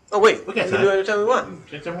 Oh, wait. We can do it anytime we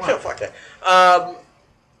want. Anytime we want. Yeah, fuck that.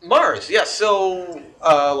 Mars, yes. So,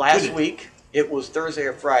 last week, it was Thursday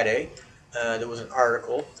or Friday. There was an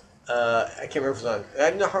article. I can't remember if it was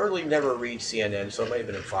on. I hardly never read CNN, so it might have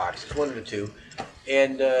been in Fox. It's one of the two.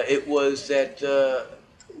 And it was that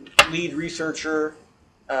lead researcher,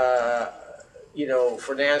 for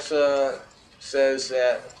NASA says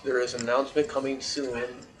that there is an announcement coming soon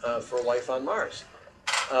for life on Mars.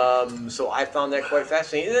 So I found that quite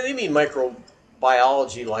fascinating. And they mean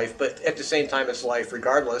microbiology life, but at the same time, it's life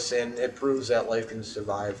regardless, and it proves that life can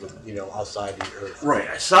survive, outside the Earth. Right,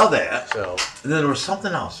 I saw that. So, and then there was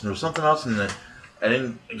something else, and I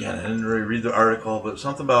didn't really read the article, but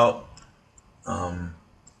something about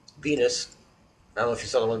Venus. I don't know if you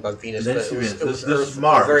saw the one about Venus, but it was this Earth, is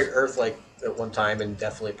Mars. Very Earth-like at one time, and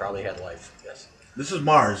definitely probably had life. Yes. This is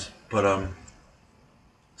Mars, but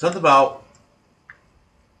something about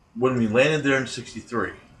when we landed there in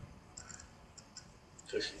 '63.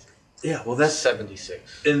 63. Yeah, well that's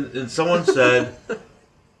 76. And someone said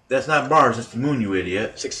that's not Mars, that's the moon, you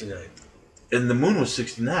idiot. 69. And the moon was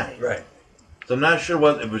 69. Right. So I'm not sure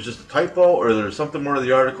whether it was just a typo or there's something more to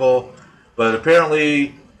the article, but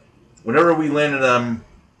apparently whenever we landed on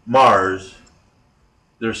Mars,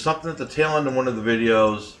 there's something at the tail end of one of the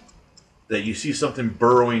videos that you see something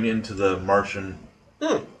burrowing into the Martian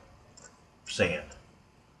sand.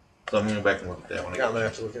 So I'm going to go back and look at that one I'm again. going to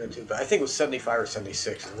have to look at it too. But I think it was 75 or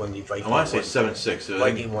 76 is when the Viking I want to say won. 7-6.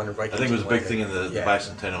 Viking won or Viking I think it was a big won. thing in the Yeah.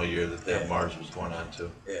 bicentennial year that Yeah. Mars was going on too.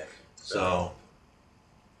 Yeah. So,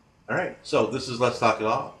 all right. So this is Let's Talk It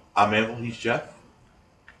All. I'm Abel. He's Jeff.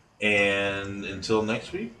 And until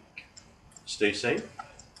next week, stay safe.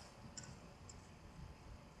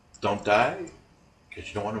 Don't die, because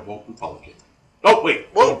you don't want to vote Republican. Oh, wait.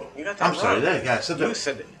 Whoa, you got that I'm sorry. wrong. I said You that.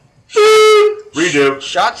 said it. Redo.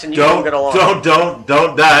 Shots and you don't get along.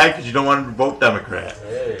 Don't die, because you don't want to vote Democrat.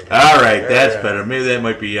 Hey. All right, that's Yeah. better. Maybe that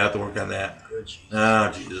might be. You have to work on that. Good Jesus.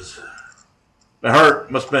 Oh, Jesus. My heart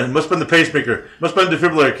must have been the pacemaker. Must have been the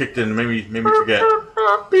defibrillator kicked in. Made me forget.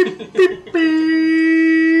 Beep, beep,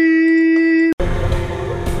 beep.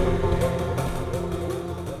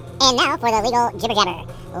 And now for the legal jibber jabber.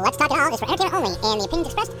 Let's Talk It All is for entertainment only, and the opinions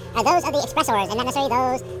expressed are those of the expressors and not necessarily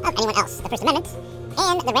those of anyone else. The First Amendment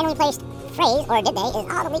and the randomly placed phrase, or did they, is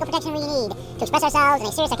all the legal protection we need to express ourselves in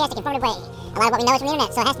a serious, sarcastic, informative way. A lot of what we know is from the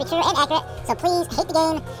internet, so it has to be true and accurate, so please hate the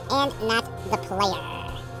game and not the player.